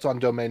is built on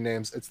domain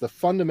names. It's the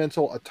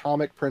fundamental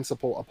atomic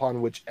principle upon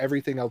which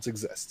everything else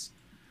exists,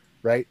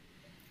 right?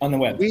 On the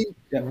web.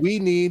 We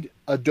need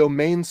a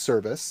domain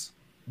service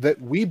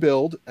that we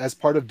build as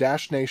part of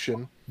Dash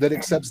Nation that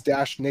accepts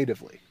Dash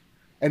natively.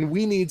 And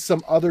we need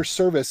some other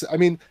service. I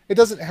mean, it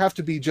doesn't have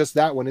to be just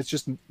that one. It's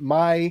just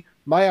my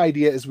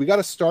idea is we got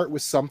to start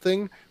with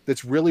something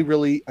that's really,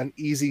 really an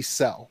easy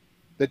sell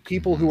that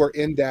people who are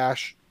in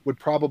Dash would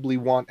probably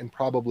want and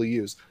probably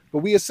use. But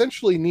we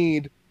essentially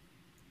need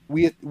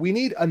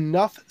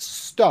enough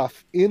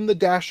stuff in the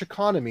Dash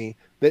economy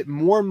that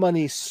more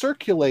money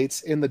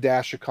circulates in the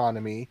Dash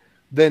economy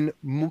than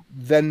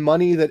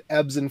money that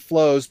ebbs and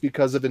flows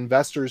because of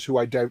investors who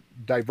are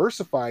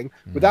diversifying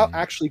without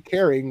actually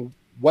caring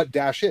what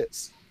Dash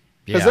is,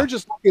 because they're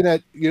just looking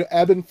at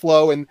ebb and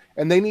flow, and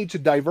they need to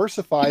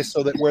diversify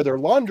so that where they're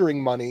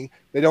laundering money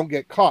they don't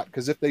get caught,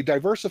 because if they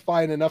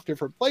diversify in enough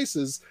different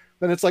places,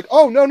 then it's like,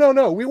 oh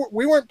no,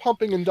 we weren't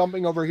pumping and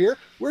dumping over here,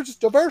 we're just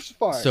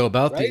diversifying. So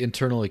about the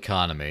internal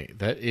economy,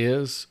 that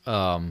is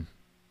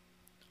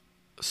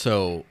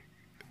so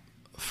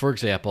for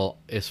example,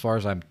 as far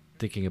as I'm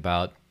thinking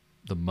about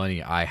the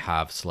money I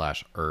have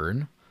 /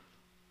 earn,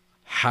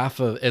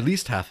 at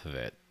least half of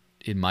it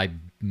in my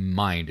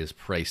mind is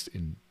priced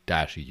in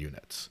Dash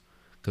units,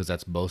 because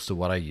that's most of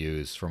what I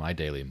use for my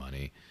daily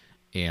money.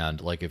 And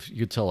like, if you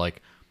could tell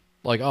like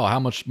oh, how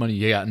much money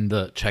you got in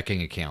the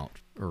checking account,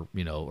 or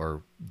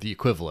or the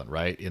equivalent,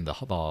 right, in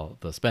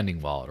the spending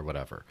wallet or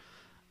whatever,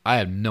 I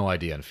have no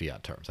idea in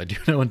fiat terms. I do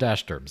know in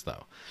Dash terms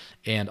though.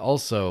 And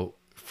also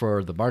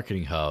for the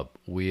marketing hub,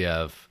 we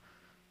have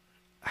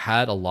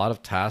had a lot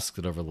of tasks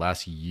that over the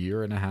last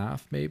year and a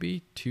half,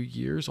 maybe 2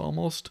 years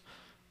almost,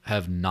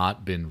 have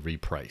not been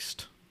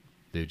repriced.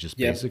 They've just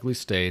basically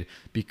stayed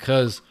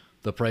because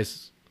the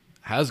price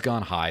has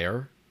gone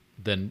higher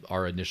than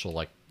our initial,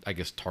 like, I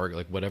guess, target,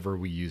 like whatever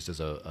we used as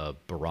a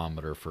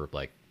barometer for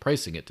like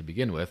pricing it to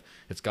begin with.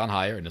 It's gone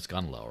higher and it's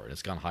gone lower and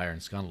it's gone higher and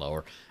it's gone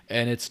lower.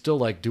 And it's still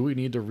like, do we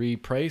need to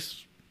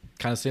reprice?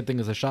 Kind of same thing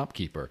as a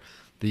shopkeeper.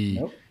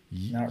 Nope,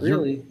 not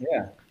really.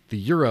 Yeah. The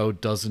euro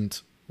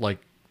doesn't, like,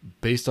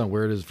 based on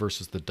where it is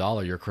versus the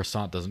dollar, your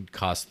croissant doesn't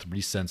cost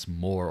 3 cents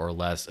more or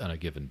less on a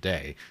given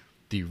day.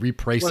 The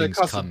repricings it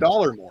costs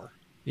 $1 more.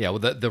 Yeah, well,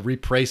 the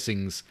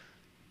repricings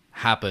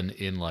happen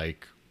in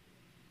like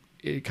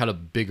kind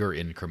of bigger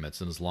increments,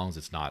 and as long as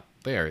it's not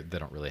there, they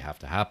don't really have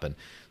to happen.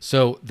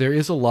 So there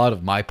is a lot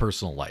of my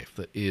personal life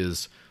that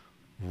is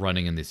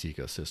running in this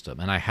ecosystem,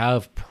 and I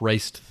have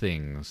priced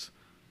things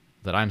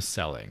that I'm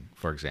selling,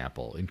 for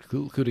example,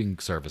 including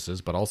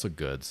services, but also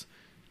goods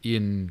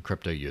in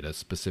crypto units,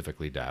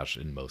 specifically Dash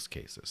in most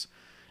cases.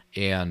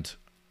 And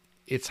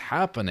it's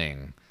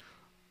happening.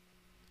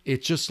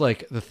 It's just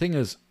like, the thing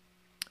is,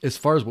 as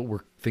far as what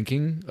we're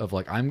thinking of,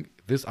 like, I'm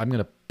going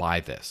to buy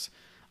this.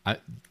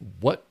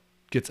 What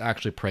gets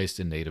actually priced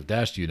in native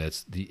Dash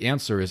units? The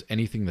answer is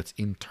anything that's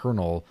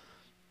internal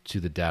to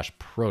the Dash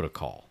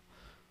protocol,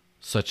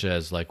 such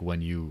as like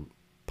when you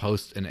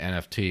post an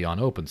NFT on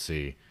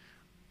OpenSea,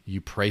 you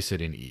price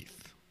it in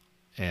ETH,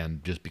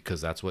 and just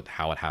because that's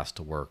how it has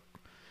to work.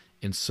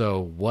 And so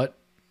what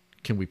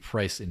can we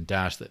price in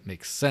Dash that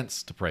makes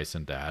sense to price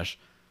in Dash,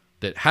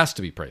 that has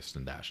to be priced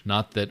in Dash?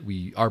 Not that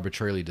we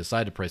arbitrarily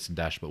decide to price in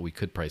Dash, but we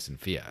could price in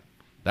fiat.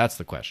 That's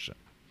the question.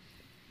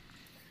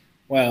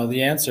 Well,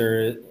 the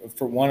answer,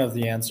 for one of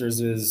the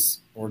answers, is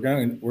we're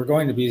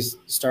going to be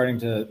starting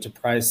to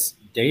price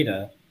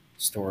data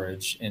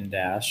storage in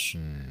Dash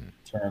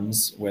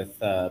terms with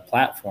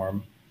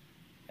platform,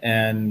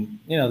 and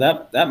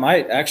that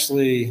might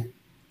actually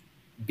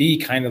be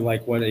kind of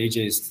like what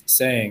AJ's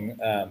saying.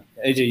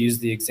 AJ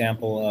used the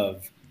example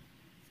of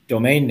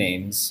domain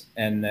names,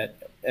 and that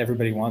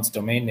everybody wants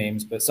domain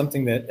names, but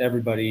something that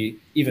everybody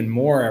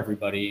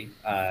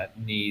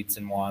needs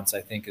and wants,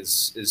 I think,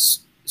 is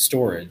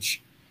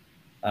storage.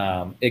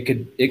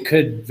 It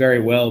could very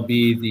well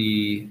be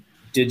the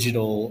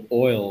digital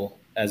oil,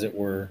 as it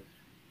were.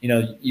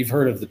 You've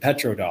heard of the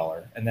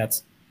petrodollar, and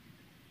that's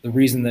the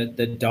reason that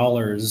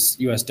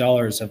US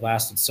dollars have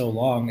lasted so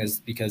long, is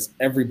because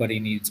everybody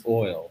needs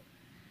oil.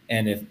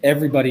 And if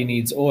everybody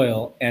needs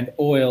oil, and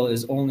oil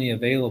is only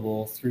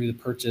available through the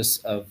purchase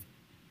of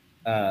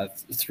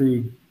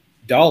through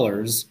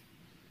dollars,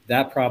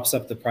 that props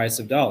up the price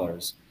of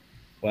dollars.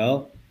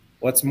 Well,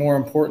 what's more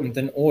important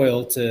than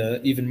oil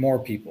to even more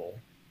people?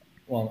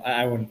 Well,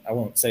 I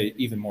won't say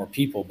even more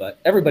people, but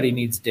everybody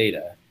needs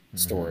data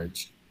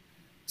storage.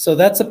 So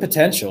that's a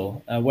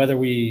potential. Whether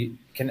we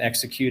can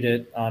execute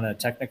it on a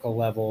technical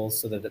level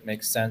so that it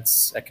makes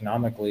sense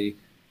economically,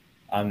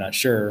 I'm not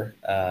sure,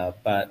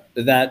 but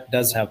that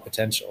does have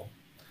potential.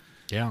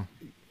 Yeah.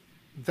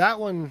 That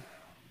one's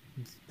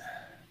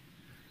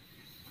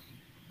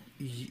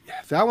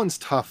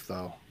tough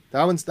though.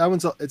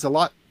 It's a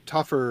lot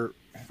tougher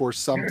for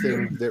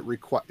something that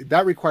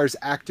requires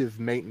active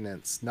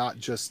maintenance, not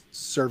just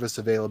service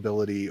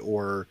availability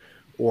or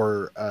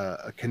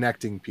a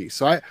connecting piece.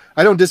 So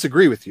I don't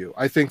disagree with you.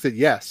 I think that,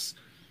 yes,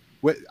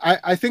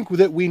 I think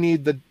that we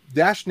need the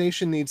Dash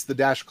Nation needs the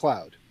Dash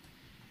Cloud.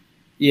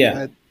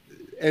 Yeah.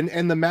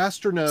 And the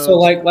master nodes. So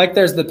like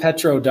there's the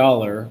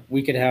petrodollar,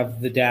 we could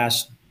have the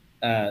Dash,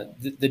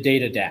 the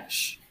data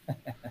Dash.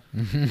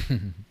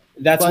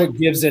 That's what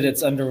gives it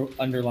its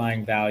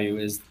underlying value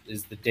is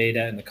the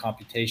data and the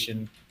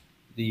computation,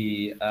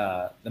 the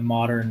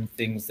modern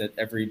things that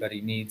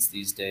everybody needs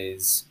these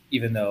days,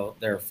 even though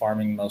they're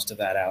farming most of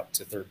that out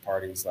to third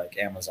parties like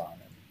Amazon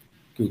and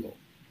Google.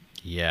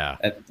 Yeah.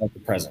 At the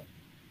present.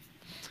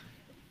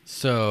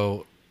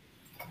 So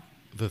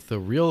the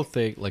real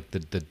thing, like the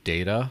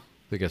data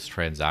that gets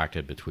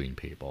transacted between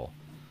people,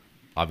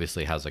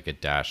 obviously has like a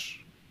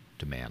Dash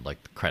demand,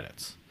 like the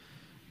credits,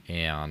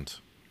 and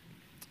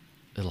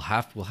we'll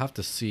have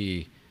to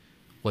see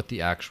what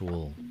the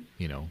actual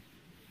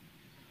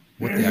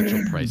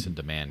price and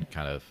demand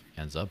kind of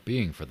ends up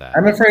being for that.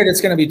 I'm afraid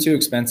it's going to be too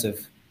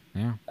expensive.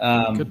 Yeah,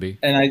 could be.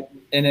 I'm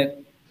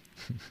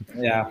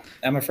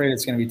afraid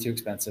it's going to be too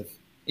expensive.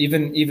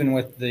 Even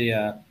with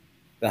the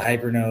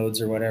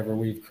hypernodes or whatever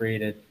we've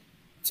created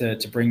to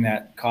bring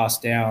that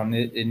cost down,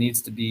 it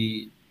needs to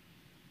be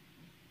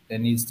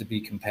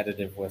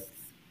competitive with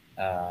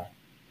the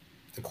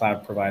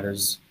cloud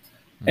providers.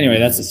 Anyway,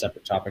 that's a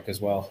separate topic as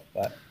well.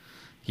 But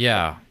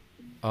yeah,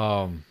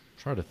 trying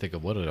to think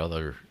of what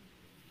other,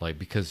 like,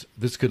 because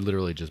this could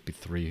literally just be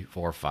 3,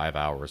 4, 5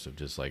 hours of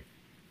just like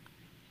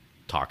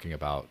talking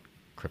about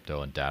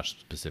crypto and Dash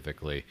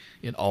specifically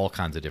in all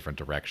kinds of different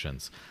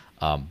directions.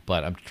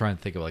 But I'm trying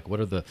to think of like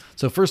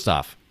so first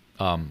off,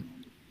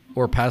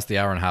 we're past the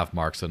 1.5 hour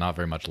mark, so not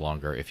very much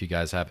longer. If you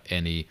guys have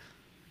any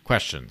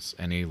questions,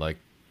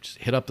 just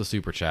hit up the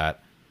super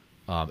chat.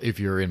 If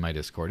you're in my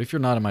Discord, if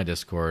you're not in my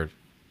Discord,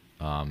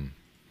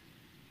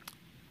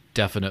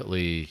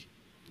 definitely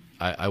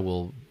I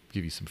will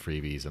give you some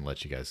freebies and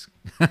let you guys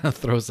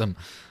throw some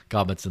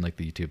comments in like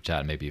the YouTube chat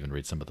and maybe even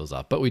read some of those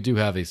off. But we do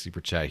have a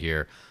super chat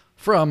here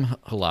from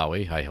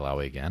Hilawi. Hi,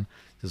 Hilawi again.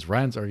 It says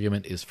Ryan's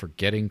argument is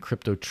forgetting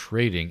crypto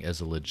trading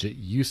as a legit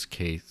use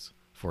case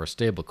for a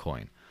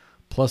stablecoin.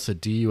 Plus, a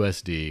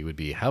DUSD would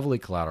be heavily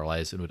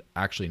collateralized and would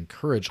actually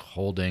encourage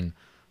holding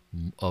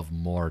of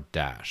more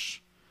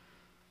Dash.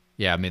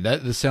 Yeah, I mean,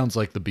 this sounds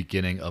like the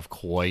beginning of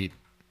quite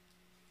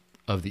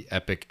of the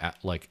epic,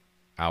 like,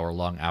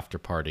 hour-long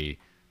after-party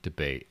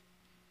debate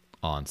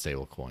on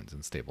stable coins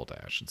and stable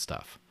Dash and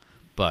stuff.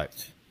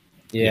 But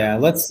yeah,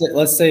 let's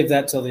save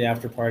that till the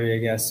after party, I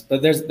guess.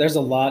 But there's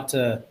a lot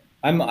to.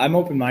 I'm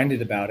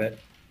open-minded about it.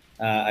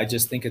 I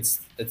just think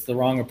it's the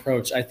wrong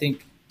approach. I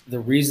think the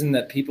reason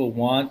that people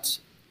want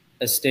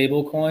a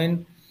stable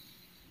coin,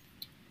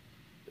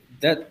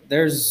 that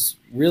is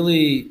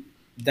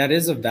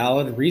a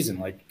valid reason.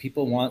 Like,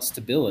 people want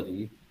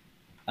stability.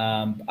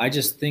 I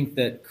just think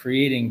that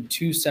creating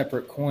two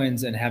separate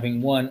coins and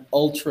having one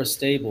ultra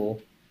stable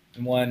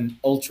and one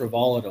ultra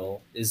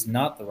volatile is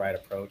not the right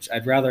approach.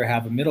 I'd rather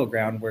have a middle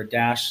ground where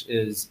Dash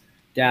is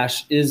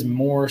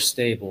more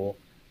stable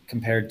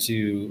compared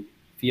to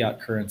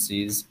fiat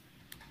currencies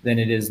than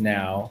it is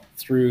now,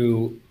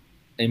 through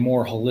a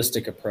more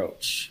holistic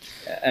approach,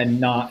 and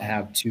not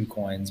have two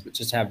coins, but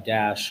just have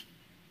Dash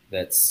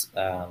that's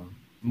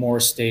more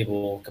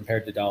stable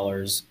compared to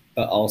dollars,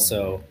 but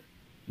also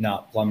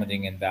not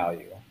plummeting in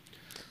value.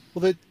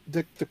 Well,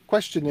 the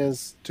question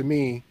is, to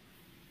me,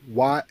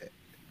 why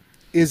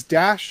is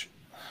Dash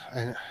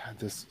an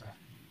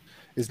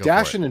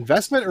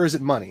investment or is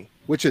it money?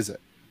 Which is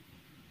it?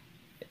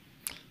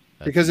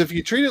 Because if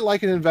you treat it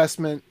like an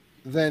investment,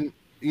 then,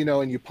 you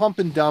know, and you pump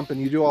and dump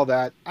and you do all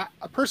that,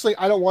 personally,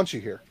 I don't want you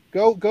here.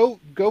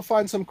 Go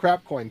find some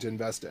crap coin to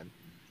invest in.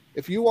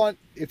 If you want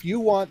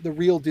the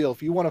real deal,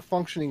 if you want a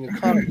functioning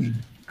economy,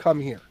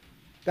 come here.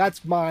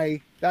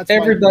 Pretty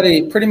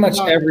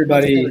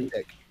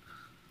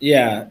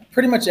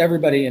much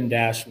everybody in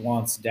Dash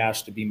wants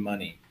Dash to be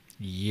money.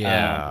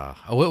 Yeah.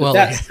 Well,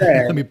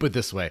 let me put it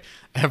this way.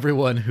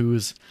 Everyone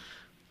who's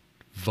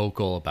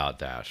vocal about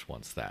Dash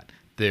wants that.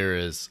 There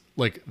is,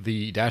 like,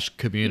 the Dash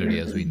community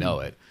as we know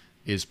it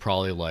is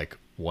probably like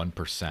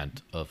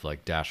 1% of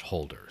like Dash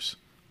holders,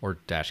 or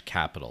Dash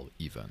capital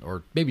even,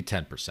 or maybe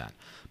 10%.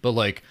 But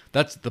like,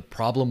 that's the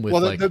problem with,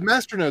 the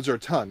masternodes are a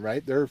ton,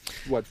 right? They're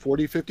what,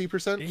 40,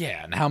 50%?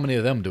 Yeah. And how many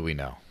of them do we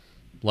know?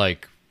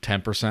 Like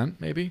 10%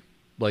 maybe,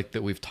 like,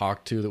 that we've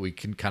talked to, that we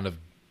can kind of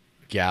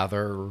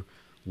gather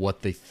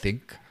what they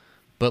think.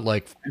 But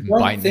like,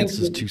 Binance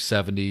is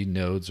 270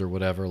 nodes or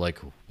whatever. Like,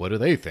 what do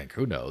they think?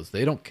 Who knows?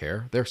 They don't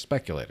care. They're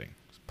speculating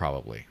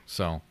probably.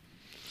 So,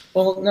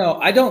 well, no,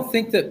 I don't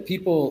think that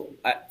people,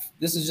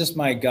 this is just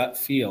my gut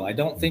feel. I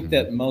don't think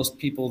that most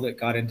people that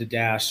got into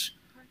Dash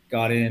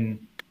got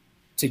in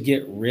to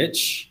get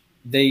rich.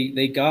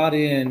 They got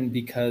in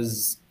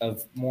because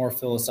of more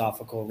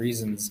philosophical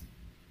reasons.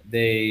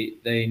 They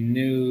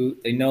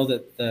know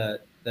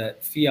that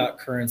that fiat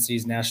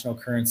currencies, national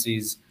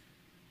currencies,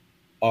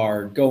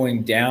 are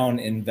going down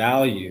in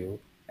value,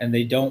 and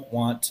they don't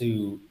want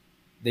an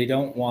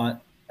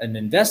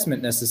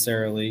investment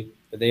necessarily,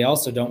 but they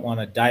also don't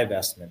want a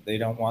divestment. They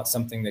don't want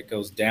something that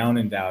goes down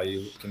in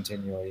value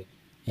continually.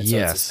 And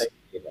yes.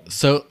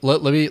 So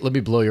let me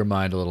blow your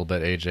mind a little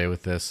bit, AJ,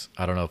 with this.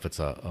 I don't know if it's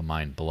a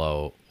mind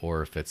blow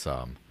or if it's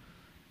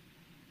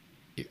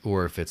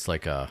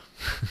like a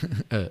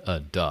a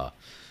duh.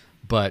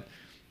 But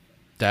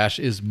Dash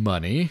is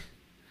money,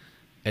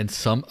 and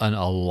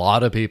a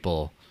lot of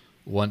people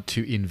want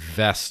to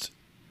invest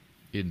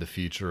in the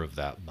future of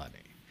that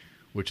money,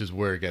 which is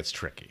where it gets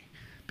tricky.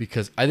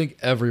 Because I think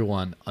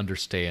everyone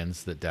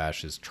understands that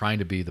Dash is trying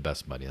to be the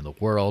best money in the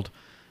world.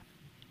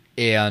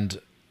 And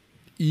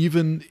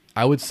even,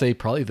 I would say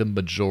probably the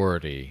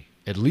majority,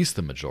 at least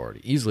the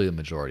majority, easily the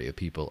majority of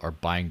people are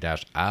buying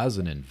Dash as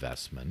an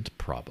investment,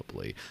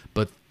 probably.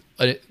 But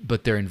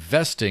they're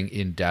investing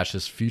in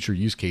Dash's future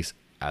use case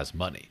as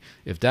money.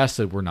 If Dash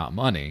said we're not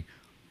money,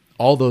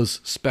 all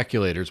those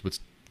speculators would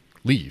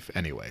leave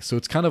anyway. So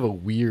it's kind of a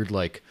weird,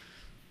 like,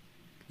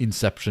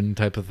 inception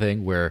type of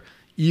thing where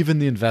even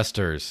the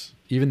investors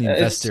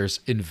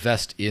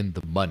invest in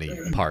the money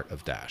part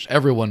of Dash.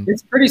 Everyone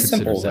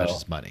considers Dash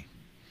as money.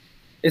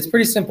 It's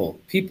pretty simple.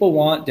 People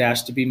want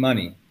Dash to be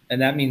money,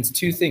 and that means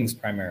two things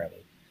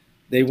primarily.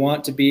 They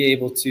want to be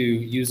able to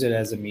use it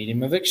as a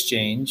medium of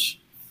exchange,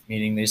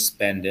 meaning they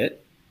spend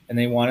it, and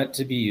they want it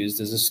to be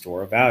used as a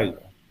store of value,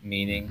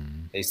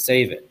 meaning they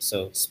save it.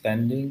 So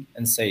spending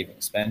and saving.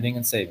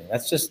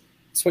 That's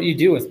what you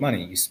do with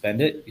money. You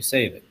spend it, you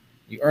save it.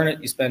 You earn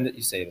it, you spend it,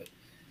 you save it.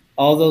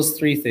 All those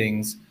three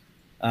things.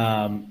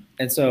 And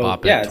so,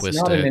 it's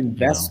not an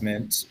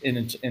investment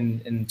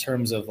in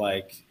terms of,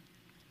 like,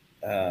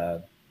 I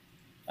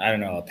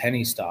don't know, a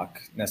penny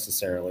stock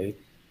necessarily.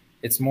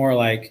 It's more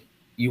like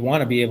you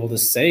want to be able to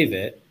save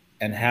it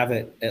and have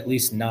it at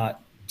least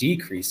not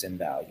decrease in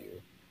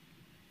value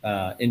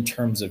in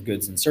terms of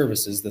goods and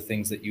services, the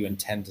things that you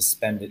intend to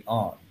spend it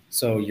on.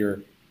 So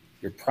your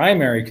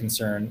primary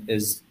concern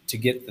is to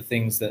get the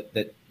things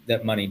that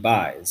that money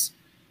buys.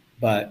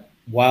 But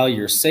while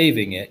you're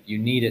saving it, you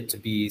need it to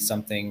be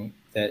something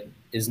that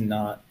is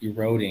not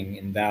eroding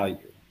in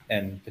value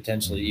and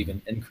potentially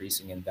even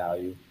increasing in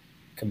value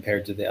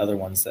compared to the other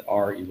ones that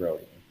are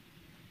eroding.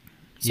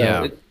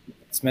 So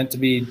it's meant to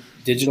be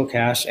digital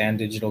cash and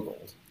digital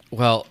gold.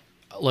 Well,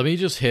 let me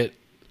just hit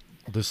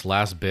this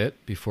last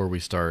bit before we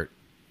start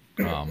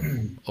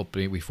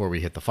opening, before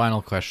we hit the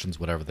final questions,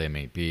 whatever they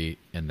may be,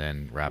 and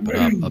then wrap it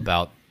up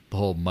about the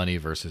whole money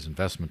versus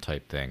investment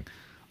type thing,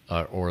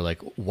 or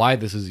like why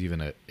this is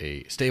even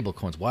a stable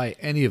coins, why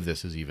any of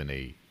this is even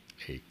a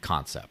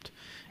concept.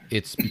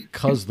 It's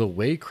because the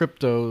way these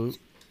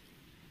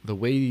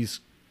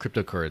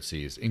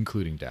cryptocurrencies,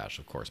 including Dash,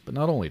 of course, but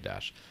not only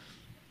Dash,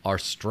 are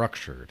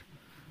structured,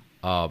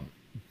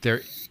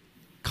 they're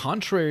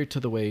contrary to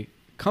the way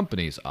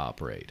companies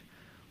operate.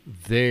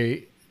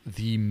 The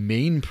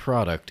main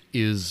product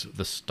is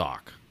the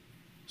stock,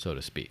 so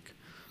to speak.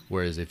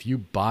 Whereas if you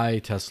buy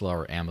Tesla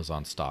or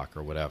Amazon stock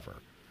or whatever,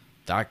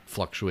 that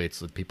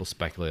fluctuates. People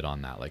speculate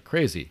on that like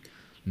crazy.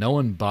 No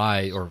one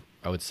or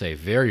I would say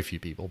very few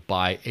people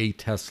buy a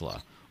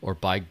Tesla or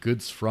buy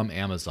goods from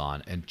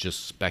Amazon and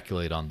just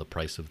speculate on the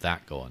price of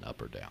that going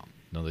up or down.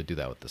 No, they do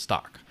that with the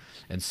stock.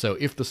 And so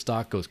if the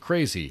stock goes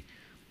crazy,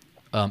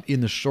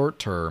 in the short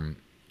term,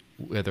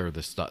 whether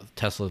the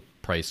Tesla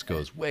price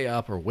goes way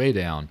up or way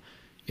down,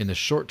 in the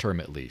short term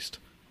at least,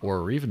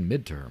 or even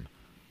midterm,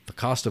 the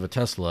cost of a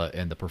Tesla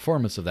and the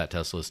performance of that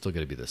Tesla is still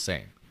going to be the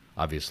same.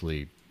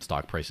 Obviously,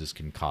 stock prices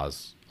can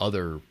cause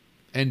other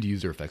end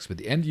user effects, but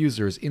the end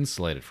user is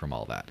insulated from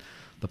all that.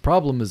 The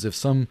problem is if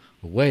some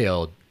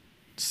whale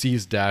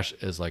sees Dash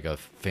as like a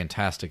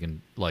fantastic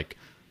and like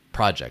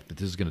project that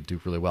this is going to do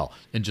really well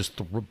and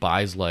just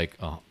buys like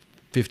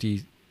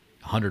 50,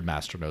 100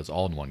 masternodes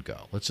all in one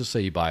go. Let's just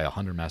say you buy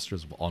 100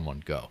 masternodes all in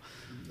one go.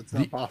 It's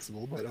not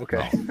possible, but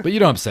okay. No, but you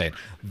know what I'm saying.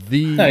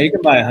 No, you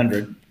can buy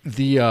 100.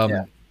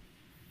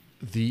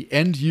 The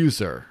end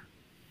user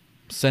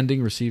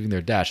receiving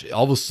their Dash,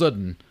 all of a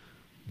sudden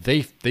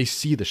they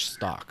see the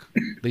stock.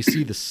 They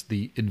see the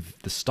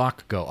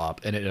stock go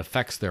up and it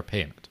affects their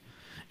payment.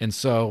 And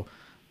so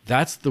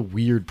that's the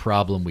weird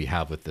problem we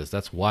have with this.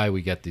 That's why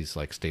we get these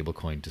like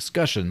stablecoin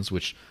discussions,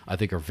 which I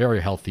think are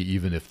very healthy,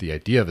 even if the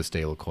idea of a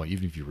stablecoin,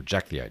 even if you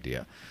reject the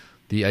idea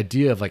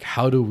of like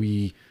how do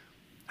we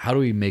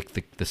make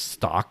the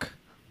stock,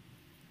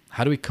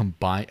 how do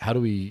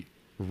we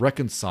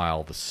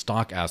reconcile the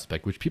stock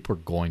aspect, which people are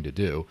going to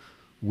do,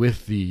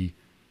 with the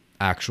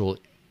actual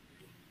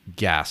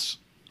gas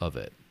of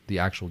it, the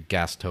actual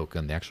gas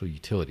token, the actual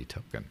utility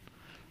token,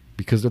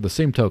 because they're the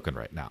same token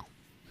right now.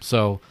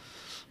 So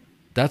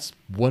that's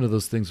one of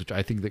those things which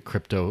I think that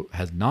crypto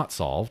has not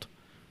solved.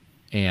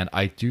 And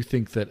I do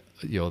think that,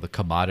 the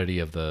commodity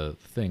of the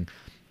thing,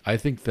 I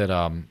think that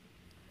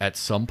at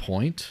some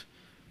point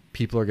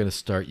people are going to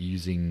start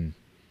using,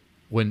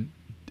 when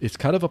it's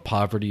kind of a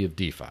poverty of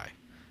DeFi,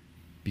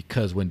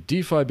 because when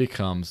DeFi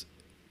becomes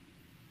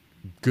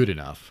good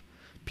enough,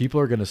 people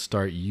are going to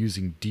start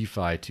using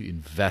DeFi to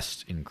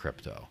invest in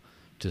crypto,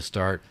 to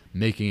start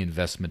making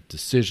investment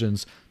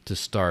decisions, to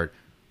start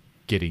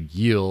getting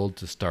yield,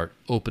 to start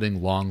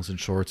opening longs and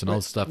shorts and all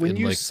this stuff. When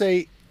you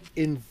say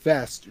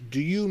invest, do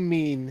you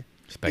mean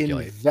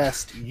speculate?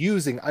 Invest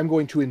using, I'm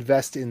going to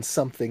invest in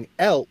something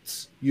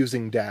else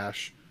using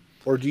Dash,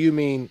 or do you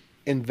mean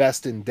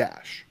invest in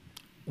Dash?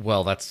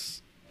 Well,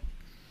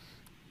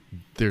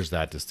 there's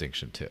that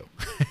distinction too,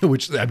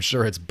 which I'm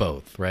sure it's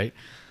both, right?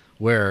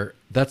 Where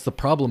that's the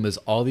problem, is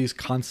all these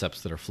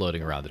concepts that are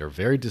floating around that are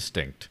very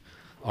distinct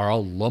are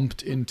all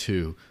lumped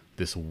into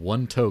this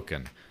one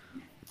token.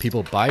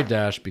 People buy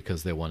Dash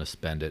because they want to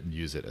spend it and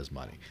use it as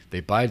money. They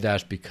buy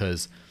Dash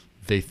because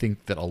they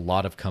think that a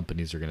lot of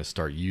companies are going to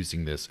start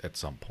using this at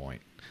some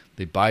point.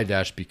 They buy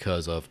Dash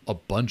because of a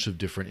bunch of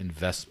different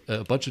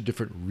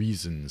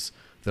reasons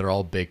that are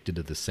all baked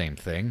into the same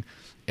thing.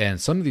 And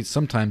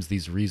sometimes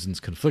these reasons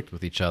conflict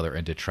with each other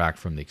and detract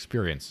from the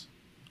experience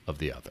of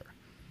the other.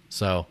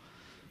 So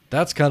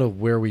that's kind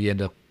of where we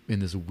end up in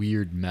this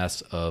weird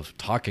mess of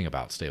talking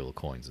about stable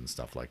coins and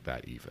stuff like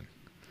that even.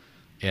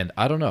 And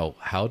I don't know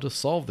how to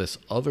solve this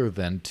other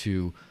than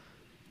to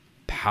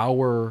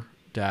power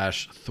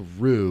Dash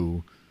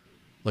through,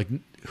 like,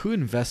 who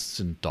invests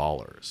in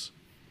dollars?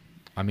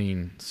 I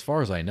mean, as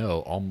far as I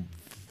know,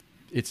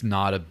 it's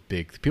not a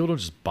big, people don't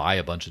just buy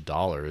a bunch of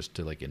dollars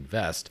to like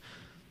invest.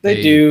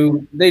 They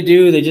do.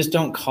 They just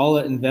don't call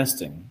it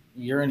investing.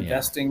 You're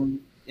investing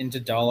into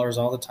dollars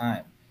all the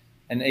time.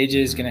 And AJ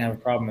is going to have a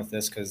problem with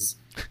this because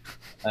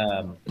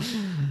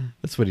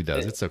that's what he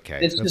does. It's okay.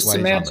 That's just why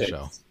semantics. He's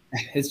on the show.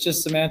 It's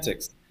just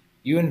semantics.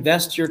 You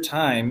invest your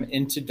time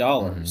into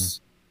dollars.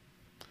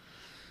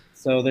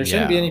 So there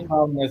shouldn't be any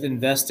problem with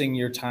investing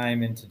your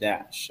time into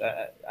Dash.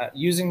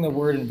 Using the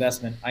word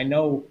investment, I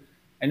know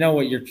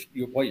what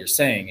you're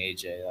saying,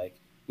 AJ. Like,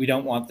 we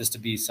don't want this to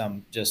be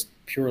some just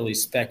purely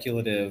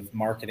speculative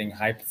marketing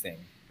hype thing.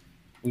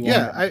 We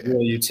want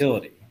real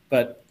utility.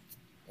 But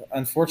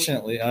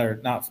unfortunately,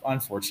 or not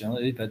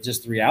unfortunately, but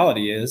just the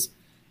reality is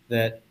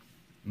that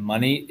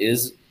money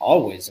is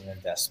always an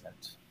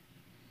investment.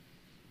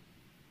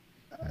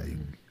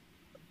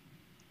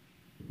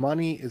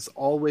 Money is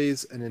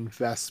always an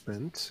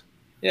investment.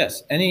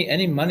 Yes,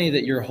 any money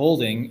that you're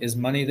holding is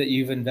money that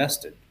you've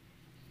invested.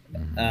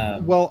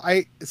 Well,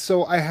 I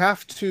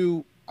have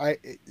to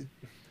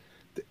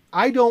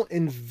I don't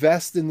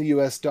invest in the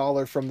US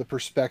dollar from the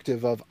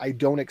perspective of I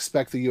don't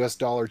expect the US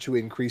dollar to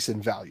increase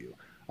in value.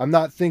 I'm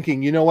not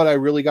thinking, you know what I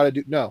really got to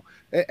do. No,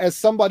 as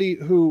somebody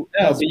who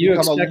has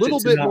become a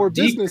little bit more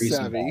business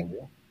savvy,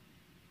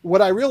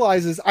 what I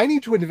realize is I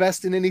need to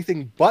invest in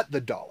anything but the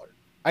dollar.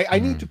 I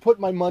need to put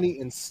my money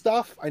in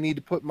stuff. I need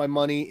to put my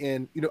money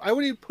in, I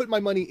want to put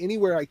my money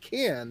anywhere I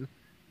can.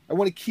 I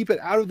want to keep it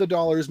out of the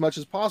dollar as much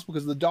as possible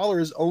because the dollar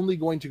is only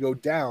going to go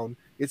down.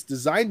 It's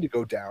designed to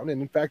go down.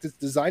 And in fact, it's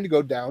designed to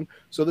go down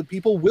so that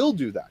people will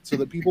do that, so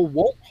that people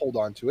won't hold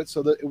on to it,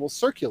 so that it will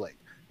circulate.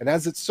 And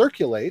as it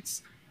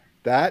circulates,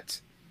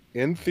 that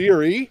in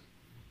theory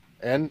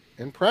and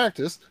in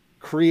practice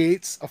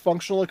creates a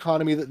functional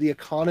economy, that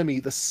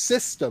the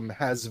system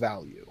has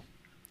value.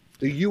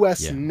 The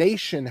U.S.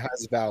 nation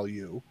has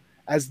value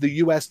as the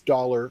U.S.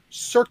 dollar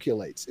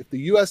circulates. If the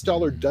U.S.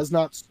 dollar does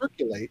not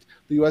circulate,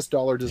 the U.S.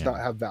 dollar does not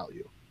have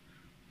value.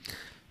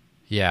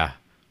 Yeah.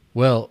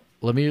 Well,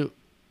 let me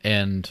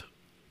end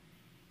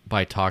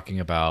by talking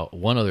about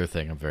one other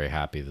thing I'm very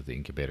happy that the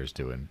Incubator's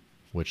doing,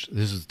 which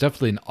this is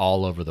definitely an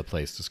all over the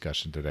place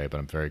discussion today, but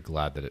I'm very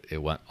glad that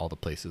it went all the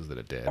places that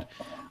it did.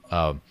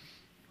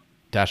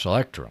 Dash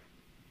Electrum,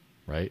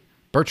 right?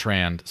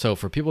 Bertrand. So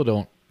for people who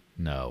don't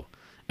know,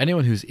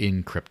 anyone who's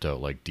in crypto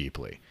like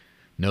deeply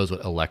knows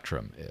what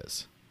Electrum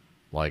is.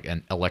 Like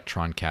an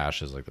Electron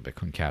Cash is like the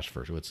Bitcoin Cash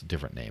version. It's a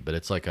different name, but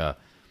it's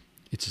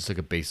just like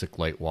a basic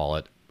light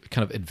wallet,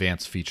 kind of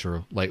advanced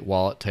feature light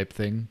wallet type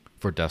thing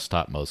for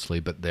desktop mostly,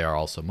 but there are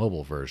also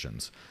mobile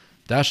versions.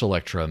 Dash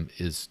Electrum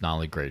is not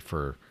only great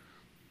for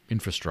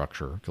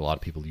infrastructure, a lot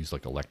of people use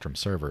like Electrum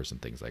servers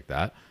and things like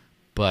that,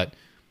 but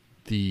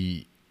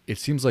it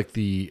seems like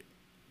the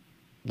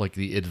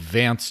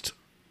advanced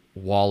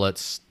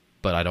wallets,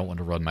 but I don't want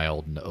to run my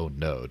own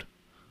node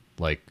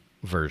like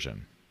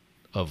version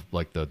of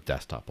like the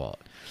desktop wallet.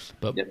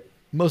 But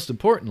most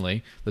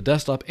importantly, the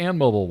desktop and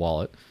mobile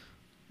wallet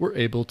were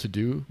able to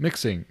do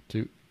mixing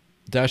to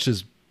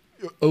Dash's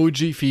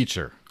OG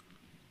feature.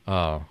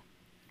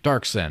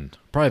 Dark send,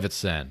 private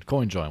send,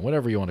 coin join,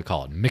 whatever you want to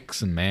call it,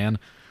 mix and man,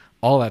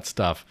 all that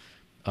stuff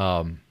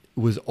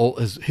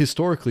has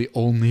historically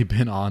only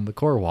been on the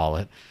core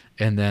wallet,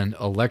 and then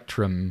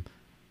Electrum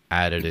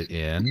added it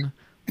in,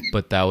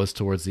 but that was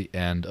towards the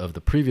end of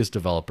the previous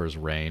developer's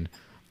reign,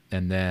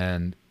 and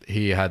then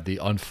he had the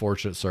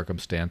unfortunate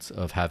circumstance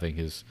of having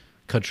his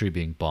country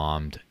being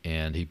bombed,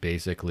 and he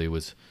basically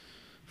was,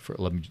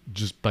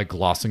 just by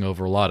glossing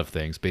over a lot of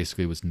things,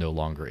 basically was no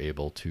longer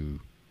able to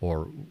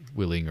or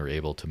willing or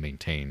able to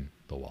maintain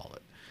the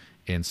wallet.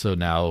 And so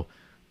now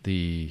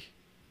the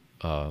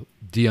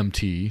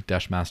DMT,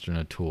 Dash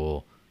Masternode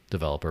Tool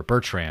developer,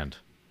 Bertrand,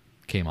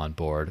 came on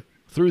board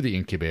through the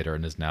Incubator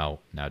and is now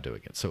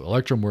doing it. So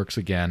Electrum works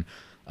again.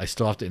 I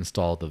still have to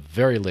install the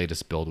very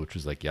latest build, which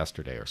was like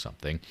yesterday or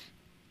something.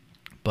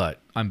 But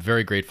I'm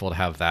very grateful to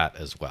have that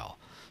as well.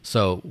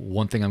 So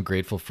one thing I'm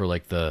grateful for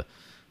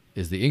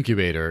is the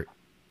Incubator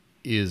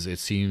is it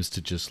seems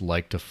to just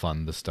like to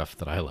fund the stuff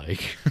that I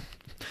like.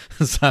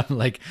 So I'm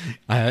like,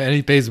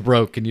 Anypay's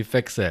broke, can you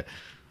fix it?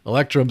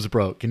 Electrum's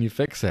broke, can you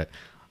fix it?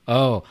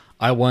 Oh,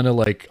 I want to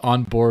like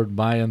onboard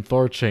Mayan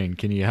Thorchain,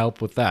 can you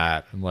help with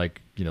that? And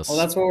like, well,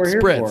 that's what we're here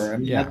for. I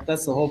mean,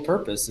 that's the whole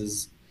purpose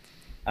is,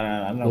 I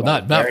don't know.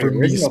 Well, not for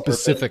me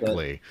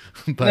specifically,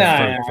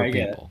 but for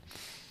people.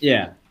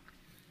 Yeah.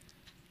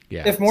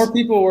 If more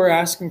people were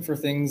asking for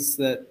things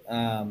that,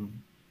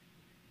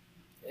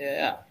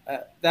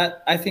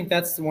 that I think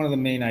that's one of the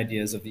main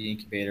ideas of the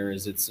Incubator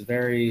is it's a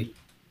very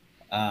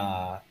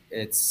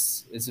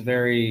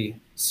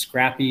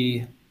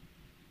scrappy,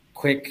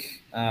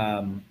 quick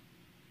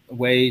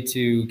way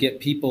to get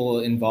people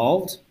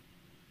involved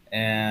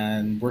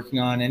and working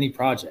on any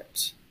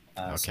project.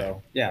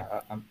 So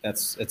yeah,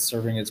 it's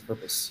serving its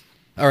purpose.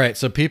 All right,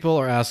 so people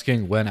are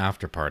asking when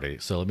after party.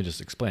 So let me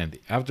just explain.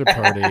 The after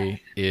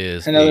party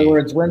is in other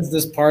words, when's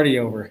this party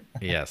over?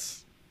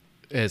 Yes,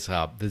 it's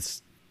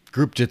this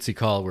group Jitsi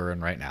call we're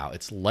in right now.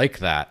 It's like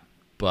that,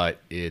 but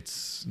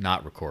it's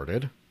not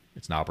recorded.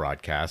 It's not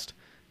broadcast,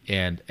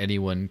 and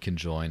anyone can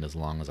join as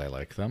long as I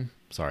like them.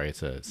 Sorry,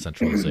 it's a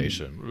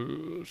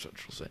centralization.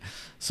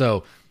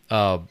 So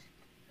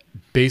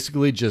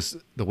basically, just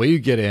the way you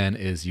get in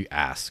is you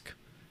ask,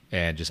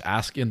 and just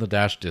ask in the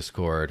Dash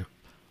Discord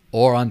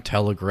or on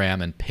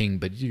Telegram and ping,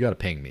 but you got to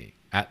ping me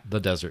at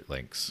the Desert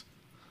Links,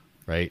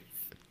 right?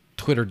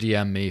 Twitter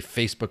DM me,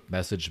 Facebook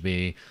message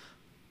me,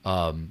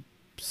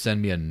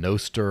 send me a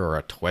Noster or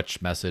a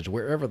Twitch message,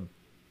 wherever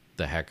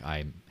the heck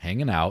I'm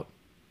hanging out.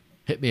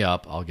 Hit me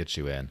up, I'll get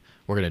you in.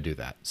 We're going to do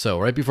that. So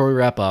right before we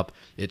wrap up,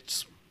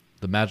 it's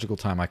the magical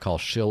time I call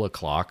shill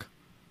o'clock.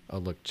 Oh,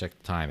 look, check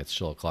the time. It's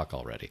shill o'clock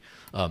already.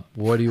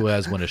 What do you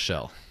guys want to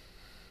shill?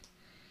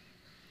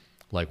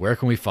 Like, where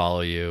can we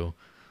follow you?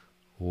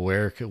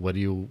 What do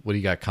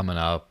you got coming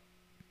up?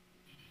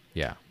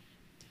 Yeah.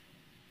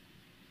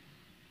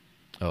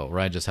 Oh,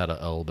 Ryan just had a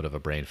little bit of a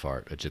brain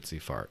fart, a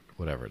jitsi fart,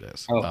 whatever it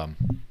is. Oh.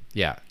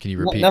 Yeah. Can you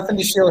repeat? Nothing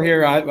to shill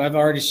here. I've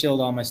already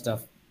shilled all my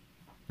stuff.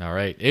 All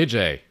right.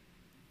 AJ,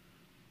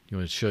 you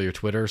want to show your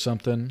Twitter or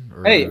something?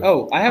 Or... Hey,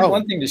 I have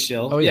one thing to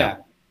shill. Oh, yeah.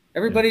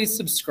 Everybody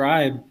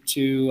subscribe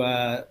to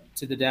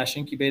the Dash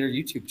Incubator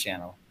YouTube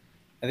channel.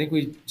 I think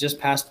we just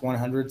passed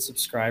 100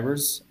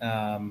 subscribers,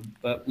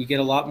 but we get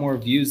a lot more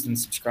views than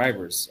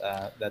subscribers.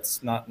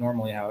 That's not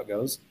normally how it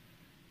goes.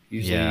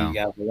 Usually you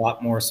have a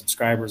lot more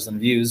subscribers than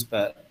views,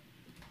 but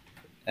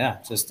yeah,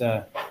 just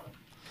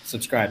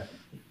subscribe.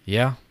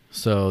 Yeah.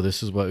 So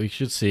this is what we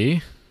should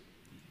see.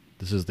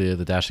 This is the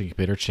Dash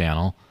Incubator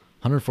channel.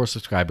 104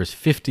 subscribers,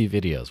 50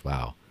 videos.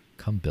 Wow.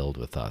 Come build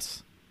with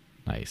us.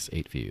 Nice.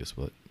 8 views.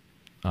 But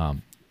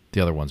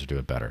the other ones are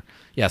doing better.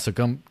 Yeah, so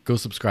go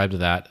subscribe to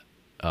that.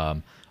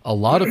 A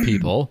lot of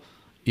people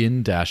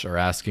in Dash are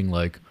asking,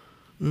 like,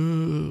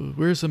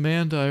 where's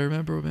Amanda? I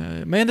remember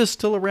Amanda's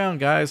still around,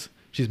 guys.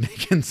 She's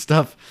making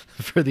stuff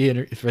for the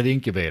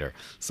Incubator.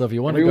 So if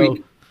you want to go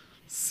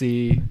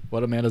see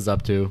what Amanda's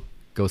up to,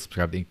 go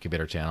subscribe to the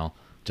Incubator channel.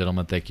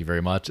 Gentlemen, thank you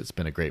very much. It's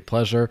been a great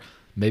pleasure.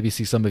 Maybe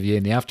see some of you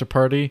in the after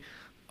party.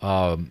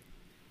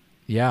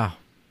 Yeah.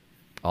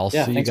 I'll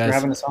see you guys for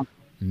having us on.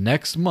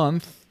 Next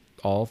month.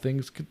 All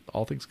things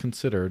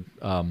considered,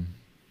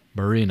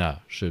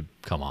 Marina should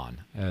come on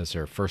as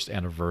her first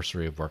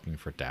anniversary of working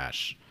for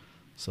Dash.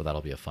 So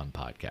that'll be a fun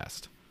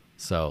podcast.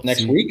 So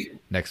next week?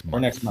 Next month. Or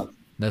next month?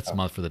 Next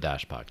month for the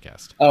Dash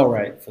podcast. Oh,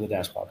 right. For the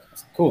Dash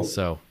podcast. Cool.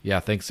 So, yeah,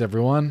 thanks,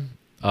 everyone.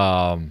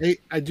 Hey,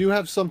 I do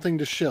have something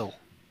to shill.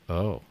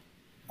 Oh.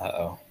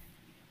 Uh-oh.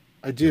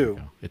 I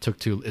do. It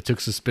took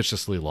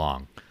suspiciously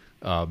long.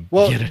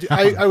 Well,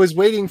 I was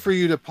waiting for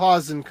you to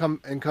pause and come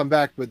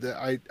back, but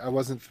I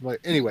wasn't familiar.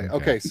 Anyway,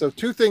 okay, so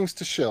 2 things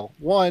to shill.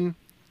 1,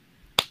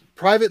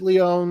 privately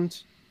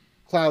owned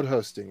cloud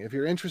hosting. If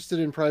you're interested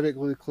in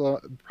privately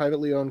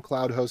owned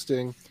cloud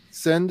hosting,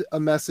 send a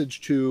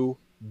message to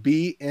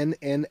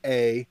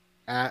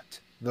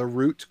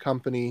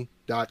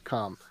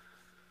bnna@therootcompany.com.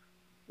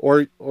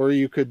 Or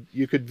you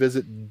could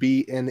visit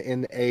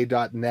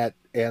bnna.net,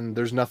 and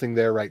there's nothing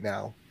there right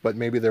now, but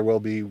maybe there will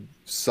be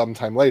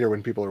sometime later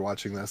when people are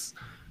watching this.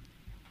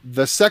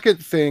 The second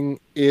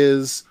thing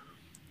is,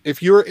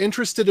 if you're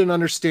interested in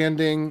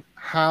understanding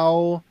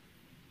how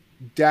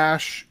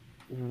Dash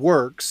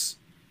works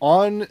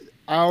on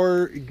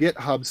our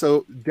GitHub,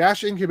 so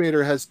Dash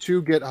Incubator has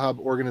 2 GitHub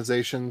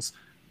organizations,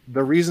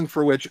 the reason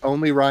for which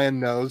only Ryan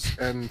knows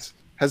and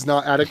has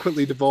not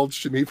adequately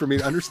divulged to me for me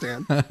to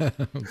understand.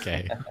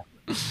 Okay.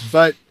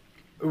 But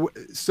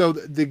so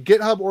the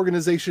GitHub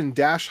organization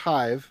Dash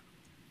Hive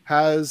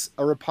has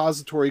a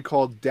repository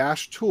called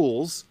Dash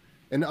Tools,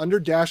 and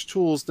under Dash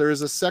Tools there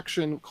is a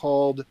section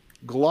called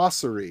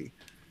Glossary,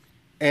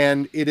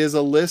 and it is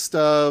a list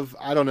of,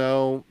 I don't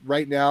know,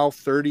 right now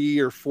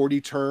 30 or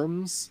 40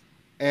 terms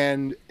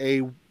and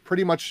a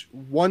pretty much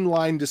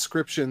 1-line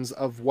descriptions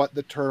of what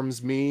the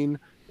terms mean,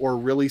 or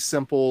really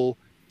simple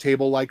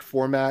table-like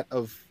format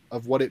of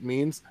what it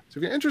means. So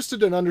if you're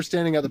interested in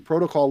understanding at the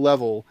protocol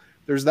level,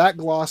 there's that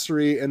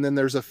glossary, and then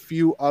there's a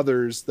few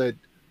others that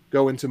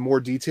go into more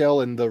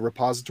detail in the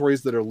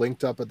repositories that are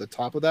linked up at the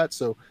top of that.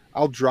 So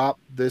I'll drop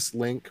this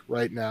link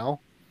right now.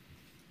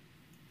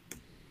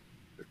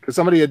 Because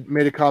somebody had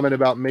made a comment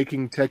about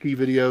making techie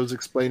videos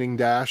explaining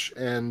Dash,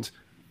 and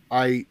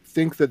I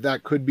think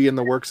that could be in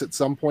the works at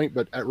some point,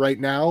 but right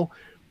now,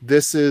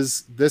 this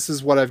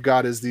is what I've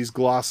got, is these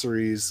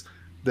glossaries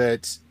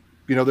that,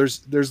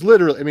 there's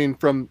literally, I mean,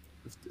 from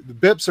the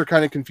BIPs are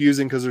kind of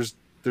confusing because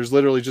there's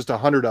literally just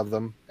 100 of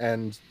them,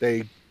 and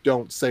they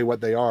don't say what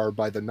they are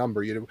by the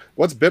number.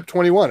 What's BIP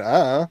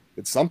 21?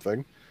 It's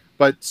something.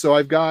 But so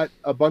I've got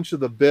a bunch of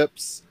the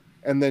BIPs,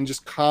 and then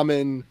just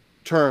common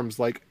terms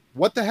like,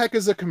 what the heck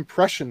is a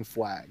compression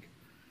flag?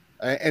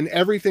 And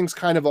everything's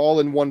kind of all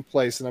in one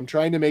place. And I'm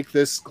trying to make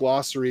this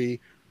glossary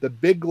the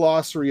big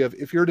glossary of,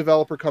 if you're a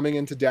developer coming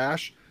into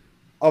Dash,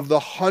 of the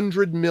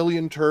 100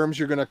 million terms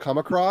you're going to come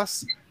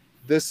across,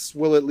 this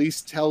will at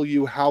least tell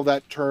you how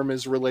that term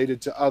is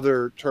related to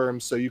other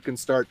terms, so you can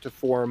start to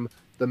form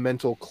the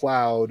mental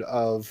cloud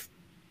of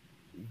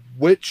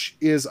which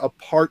is a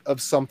part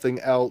of something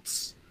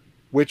else,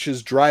 which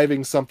is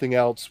driving something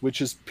else,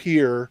 which is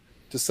peer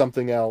to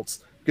something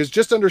else. Because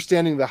just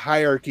understanding the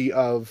hierarchy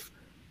of,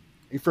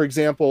 for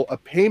example, a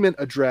payment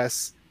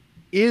address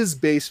is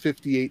base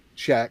 58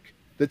 check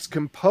that's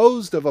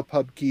composed of a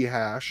pub key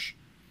hash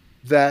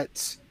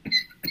that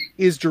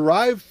is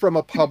derived from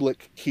a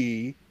public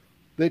key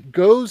that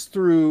goes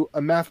through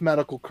a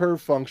mathematical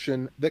curve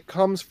function that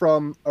comes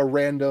from a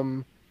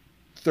random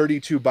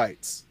 32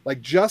 bytes.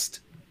 Like,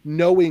 just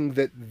knowing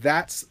that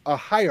that's a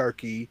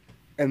hierarchy,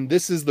 and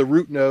this is the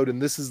root node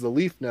and this is the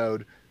leaf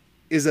node,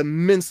 is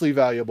immensely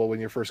valuable when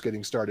you're first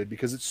getting started,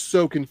 because it's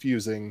so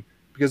confusing,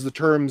 because the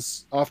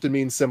terms often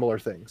mean similar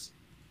things.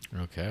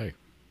 Okay.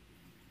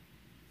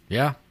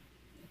 Yeah.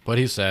 What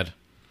he said.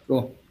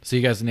 Cool. See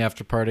you guys in the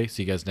after party.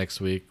 See you guys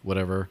next week.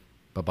 Whatever.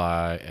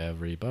 Bye-bye,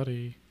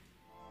 everybody.